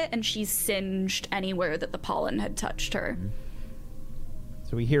little bit and she's singed anywhere that the pollen had touched her.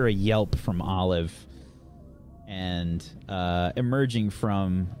 So we hear a yelp from Olive, and emerging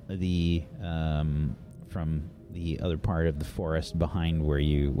from the other part of the forest behind where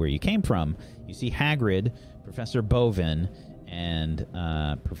you came from, you see Hagrid, Professor Bovin, and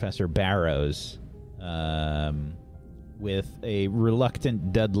Professor Barrows, with a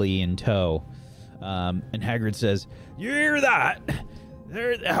reluctant Dudley in tow. And Hagrid says, You hear that?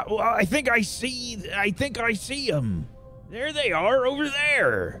 There. I think I see them. There they are, over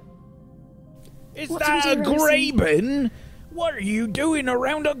there. Is that a Graben? What are you doing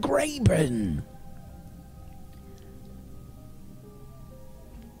around a Graben?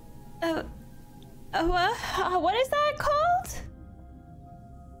 What is that called?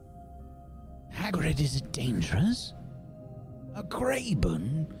 Hagrid, is it dangerous? A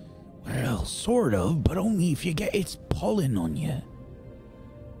Graben? Well, sort of, but only if you get its pollen on you.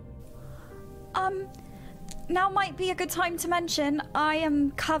 Now might be a good time to mention I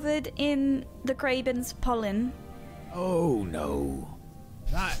am covered in the Graben's pollen. Oh, no.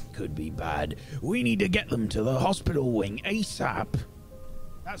 That could be bad. We need to get them to the hospital wing ASAP.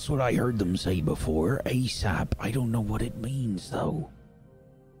 That's what I heard them say before, ASAP. I don't know what it means, though.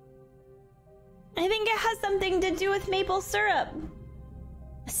 I think it has something to do with maple syrup.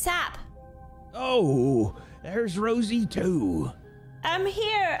 Sap. Oh, there's Rosie, too. I'm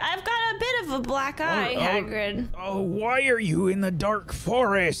here. I've got a bit of a black eye, Hagrid. Oh, why are you in the dark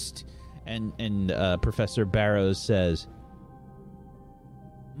forest? And Professor Barrows says,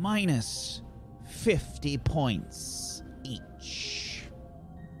 minus 50 points each.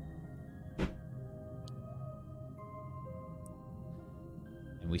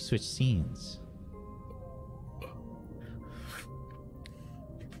 And we switch scenes.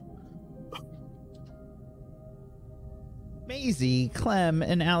 Maisie, Clem,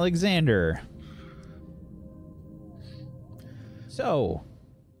 and Alexander. So,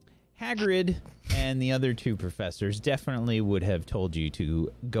 Hagrid and the other two professors definitely would have told you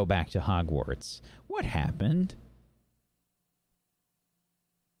to go back to Hogwarts. What happened?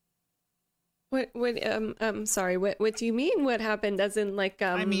 Sorry, what do you mean? What happened? As in, like,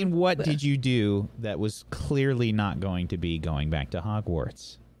 I mean, what did you do that was clearly not going to be going back to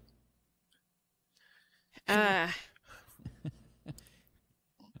Hogwarts?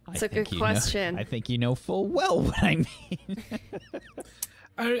 That's a good question. I think you know full well what I mean.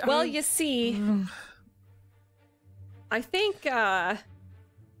 Well, you see, I think I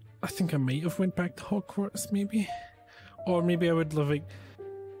might have went back to Hogwarts, maybe. Or maybe I would have,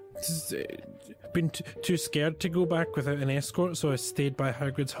 been too scared to go back without an escort, so I stayed by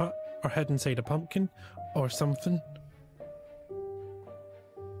Hagrid's hut, or hid inside a pumpkin, or something.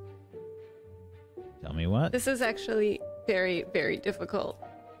 Tell me what? This is actually very, very difficult,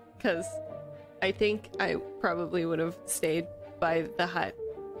 because I think I probably would have stayed by the hut,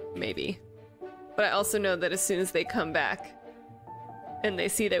 maybe. But I also know that as soon as they come back and they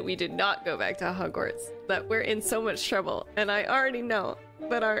see that we did not go back to Hogwarts, that we're in so much trouble. And I already know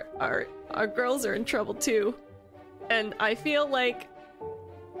that our girls are in trouble too. And I feel like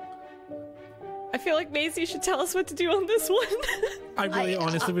Maisie should tell us what to do on this one. I really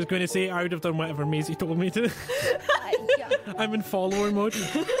honestly was going to say I would have done whatever Maisie told me to. I'm in follower mode.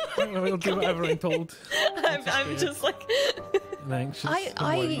 I'll do whatever I'm told. I'm just like... anxious.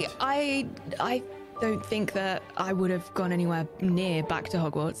 I don't think that I would have gone anywhere near back to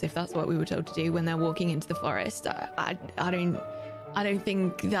Hogwarts if that's what we were told to do when they're walking into the forest. I don't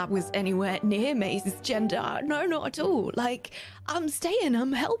think that was anywhere near Maisie's agenda. No, not at all. Like, I'm staying,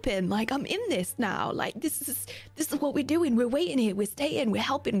 I'm helping. Like, I'm in this now. Like, this is what we're doing. We're waiting here. We're staying. We're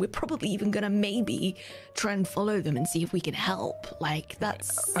helping. We're probably even gonna maybe try and follow them and see if we can help. Like,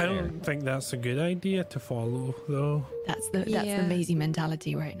 that's. I don't think that's a good idea to follow, though. That's the Maisie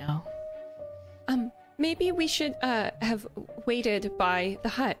mentality right now. Maybe we should have waited by the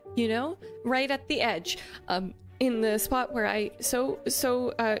hut. You know, right at the edge. In the spot where I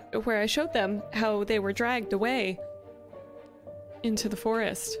where I showed them how they were dragged away into the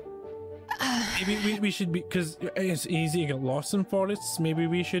forest. Maybe we should be, because it's easy to get lost in forests. Maybe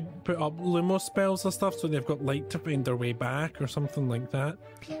we should put up Lumos spells and stuff so they've got light to find their way back or something like that.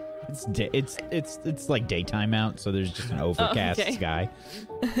 It's like daytime out, so there's just an overcast sky.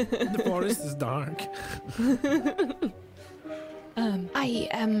 The forest is dark.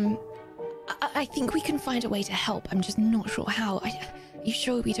 I think we can find a way to help. I'm just not sure how. Are you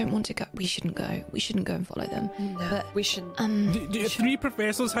sure we don't want to go? We shouldn't go. We shouldn't go and follow them. No, but we should. Three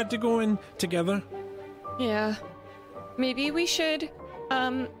professors had to go in together. Yeah. Maybe we should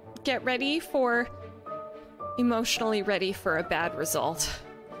get emotionally ready for a bad result.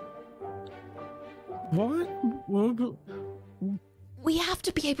 What? We have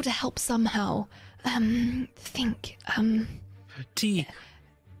to be able to help somehow. Tea.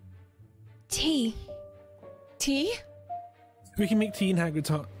 Tea? We can make tea in Hagrid's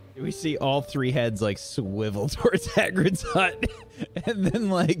hut. We see all three heads like swivel towards Hagrid's hut, and then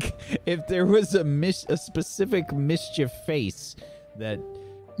like if there was a specific mischief face that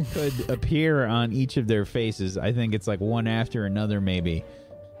could appear on each of their faces, I think it's like one after another, maybe.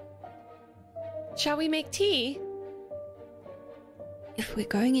 Shall we make tea? If we're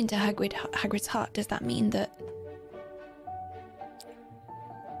going into Hagrid's hut, does that mean that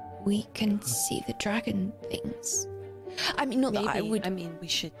we can see the dragon things? I mean, not Maybe. that I would. I mean, we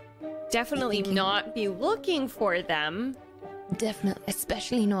should definitely not be looking for them. Definitely,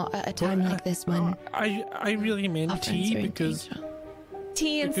 especially not at a time like this when I really meant our friends tea are in because danger.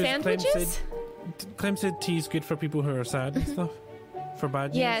 Tea and Because sandwiches? Clem said tea's good for people who are sad and stuff. For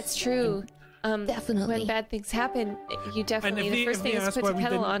bad news. Yeah, it's true. Definitely. When bad things happen, you definitely, the first thing is ask put why the we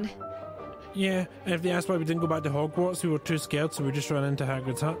kettle didn't- on. Yeah, and if they asked why we didn't go back to Hogwarts, we were too scared, so we just ran into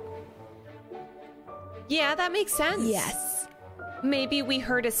Hagrid's hut. Yeah, that makes sense. Yes. Maybe we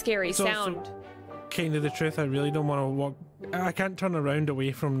heard a scary It's also sound. kind of the truth. I really don't want to walk. I can't turn around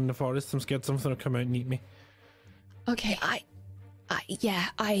away from the forest. I'm scared something will come out and eat me. Okay. I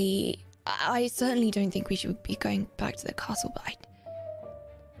certainly don't think we should be going back to the castle, but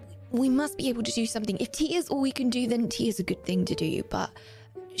we must be able to do something. If tea is all we can do, then tea is a good thing to do, but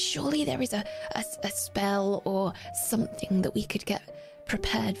surely there is a spell or something that we could get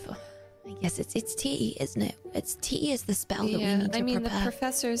prepared for. I guess it's tea, isn't it? It's tea is the spell that we Yeah, need to I mean, prepare.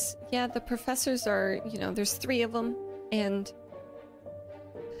 the professors are, there's 3 of them, and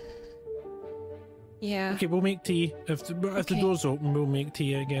yeah. Okay, we'll make tea. If the Okay. door's open, we'll make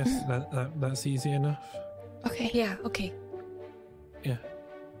tea. I guess that's easy enough. Okay. Yeah, okay. Yeah.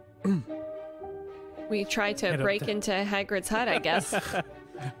 We try to Head up break there. into Hagrid's hut, I guess.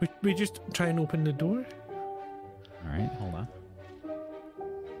 We just try and open the door. All right, hold on.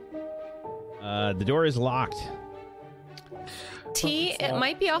 The door is locked. Tea, it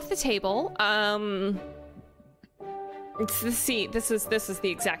might be off the table. See, this is the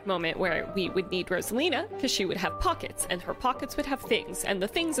exact moment where we would need Rosalina, because she would have pockets, and her pockets would have things, and the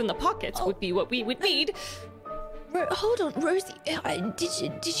things in the pockets would be what we would need. Hold on, Rosie.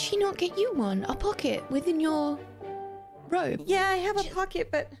 Did she not get you one? A pocket within your robe? Yeah, I have a pocket,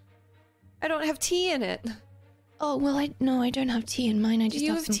 but I don't have tea in it. Oh well, I don't have tea in mine. I just you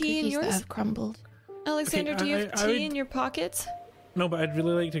have have some tea in cookies that yours? have crumbled. Alexander, Okay, do you have I tea would- in your pockets? No, but I'd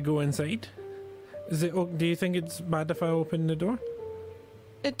really like to go inside. Is it? Do you think it's bad if I open the door?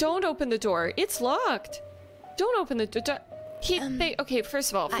 Don't open the door. It's locked. Don't open the door.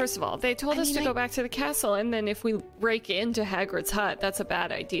 First of all, they told us to go back to the castle, and then if we break into Hagrid's hut, that's a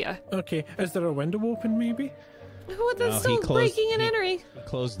bad idea. Okay, is there a window open? Maybe. What? That's No, still he closed- breaking and he- entering.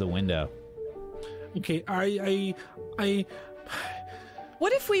 Close the window. Okay, I.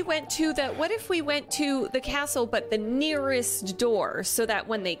 What if we went to the castle, but the nearest door, so that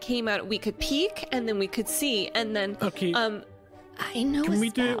when they came out, we could peek and then we could see, and then Okay. I know. Can a we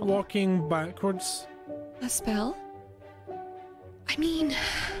do it spell. walking backwards? a spell. I mean,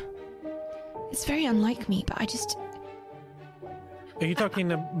 it's very unlike me, but I just Are you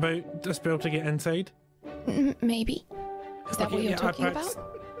talking about a spell to get inside? maybe. Is that what Okay, you're yeah, talking I practiced-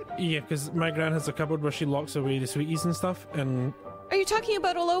 about? Yeah, because my gran has a cupboard where she locks away the sweeties and stuff, and Are you talking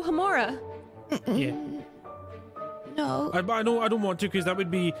about Alohomora? yeah. No. I don't want to, because that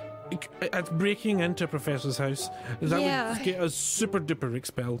would be. It's breaking into a professor's house. That Yeah. would get us super duper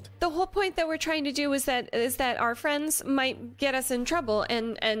expelled. The whole point that we're trying to do is that our friends might get us in trouble,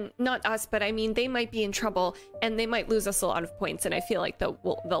 and not us, but I mean they might be in trouble, and they might lose us a lot of points. And I feel like the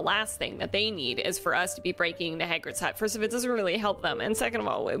last thing that they need is for us to be breaking into Hagrid's hut. First of all, it doesn't really help them, and second of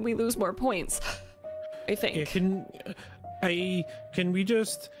all, we lose more points. I think. Yeah, can we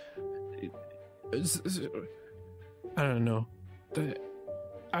just? I don't know.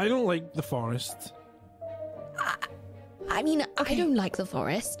 I don't like the forest. I mean, I don't like the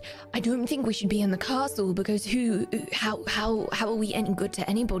forest. I don't think we should be in the castle because how are we any good to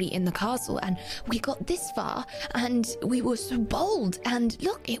anybody in the castle? And we got this far and we were so bold and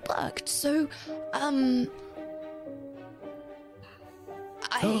look, it worked. So,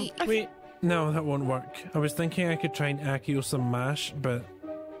 Wait, no, that won't work. I was thinking I could try and Accio some mash, but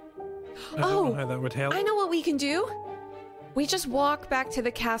I don't know how that would help. I know what we can do. We just walk back to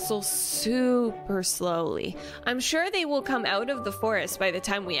the castle super slowly. I'm sure they will come out of the forest by the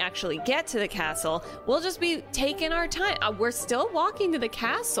time we actually get to the castle. We'll just be taking our time. We're still walking to the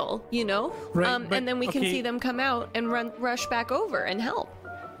castle, you know? Right, but- and then we can okay. see them come out and rush back over and help.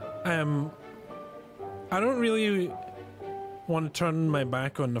 I don't really want to turn my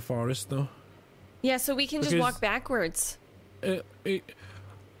back on the forest, though. Yeah, so we can just Because- walk backwards.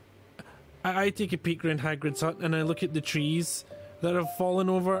 I take a peek around Hagrid's hut and I look at the trees that have fallen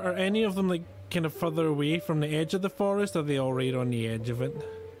over. Are any of them like kind of further away from the edge of the forest? Or are they all right on the edge of it?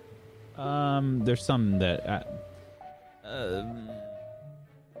 There's some that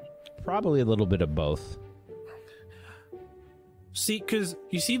probably a little bit of both. See, because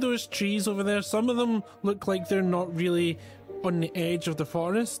you see those trees over there? Some of them look like they're not really on the edge of the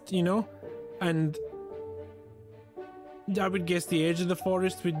forest, you know? And I would guess the edge of the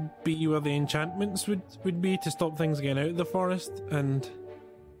forest would be where the enchantments would be to stop things getting out of the forest. And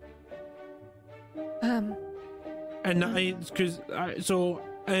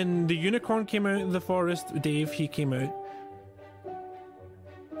the unicorn came out of the forest. Dave, he came out.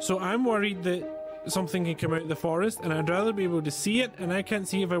 So I'm worried that something can come out of the forest, and I'd rather be able to see it, and I can't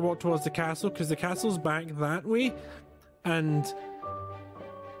see if I walk towards the castle, because the castle's back that way, and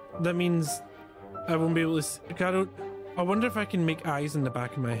that means I won't be able to see. I wonder if I can make eyes in the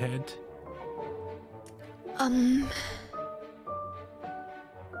back of my head.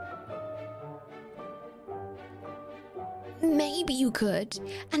 Maybe you could,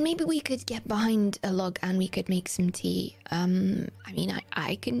 and maybe we could get behind a log and we could make some tea. I mean,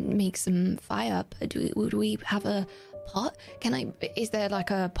 I can make some fire. But would we have a pot? Is there like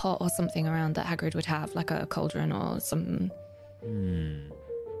a pot or something around that Hagrid would have, like a cauldron or some?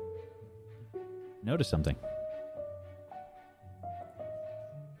 Notice something.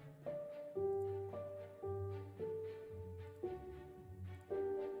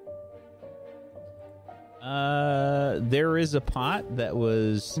 There is a pot that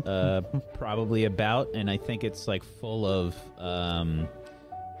was probably about, and I think it's like full of.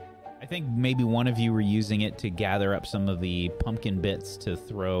 I think maybe one of you were using it to gather up some of the pumpkin bits to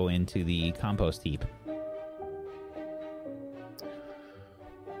throw into the compost heap.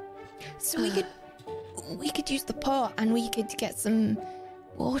 So we could use the pot, and we could get some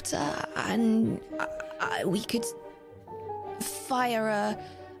water, and we could fire a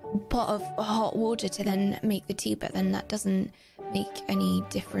pot of hot water to then make the tea, but then that doesn't make any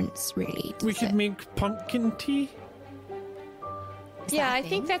difference really. We could make pumpkin tea. Yeah, I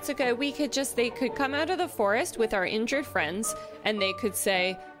think that's a good. They could come out of the forest with our injured friends, and they could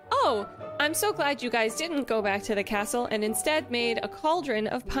say, "Oh, I'm so glad you guys didn't go back to the castle and instead made a cauldron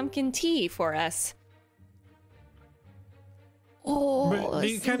of pumpkin tea for us." Oh, But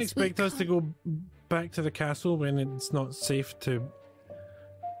you can't expect us to go back to the castle when it's not safe to.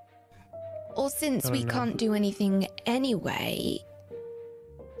 Or since we know. can't do anything anyway,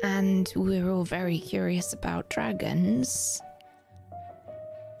 and we're all very curious about dragons.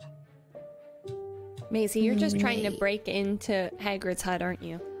 Maisie, you're just trying to break into Hagrid's hut, aren't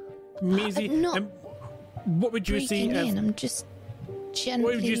you? Maisie, not what would you say breaking if? in, I'm just gently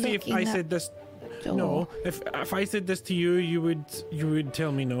What would you say if looking I at said this? the door. No, if I said this to you, you would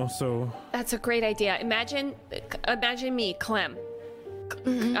tell me no. So That's a great idea. Imagine me, Clem.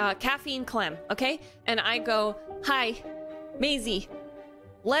 Caffeine Clem, okay? And I go, "Hi, Maisie,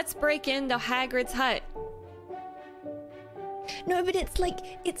 let's break into Hagrid's hut." No, but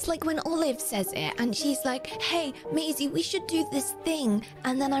it's like when Olive says it, and she's like, "Hey, Maisie, we should do this thing,"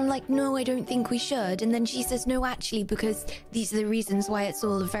 and then I'm like, "No, I don't think we should," and then she says, "No, actually, because these are the reasons why it's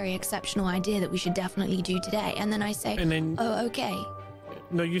all a very exceptional idea that we should definitely do today," and then I say, And then- "Oh, okay."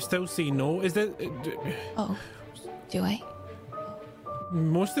 no, you still say no. Is that Oh, do I?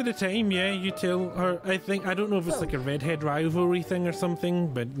 most of the time? Yeah, you tell her. I don't know if it's like a redhead rivalry thing or something,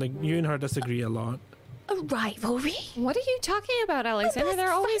 but like you and her disagree a lot. A rivalry? What are you talking about, Alexander?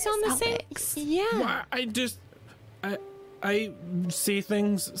 They're always on the same. Alex. Yeah. Well, I say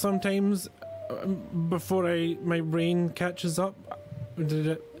things sometimes before my brain catches up. Did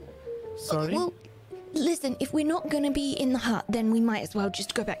it? Sorry. Well, listen, if we're not going to be in the hut, then we might as well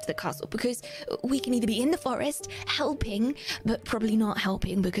just go back to the castle, because we can either be in the forest helping, but probably not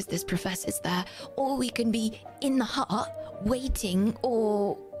helping because there's professors there, or we can be in the hut waiting,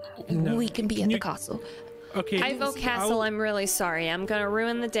 or we can be at the castle. Okay. I vote castle. I'm really sorry. I'm gonna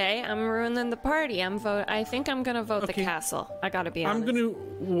ruin the day. I'm ruining the party. I think I'm gonna vote the Okay. castle. I gotta be honest. I'm gonna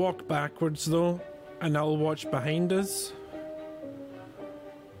walk backwards though, and I'll watch behind us.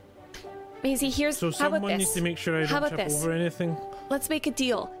 Maisie, So how about someone this? needs to make sure I How don't about trip this? over anything. Let's make a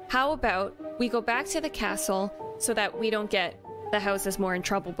deal. How about we go back to the castle so that we don't get the houses more in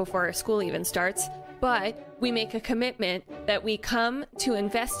trouble before our school even starts, but we make a commitment that we come to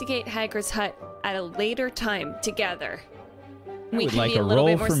investigate Hagrid's hut at a later time together. I We would can like be a little roll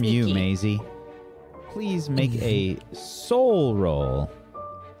bit more from you, sneaky. Maisie. Please make a soul roll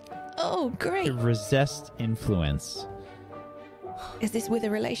Oh, great. to resist influence. Is this with a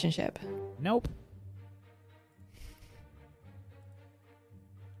relationship? Nope.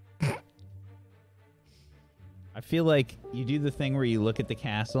 I feel like you do the thing where you look at the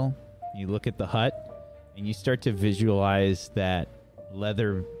castle, you look at the hut, and you start to visualize that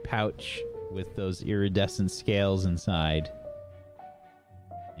leather pouch with those iridescent scales inside.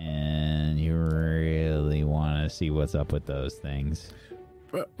 And you really want to see what's up with those things.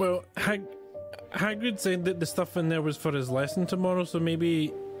 Well, Hagrid said that the stuff in there was for his lesson tomorrow, so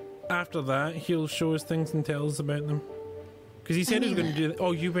maybe after that he'll show us things and tell us about them. Because he said he was going to do that.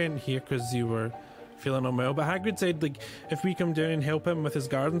 Oh, you went here because you were feeling unwell, but Hagrid said, like, if we come down and help him with his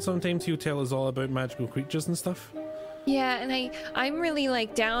garden sometimes, he'll tell us all about magical creatures and stuff. Yeah, and I'm really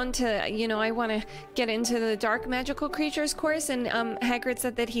like down to, I want to get into the dark magical creatures course, and Hagrid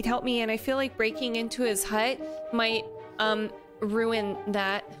said that he'd help me, and I feel like breaking into his hut might ruin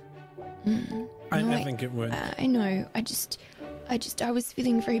that. I think it would. I know. I was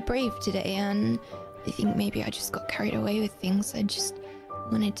feeling very brave today, and I think maybe I just got carried away with things. I just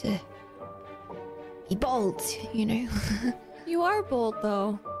wanted to be bold, You are bold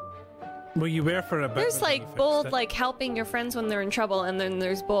though. Well, you were for a bit. There's but then you like fixed bold it. like helping your friends when they're in trouble, and then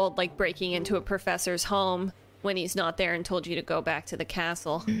there's bold like breaking into a professor's home when he's not there and told you to go back to the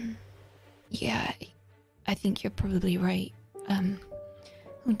castle. Yeah, I think you're probably right. Oh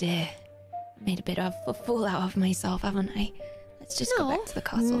dear. Made a bit of a fool out of myself, haven't I? Let's just go back to the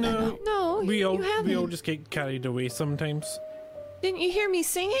castle then. No, we all you haven't. just get carried away sometimes. Didn't you hear me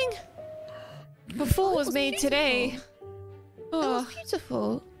singing? A fool was made today. That was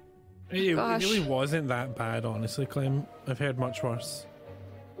beautiful. It Gosh. really wasn't that bad, honestly, Clem. I've heard much worse.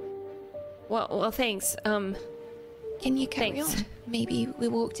 Well, thanks. Can you carry Thanks. on? Maybe we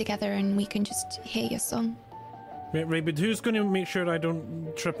walk together and we can just hear your song. Right, but who's going to make sure I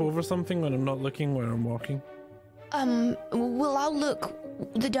don't trip over something when I'm not looking where I'm walking? Well, I'll look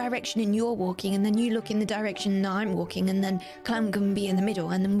the direction you're walking, and then you look in the direction I'm walking, and then Clem can be in the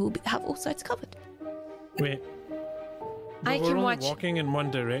middle, and then we'll have all sides covered. Wait. I We're can only watch. walking in one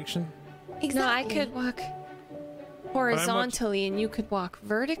direction. Exactly. No, I could walk horizontally, and you could walk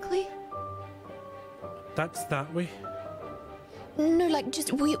vertically. That's that way. No, like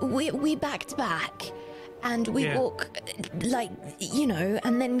just we back to back, and we Yeah. walk like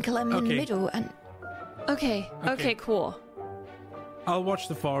and then Clem in the Okay. middle, and Okay, cool. I'll watch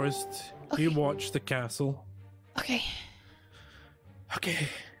the forest. Okay. You watch the castle. okay,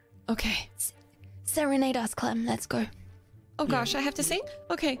 Okay. serenade us, Clem. Let's go. Oh gosh, I have to sing?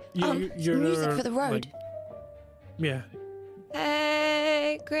 Okay. You're music for the road. Yeah.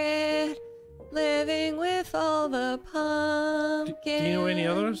 Sacred, living with all the pumpkins. Do you know any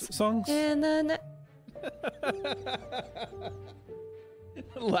other songs? In the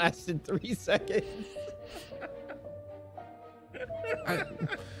Lasted 3 seconds.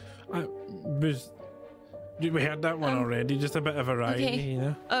 We had that one already. Just a bit of variety,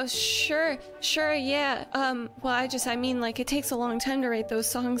 okay. Oh, sure, yeah. I mean, like, it takes a long time to write those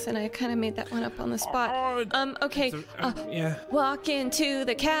songs, and I kind of made that one up on the spot. Okay. Yeah. Walk into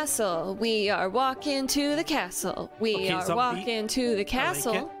the castle. We are walking to the castle. We Okay, are it's upbeat. walking to the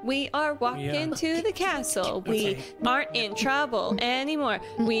castle. it. We are walking to the castle. We Okay. aren't in trouble anymore.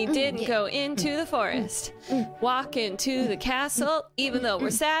 We didn't go into the forest. Walk into the castle, even though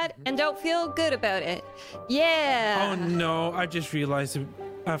we're sad and don't feel good about it. Yeah. Oh no! I just realised that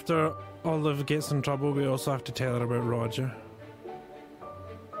after Olive gets in trouble, we also have to tell her about Roger.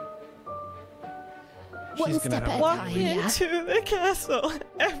 One She's step gonna at have a Walk time, yeah. into the castle.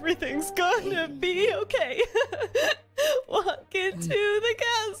 Everything's gonna be okay. Walk into the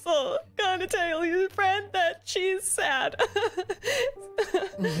castle. Gonna tell your friend that she's sad.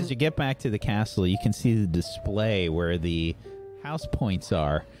 As you get back to the castle, you can see the display where the house points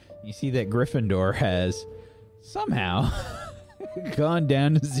are. You see that Gryffindor has somehow gone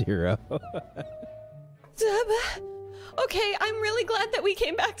down to 0. Okay, I'm really glad that we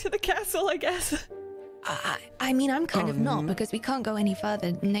came back to the castle, I guess. I mean, I'm kind of not, because we can't go any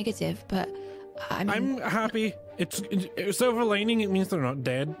further negative, but I mean, I'm happy. It's silver lining. It means they're not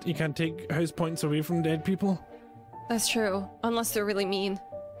dead. You can't take house points away from dead people. That's true, unless they're really mean.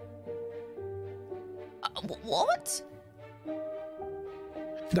 what?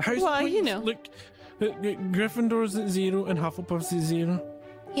 The house Well, points. you know. Look, Gryffindor's at 0 and Hufflepuff's at 0.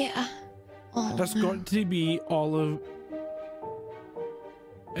 Yeah. Oh, That's no. got to be Olive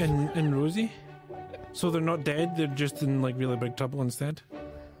and Rosie. So they're not dead. They're just in like really big trouble instead.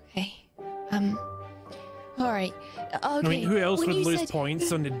 Okay. All right. Okay. I mean, who else when would you lose said-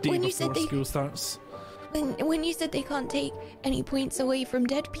 points on the day when you said before they- school starts? When you said they can't take any points away from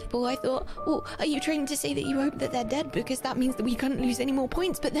dead people, I thought, well, are you trying to say that you hope that they're dead because that means that we can't lose any more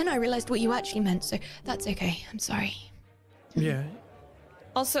points? But then I realized what you actually meant, so that's okay. I'm sorry. Yeah.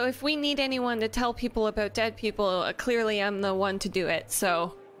 Also, if we need anyone to tell people about dead people, clearly I'm the one to do it,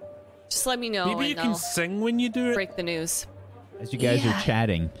 so just let me know Maybe you and can I'll sing when you do it. break the news. As you guys Yeah. are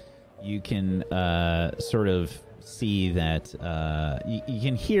chatting, you can sort of see that you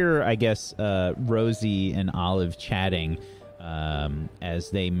can hear, I guess, Rosie and Olive chatting as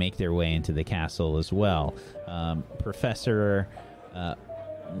they make their way into the castle as well.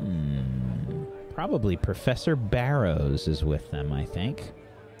 Probably Professor Barrows is with them, I think.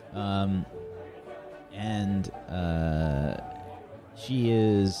 And she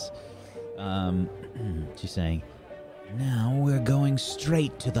is she's saying, Now we're going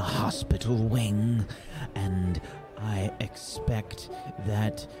straight to the hospital wing, and I expect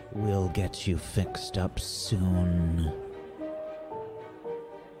that we'll get you fixed up soon.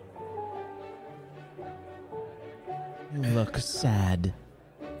 You look sad.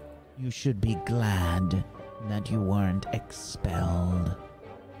 You should be glad that you weren't expelled.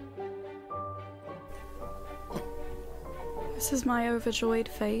 This is my overjoyed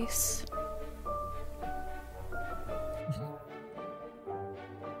face.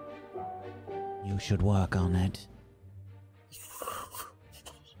 You should work on it.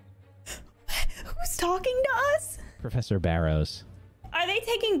 Who's talking to us? Professor Barrows. Are they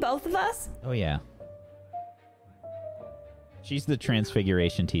taking both of us? Oh, yeah. She's the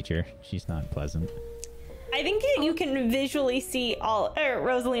transfiguration teacher. She's not pleasant. I think you can visually see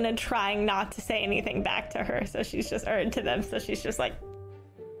Rosalina trying not to say anything back to her, so she's just, or to them, so she's just like,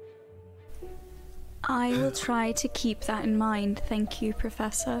 I will try to keep that in mind. Thank you,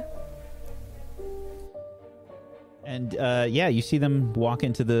 Professor. And yeah, you see them walk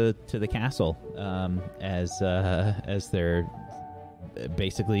into the castle as they're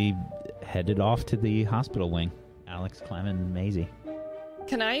basically headed off to the hospital wing. Alex, Clem, and Maisie.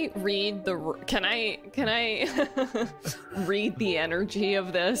 Can I read Can I read the energy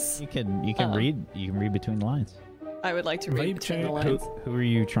of this? You can read. You can read between the lines. I would like to read between the lines. Who are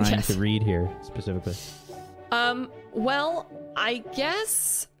you trying to read here specifically? Well, I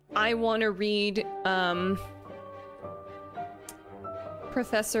guess I want to read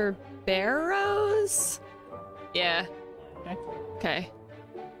Professor Barrows? Yeah. Okay.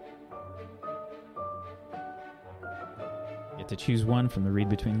 Get to choose one from the read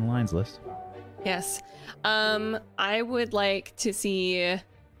between the lines list. Yes. I would like to see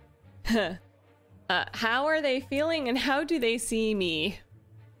how are they feeling and how do they see me?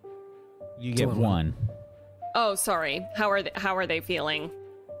 You get one. Oh, sorry. How are they feeling?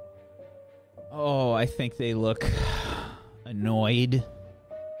 Oh, I think they look annoyed.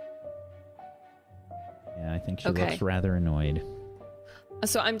 Yeah, I think she looks rather annoyed.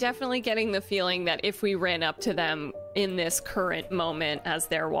 So I'm definitely getting the feeling that if we ran up to them in this current moment as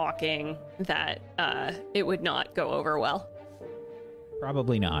they're walking, that it would not go over well.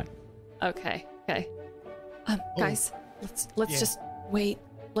 Probably not. Okay. Guys, let's just wait.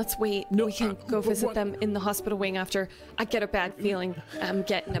 Let's wait. No, we can go visit them in the hospital wing after. I get a bad feeling. I'm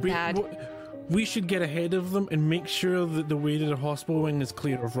getting a bad... We should get ahead of them and make sure that the way to the hospital wing is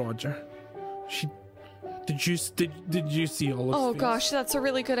clear of Roger. Did you see all of Oh this? gosh, that's a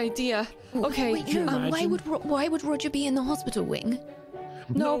really good idea. Okay. Wait, why would Roger be in the hospital wing?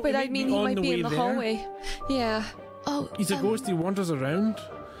 No, but I mean, he might be in the hallway. Yeah. Oh, He's a ghost. He wanders around.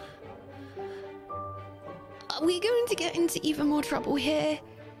 Are we going to get into even more trouble here?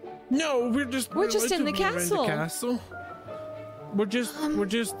 No, we're just in the castle. We're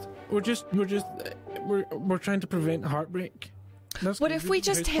trying to prevent heartbreak. What if we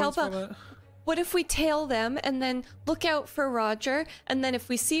just tail them? What if we tail them and then look out for Roger, and then if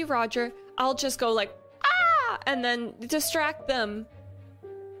we see Roger, I'll just go like, ah, and then distract them.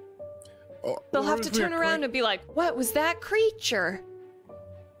 They'll have to turn around and be like, what was that creature?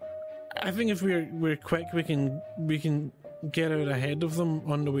 I think if we're quick, we can get out ahead of them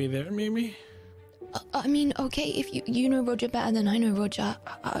on the way there, maybe. I mean, okay, if you know Roger better than I know Roger,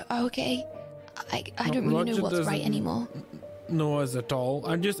 okay. I don't really know what's right anymore. No, us at all.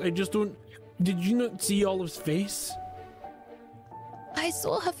 I just don't. Did you not see Olive's face? I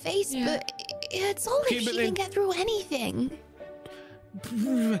saw her face, but it's all if she can get through anything.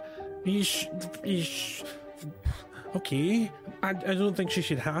 Okay. I don't think she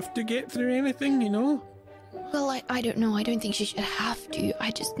should have to get through anything, you know? Well, I don't know. I don't think she should have to.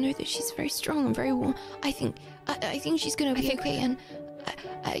 I just know that she's very strong and very warm. I think she's gonna be okay. And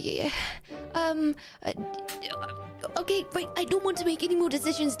yeah. Okay, wait. I don't want to make any more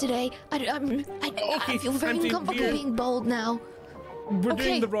decisions today. I feel very uncomfortable being bold now. We're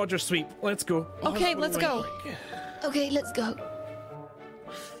doing the Roger sweep. Let's go. Okay, let's go. Okay, let's go.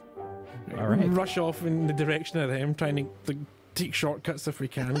 All right. Rush off in the direction of them, trying to take shortcuts if we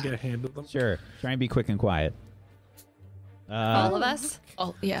can, get ahead of them. Sure. Try and be quick and quiet. All of us?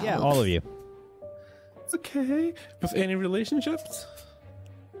 Oh, yeah. Yeah, all of you. It's okay. With any relationships?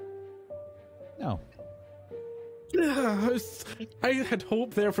 No. I had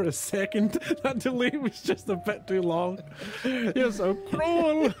hope there for a second. That delay was just a bit too long. You're so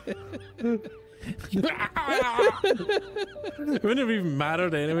cruel. It wouldn't have even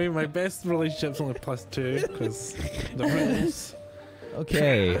mattered anyway. My best relationship's only +2 because the rules.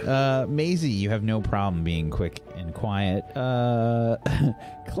 Okay, Maisie, you have no problem being quick and quiet.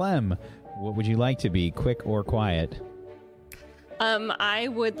 Clem, what would you like to be, quick or quiet? I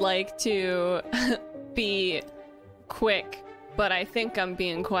would like to be quick, but I think I'm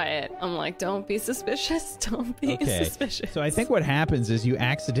being quiet. I'm like, don't be suspicious. Don't be suspicious. So I think what happens is you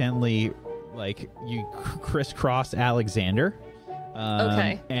accidentally, like, you crisscross Alexander.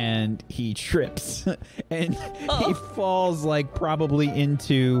 Okay. And he trips and he falls, like, probably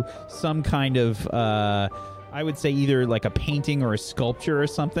into some kind of, I would say either like a painting or a sculpture or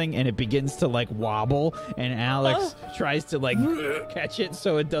something, and it begins to, like, wobble, and Alex tries to, like, catch it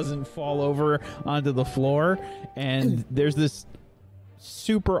so it doesn't fall over onto the floor. And there's this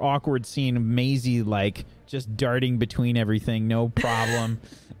super awkward scene of Maisie, like, just darting between everything, no problem,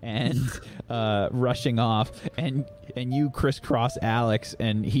 and rushing off, and you crisscross Alex,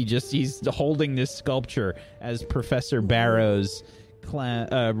 and he's holding this sculpture as Professor Barrows,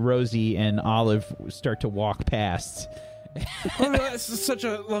 Rosie, and Olive start to walk past. Oh, that's such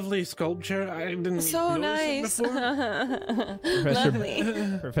a lovely sculpture. I didn't So notice it nice. before.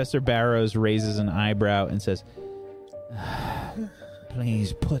 Lovely. Professor Barrows raises an eyebrow and says,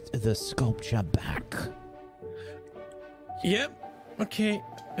 "Please put the sculpture back." Yep. Okay.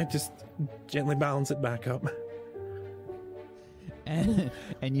 I just gently balance it back up. And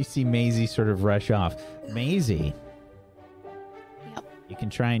you see Maisie sort of rush off. Maisie. Yep. You can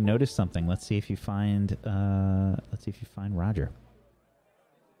try and notice something. Let's see if you find Roger.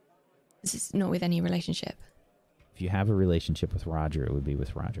 This is not with any relationship. If you have a relationship with Roger, it would be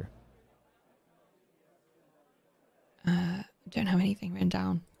with Roger. Don't have anything written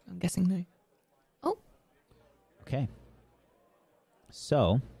down. I'm guessing no. Oh. Okay.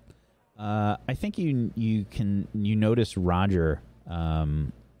 So, I think you notice Roger.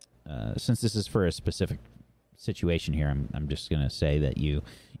 Since this is for a specific situation here, I'm just gonna say that you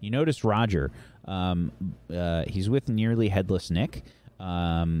notice Roger. He's with Nearly Headless Nick,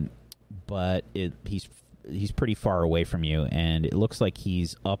 but he's pretty far away from you, and it looks like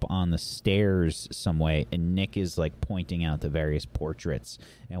he's up on the stairs some way, and Nick is, like, pointing out the various portraits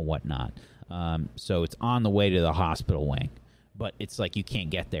and whatnot. So it's on the way to the hospital wing. But it's like you can't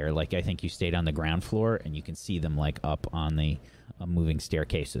get there. Like, I think you stayed on the ground floor, and you can see them, like, up on the moving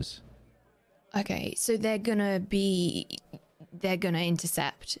staircases. Okay, so they're gonna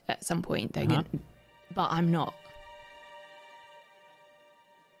intercept at some point. They're gonna, but I'm not.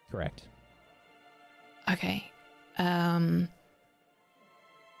 Correct. Okay. I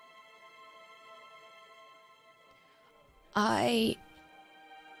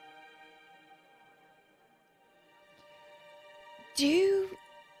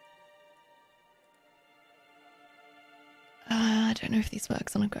don't know if this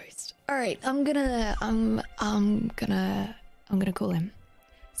works on a ghost. All right, I'm gonna call him.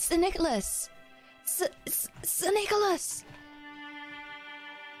 Sir Nicholas. Sir Nicholas.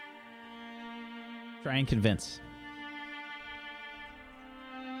 Try and convince.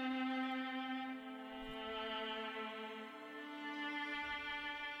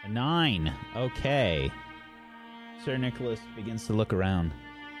 A 9. Okay. Sir Nicholas begins to look around.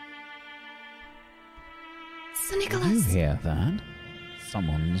 Sir Nicholas. You hear that?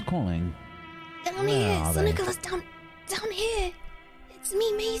 Someone's calling. Down Where here. are Sir they? Nicholas, down here. It's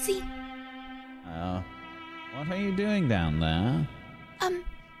me, Maisie. What are you doing down there?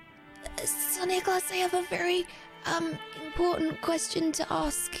 Sir Nicholas, I have a very, important question to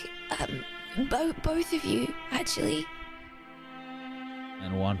ask, both of you, actually.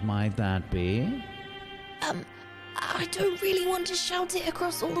 And what might that be? I don't really want to shout it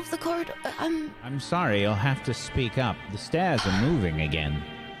across all of the corridor. I'm sorry, you'll have to speak up. The stairs are moving again.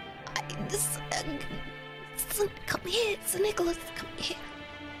 Come here, Sir Nicholas, come here.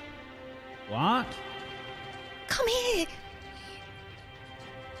 What? Come here.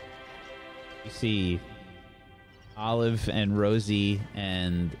 You see Olive and Rosie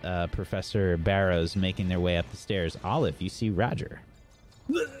and Professor Barrows making their way up the stairs. Olive, you see Roger.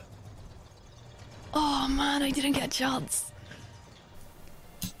 Oh man, I didn't get a chance.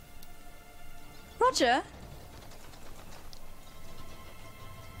 Roger?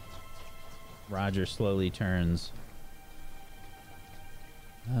 Roger slowly turns.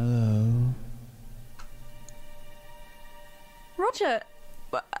 Hello. Roger,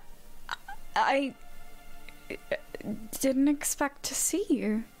 I didn't expect to see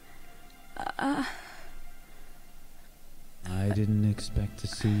you. I didn't expect to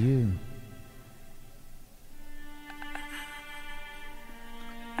see you.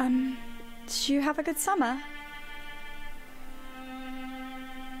 Did you have a good summer?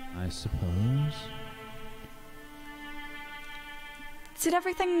 I suppose. Did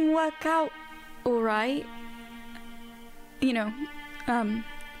everything work out alright? You know,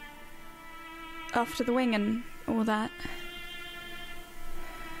 after the wing and all that.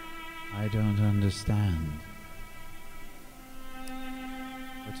 I don't understand.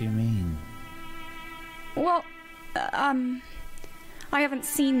 What do you mean? Well, I haven't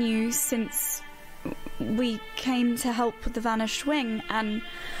seen you since we came to help with the Vanished Wing, and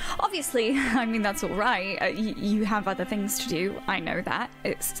obviously, I mean, that's all right. You have other things to do. I know that.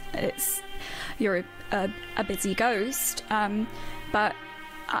 You're a busy ghost, but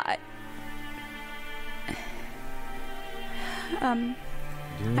I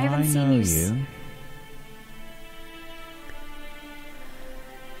haven't seen you.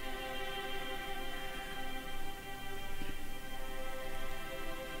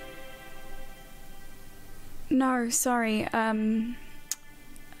 No, sorry.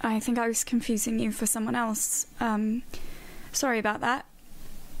 I think I was confusing you for someone else. Sorry about that.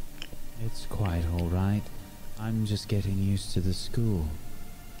 It's quite all right. I'm just getting used to the school.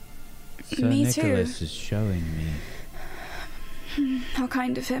 Sir Me Nicholas too. is showing me. How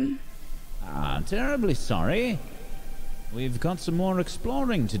kind of him. Terribly sorry. We've got some more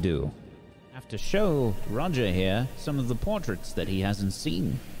exploring to do. Have to show Roger here some of the portraits that he hasn't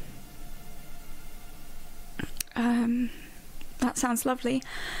seen. That sounds lovely.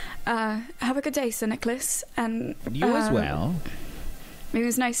 Have a good day, Sir Nicholas, and You as well. It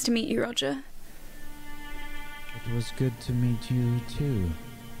was nice to meet you, Roger. It was good to meet you too.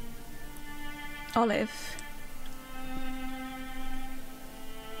 Olive.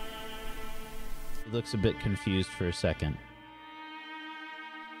 He looks a bit confused for a second.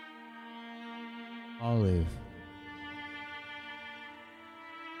 Olive.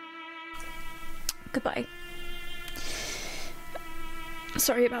 Goodbye.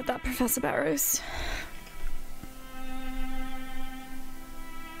 Sorry about that, Professor Barrows.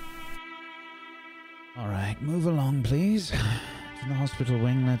 All right, move along, please. To the hospital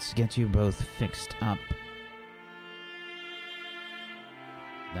wing, let's get you both fixed up.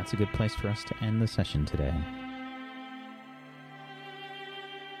 That's a good place for us to end the session today.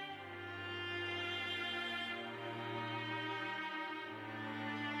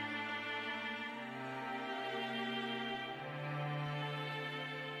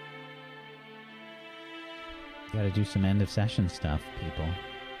 Gotta do some end of session stuff, people.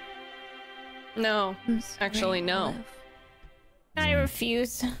 No, actually, no. I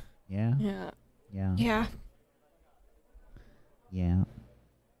refuse. Yeah? Yeah. Yeah. Yeah. Yeah.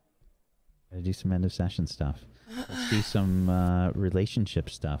 Gotta do some end of session stuff. Let's do some relationship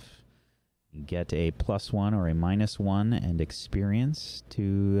stuff. You get a +1 or a -1 and experience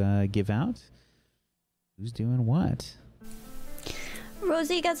to give out. Who's doing what?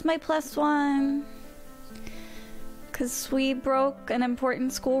 Rosie gets my +1. Because we broke an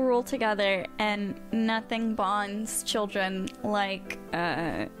important school rule together, and nothing bonds children like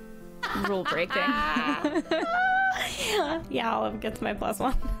rule breaking. Yeah, Olive gets my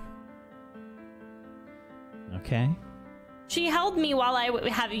 +1. Okay. She held me while I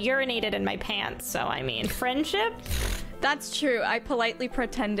have urinated in my pants, so I mean, friendship? That's true. I politely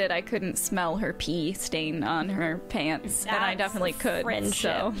pretended I couldn't smell her pee stain on her pants, and I That's definitely could.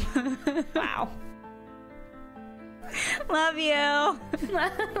 friendship. So. Wow. Love you.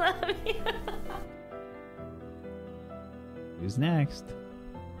 Love you. Who's next?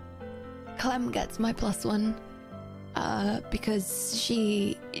 Clem gets my +1 because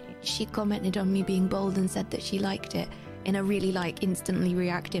she commented on me being bold and said that she liked it in a really instantly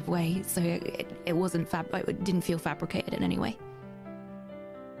reactive way, so it wasn't it didn't feel fabricated in any way.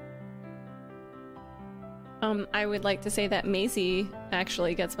 I would like to say that Maisie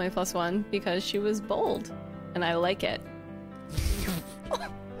actually gets my +1 because she was bold, and I like it.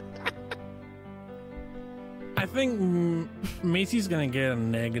 I think Macy's gonna get a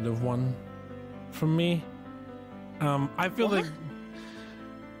 -1 from me. I feel like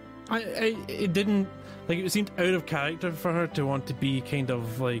it didn't, like, it seemed out of character for her to want to be kind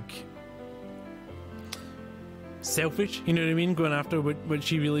of like selfish, you know what I mean, going after what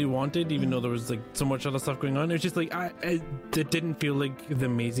she really wanted, even though there was like so much other stuff going on. It was just like it didn't feel like the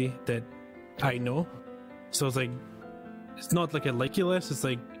Maisie that I know. So it's like, it's not like I like you less, it's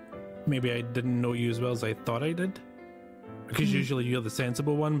like maybe I didn't know you as well as I thought I did, because usually you're the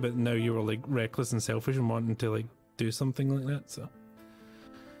sensible one, but now you were like reckless and selfish and wanting to like do something like that. So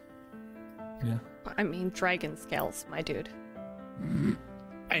yeah, I mean, dragon scales, my dude.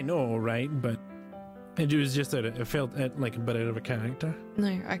 I know, right? But it was just that it felt like a bit out of a character.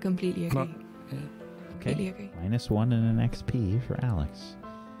 No, I completely agree. Not, yeah. Completely agree. -1 and an XP for Alex.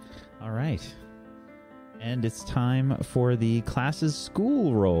 All right. And it's time for the class's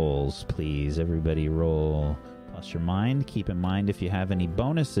school rolls. Please, everybody roll plus your mind. Keep in mind if you have any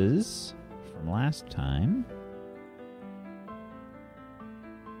bonuses from last time.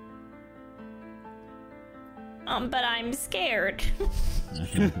 But I'm scared.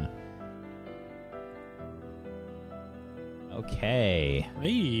 Okay.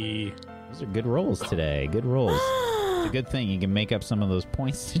 Hey. Those are good rolls today. Good rolls. It's a good thing you can make up some of those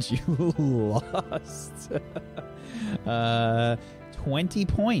points that you lost. 20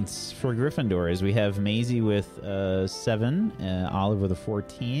 points for Gryffindor as we have Maisie with 7, Olive with a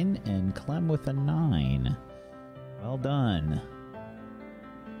 14, and Clem with a 9. Well done.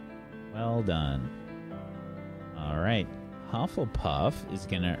 Well done. All right. Hufflepuff is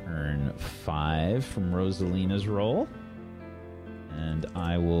going to earn 5 from Rosalina's roll. And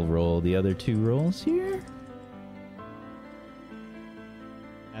I will roll the other 2 rolls here.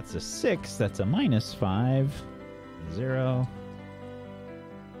 That's a 6. That's a -5. 0.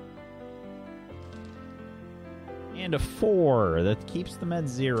 And a 4. That keeps them at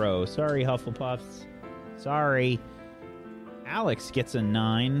 0. Sorry, Hufflepuffs. Sorry. Alex gets a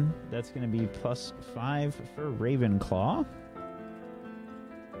 9. That's going to be +5 for Ravenclaw.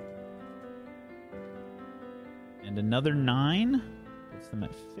 And another 9. Puts them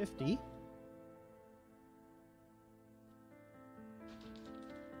at 50.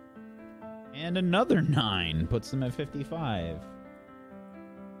 And another 9 puts them at 55.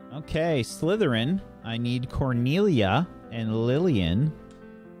 Okay, Slytherin. I need Cornelia and Lillian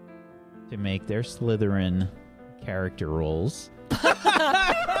to make their Slytherin character rolls.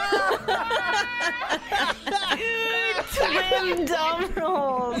 Twin dumb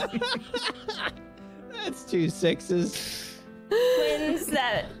rolls. That's 2 6s. Twins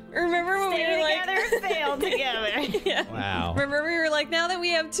that Remember when we stay were like, together, fail together. yeah. Wow. Remember we were like, now that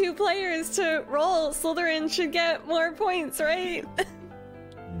we have 2 players to roll, Slytherin should get more points, right?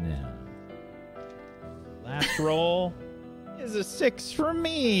 No. Last roll is a 6 for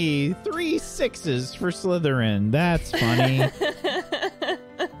me. 3 6s for Slytherin. That's funny.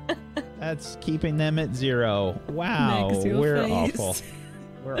 That's keeping them at 0. Wow. Next, your We're face. awful.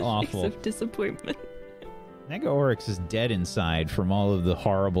 We're awful. Of disappointment. Nega Oryx is dead inside from all of the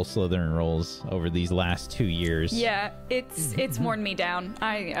horrible Slytherin rolls over these last 2 years. Yeah, it's worn me down.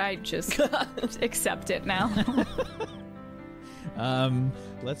 I just accept it now.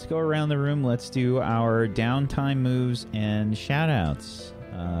 Let's go around the room. Let's do our downtime moves and shout-outs.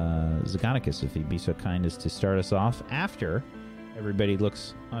 Zagonicus, if he'd be so kind as to start us off after everybody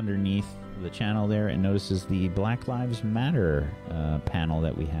looks underneath the channel there and notices the Black Lives Matter panel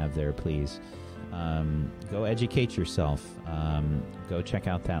that we have there, please. Go educate yourself. Go check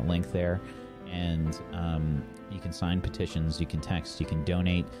out that link there. And you can sign petitions, you can text, you can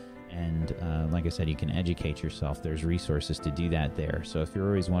donate. And like I said, you can educate yourself. There's resources to do that there. So if you're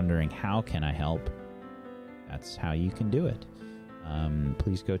always wondering, how can I help? That's how you can do it.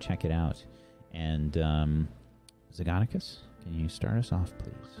 Please go check it out. And Zagonicus, can you start us off,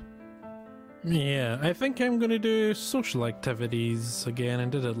 please? Yeah, I think I'm going to do social activities again. I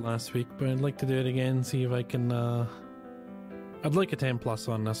did it last week, but I'd like to do it again, see if I can... I'd like a 10+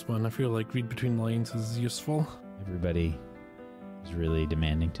 on this one. I feel like read between lines is useful. Everybody is really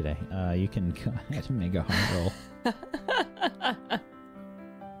demanding today. You can go ahead and make a hard roll.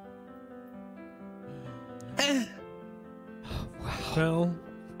 Well,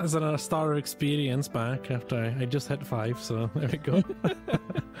 as a starter experience back after I just hit 5, so there we go.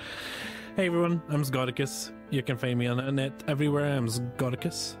 Hey everyone, I'm Zgodicus. You can find me on the internet everywhere. I'm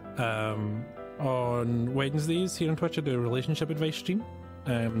Zgodicus. On Wednesdays here on Twitch, I do a relationship advice stream.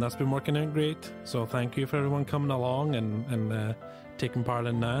 That's been working out great. So thank you for everyone coming along and taking part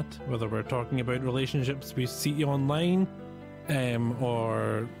in that. Whether we're talking about relationships we see online,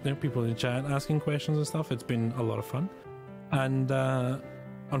 or people in the chat asking questions and stuff. It's been a lot of fun. And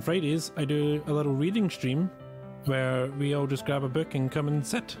on Fridays, I do a little reading stream where we all just grab a book and come and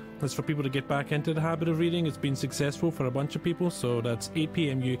sit. That's for people to get back into the habit of reading. It's been successful for a bunch of people, so that's 8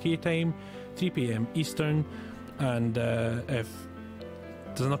 p.m. UK time, 3 p.m. Eastern, and if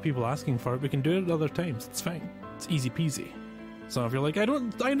there's enough people asking for it, we can do it at other times. It's fine. It's easy peasy. So if you're like, I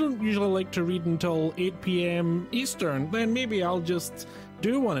don't usually like to read until 8 p.m. Eastern, then maybe I'll just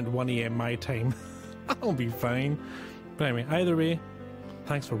do one at 1 a.m. my time. I'll be fine. But anyway, either way,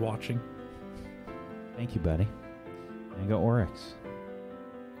 thanks for watching. Thank you, buddy. And go Oryx.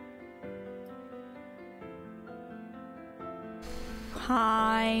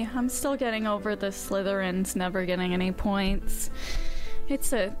 Hi, I'm still getting over the Slytherins never getting any points.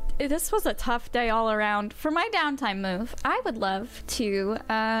 This was a tough day all around. For my downtime move, I would love to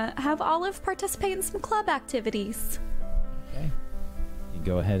have Olive participate in some club activities. Okay. You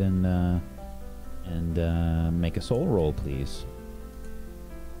go ahead and make a soul roll, please.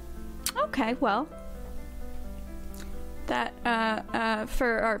 Okay, well, that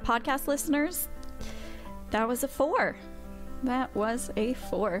for our podcast listeners, That was a 4. That was a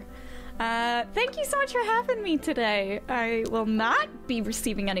 4. Thank you so much for having me today. I will not be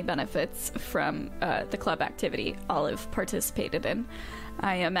receiving any benefits from the club activity Olive participated in.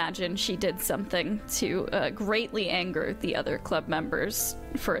 I imagine she did something to greatly anger the other club members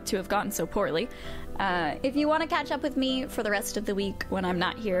for it to have gone so poorly. If you want to catch up with me for the rest of the week when I'm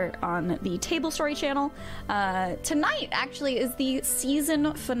not here on the Table Story channel, tonight actually is the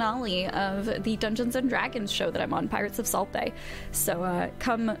season finale of the Dungeons & Dragons show that I'm on, Pirates of Salt Bay. So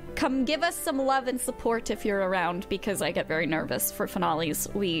come give us some love and support if you're around, because I get very nervous for finales.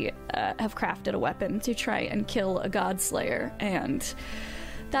 We have crafted a weapon to try and kill a Godslayer, and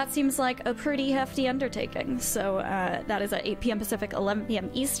that seems like a pretty hefty undertaking. So that is at 8 p.m. Pacific, 11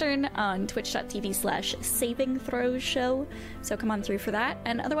 p.m. Eastern on twitch.tv/Saving Throws Show. So come on through for that.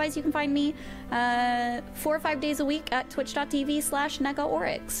 And otherwise, you can find me 4 or 5 days a week at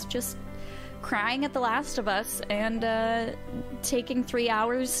twitch.tv/NegaOryx. Just crying at The Last of Us and taking 3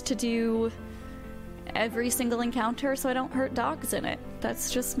 hours to do every single encounter so I don't hurt dogs in it.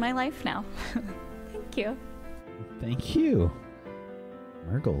 That's just my life now. Thank you. Thank you.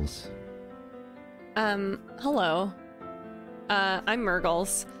 Murgles. Hello. I'm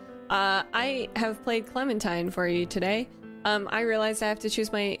Murgles. I have played Clementine for you today. I realized I have to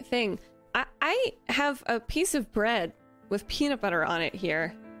choose my thing. I have a piece of bread with peanut butter on it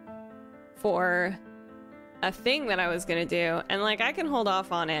here for a thing that I was gonna do, and like I can hold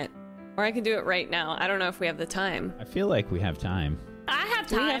off on it, or I can do it right now. I don't know if we have the time. I feel like we have time. I have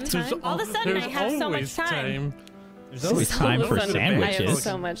time. All of a sudden, I have so much time. There's always time for sandwiches. I have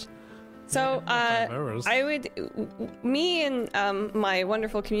so much. So, me and my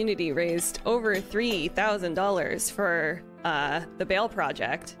wonderful community raised over $3,000 for the Bail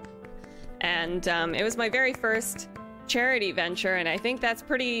Project, and it was my very first charity venture, and I think that's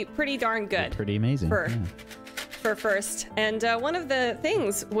pretty darn good. Pretty amazing for first. And one of the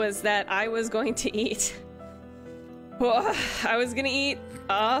things was that I was going to eat. I was gonna eat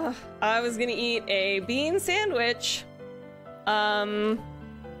a bean sandwich, in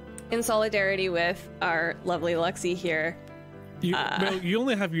solidarity with our lovely Lexi here. Well, you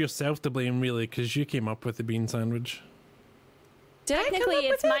only have yourself to blame, really, because you came up with the bean sandwich. Technically,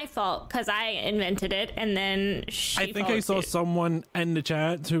 it's my fault because I invented it, and then I think I saw someone in the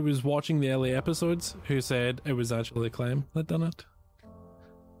chat who was watching the early episodes who said it was actually Clem that done it.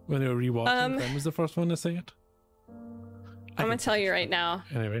 When they were rewatching, Clem was the first one to say it. I'm gonna tell you right now.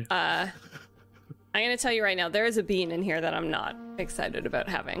 Anyway, I'm gonna tell you right now. There is a bean in here that I'm not excited about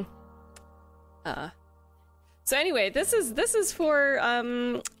having. So anyway, this is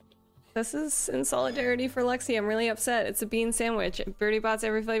for this is in solidarity for Lexi. I'm really upset. It's a bean sandwich. Birdie Bot's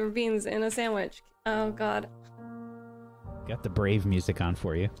every flavor of beans in a sandwich. Oh God. Got the Brave music on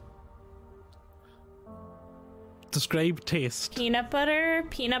for you. Describe taste. Peanut butter.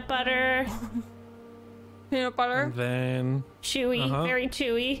 Peanut butter. And then chewy, very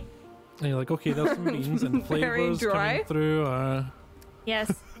chewy. And you're like, okay, there's some beans and flavors coming through.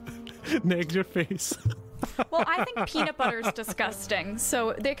 Yes. Neg your face. Well, I think peanut butter is disgusting,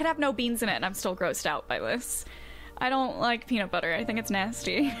 so they could have no beans in it, and I'm still grossed out by this. I don't like peanut butter. I think it's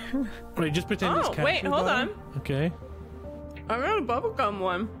nasty. Wait, just pretend it's cashew wait, hold butter. on. Okay. I got a bubblegum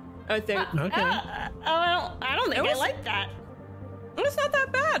one, I think. Okay. I don't think I like that. It's not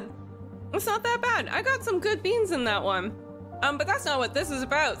that bad. It's not that bad. I got some good beans in that one. But that's not what this is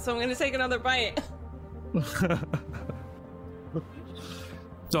about, so I'm gonna take another bite.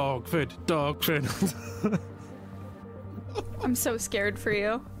 Dog food. I'm so scared for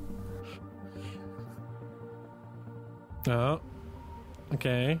you. Oh.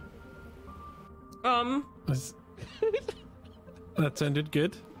 Okay. That sounded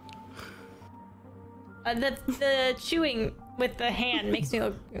good. The chewing with the hand makes me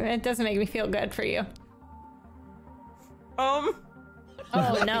look. It doesn't make me feel good for you. Oh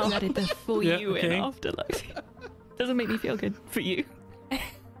no! Let it for you okay. in after, like, doesn't make me feel good for you.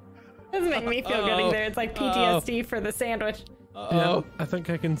 Doesn't make me feel good either. It's like PTSD for the sandwich. Yeah, I think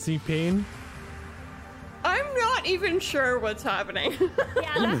I can see pain. I'm not even sure what's happening.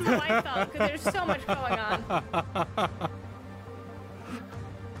 Yeah, that's how I felt because there's so much going on.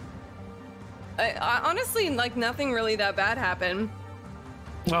 I honestly, like, nothing really that bad happened.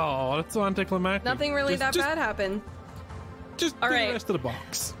 Oh, that's so anticlimactic. Nothing really bad happened. Just all do right. the rest of the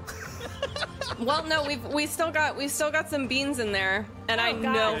box. Well, no, we still got some beans in there, and I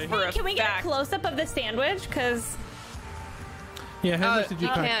know for a fact. Can we get a close up of the sandwich? Because Yeah, how much did you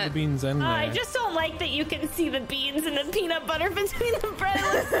pack can't. the beans in there? I just don't like that you can see the beans and the peanut butter between the bread.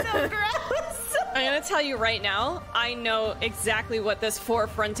 It looks so gross. I'm gonna tell you right now, I know exactly what this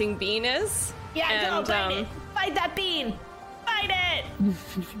forefronting bean is. Yeah, and, go fight it. Fight that bean. Fight it.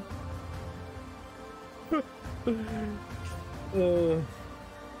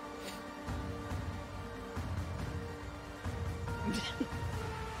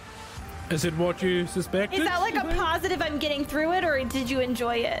 Is it what you suspected? Is that like a positive I'm getting through it, or did you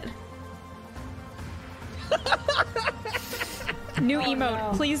enjoy it? New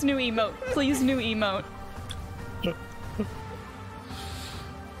emote. Please new emote. Please new emote.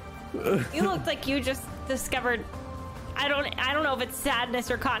 You looked like you just discovered. I don't know if it's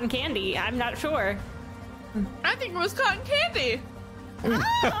sadness or cotton candy. I'm not sure. I think it was cotton candy.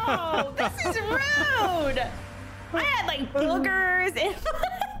 Oh, this is rude. I had like boogers and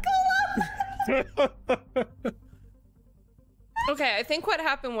Okay, I think what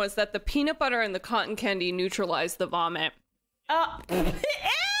happened was that the peanut butter and the cotton candy neutralized the vomit.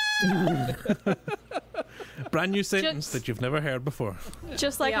 Brand new sentence that you've never heard before.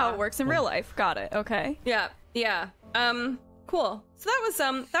 Just like how it works in real life. Got it. Okay. Yeah. Cool. So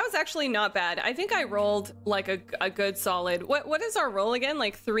that was actually not bad. I think I rolled like a good solid. What is our roll again?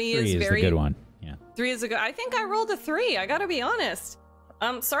 Like 3 is very a good one. Yeah. 3 is a good. I think I rolled a 3. I gotta be honest.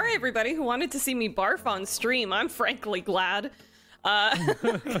 Sorry everybody who wanted to see me barf on stream. I'm frankly glad.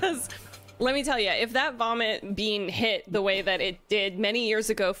 Because let me tell you, if that vomit bean hit the way that it did many years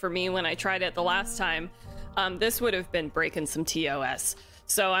ago for me when I tried it the last time, this would have been breaking some TOS.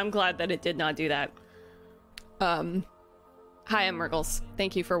 So I'm glad that it did not do that. Hi, I'm Murgles.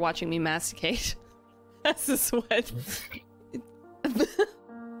 Thank you for watching me masticate. That's the sweat.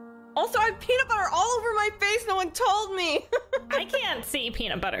 Also, I have peanut butter all over my face. No one told me. I can't see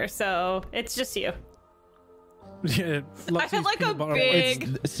peanut butter, so it's just you. Yeah, I had like a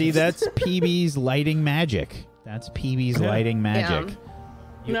big. See, that's PB's lighting magic. That's PB's lighting magic.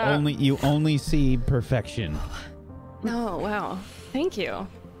 You only see perfection. No, wow. Thank you.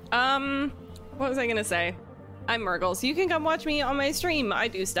 What was I gonna say? I'm Murgles. You can come watch me on my stream. I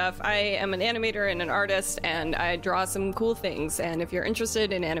do stuff. I am an animator and an artist, and I draw some cool things. And if you're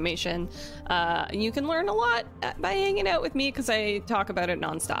interested in animation, you can learn a lot by hanging out with me because I talk about it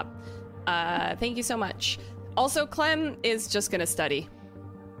nonstop. Thank you so much. Also, Clem is just gonna study.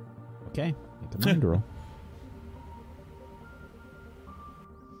 Okay, make a mind roll.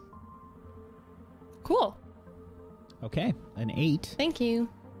 Cool. Okay, an 8. Thank you.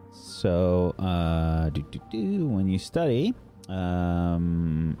 So, when you study,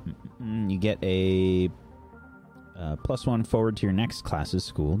 you get a +1 forward to your next class's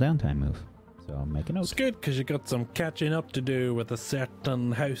school downtime move. So make a note. It's good because you got some catching up to do with a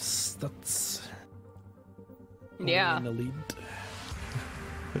certain house that's Yeah. in the lead.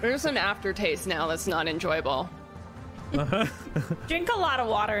 There's an aftertaste now that's not enjoyable. Drink a lot of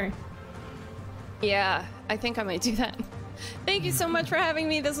water. Yeah, I think I might do that. Thank you so much for having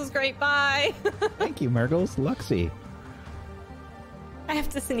me. This was great. Bye. Thank you, Murgles. Luxie. I have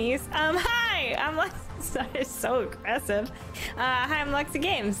to sneeze. Hi, I'm Lux. Sorry, so aggressive. Hi, I'm Luxie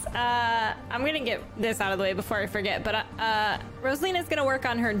Games. I'm gonna get this out of the way before I forget, but Rosalina's gonna work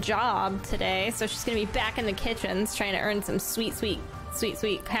on her job today, so she's gonna be back in the kitchens trying to earn some sweet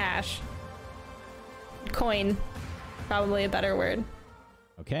cash. Coin. Probably a better word.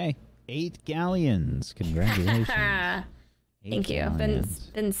 Okay. 8 galleons. Congratulations. Thank you.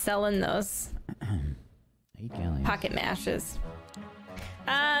 Been selling those 8 galleons. pocket mashes.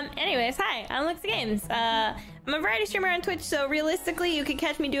 Anyways, hi, I'm Luxie Games. I'm a variety streamer on Twitch, so realistically you can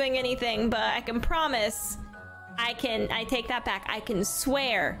catch me doing anything, but I can promise I take that back. I can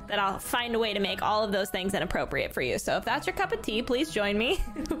swear that I'll find a way to make all of those things inappropriate for you. So if that's your cup of tea, please join me.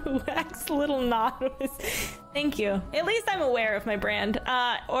 Wax little nod. Thank you. At least I'm aware of my brand.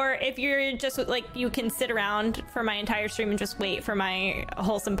 Or if you're just like, you can sit around for my entire stream and just wait for my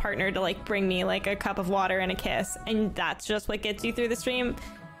wholesome partner to like bring me like a cup of water and a kiss, and that's just what gets you through the stream.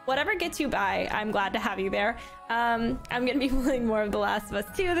 Whatever gets you by, I'm glad to have you there. I'm gonna be playing more of The Last of Us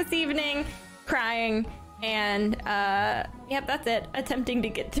 2 this evening, crying. And, yep, that's it. Attempting to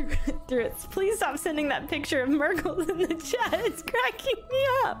get through it. Please stop sending that picture of Murgles in the chat. It's cracking me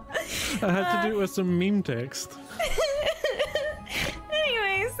up. I had to do it with some meme text.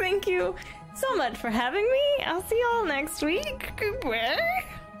 Anyways, thank you so much for having me. I'll see y'all next week. Goodbye.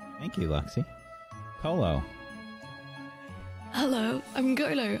 Thank you, Luxie. Colo. Hello, I'm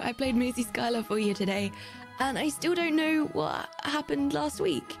Golo. I played Maisie Skylar for you today, and I still don't know what happened last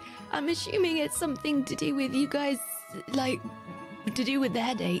week. I'm assuming it's something to do with you guys, like, to do with the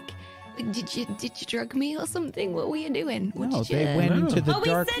headache. Like, did you drug me or something? What were you doing? What No, did you... they went into the Oh, we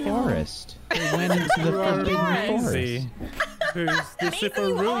dark said- forest. They went into the forbidden forest. who's the super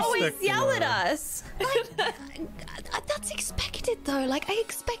You rule always stickler. yell at us. That's expected, though. Like, I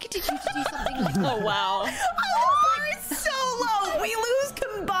expected you to do something like that. Oh wow. Oh, it's so low. We lose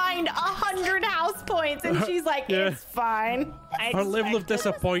combined 100 house points, and she's like, Yeah. "It's fine." Our level of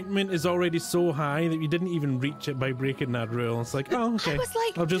disappointment is already so high that you didn't even reach it by breaking that rule. It's like, oh, okay. I was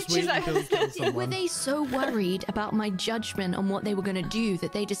like, I'll just wait until you kill were someone. they so worried about my judgment on what they were going to do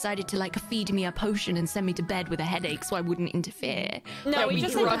that they decided to, like, feed me a potion and send me to bed with a headache so I wouldn't interfere? No, we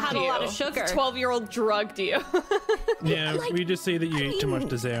just like drugged had a you. lot of sugar. 12-year-old drugged you. Yeah, like, we just say that you ate too much mean-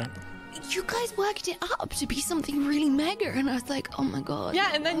 dessert. You guys worked it up to be something really mega, and I was like, oh my god.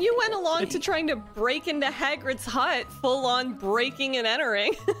 Yeah, and then you went along to trying to break into Hagrid's hut, full on breaking and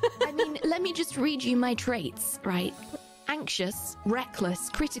entering. I mean, let me just read you my traits, right? Anxious, reckless,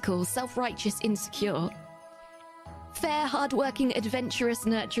 critical, self-righteous, insecure. Fair, hardworking, adventurous,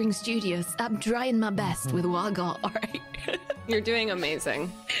 nurturing, studious. I'm trying my best with what I got, alright? You're doing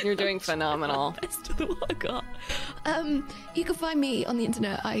amazing. You're doing phenomenal. Best of what I got. You can find me on the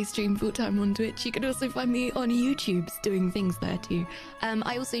internet. I stream full-time on Twitch. You can also find me on YouTube doing things there too.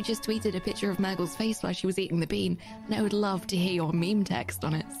 I also just tweeted a picture of Murgle's face while she was eating the bean, and I would love to hear your meme text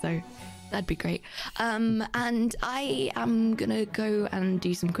on it, so that'd be great. And I am gonna go and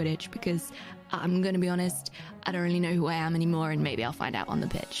do some Quidditch because I'm gonna be honest, I don't really know who I am anymore, and maybe I'll find out on the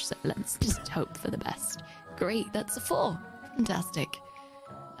pitch, so let's just hope for the best. Great, that's a 4. Fantastic.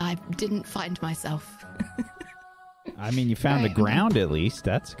 I didn't find myself. I mean, you found Right. the ground at least.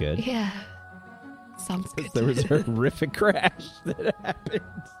 That's good. Yeah. Sounds good. There was a horrific crash that happened.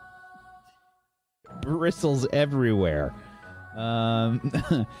 Bristles everywhere.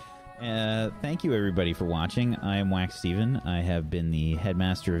 Thank you, everybody, for watching. I am Wax Steven. I have been the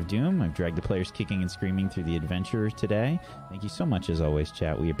Headmaster of Doom. I've dragged the players kicking and screaming through the adventure today. Thank you so much, as always,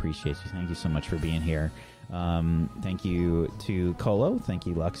 chat. We appreciate you. Thank you so much for being here. Thank you to Colo. Thank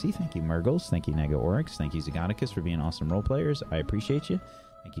you, Luxie. Thank you, Murgles. Thank you, Nega Oryx. Thank you, Zagonicus, for being awesome role players. I appreciate you.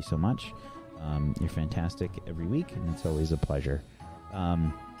 Thank you so much. You're fantastic every week, and it's always a pleasure.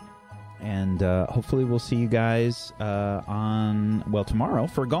 And hopefully we'll see you guys tomorrow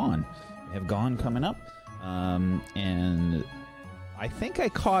for Gone. We have Gone coming up. And I think I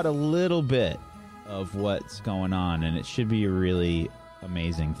caught a little bit of what's going on, and it should be a really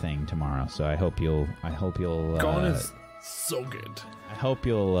amazing thing tomorrow. So I hope you'll Gone is so good. I hope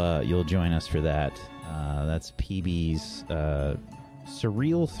you'll join us for that. That's PB's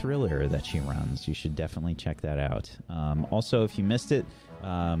surreal thriller that she runs. You should definitely check that out. Also, if you missed it,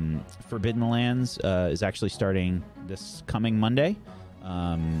 Forbidden Lands is actually starting this coming Monday.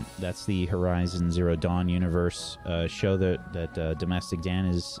 That's the Horizon Zero Dawn universe show that Domestic Dan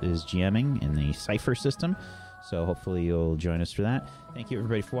is GMing in the Cypher system. So hopefully you'll join us for that. Thank you,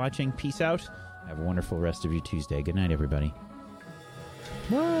 everybody, for watching. Peace out. Have a wonderful rest of your Tuesday. Good night, everybody.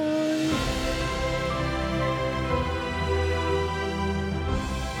 Bye.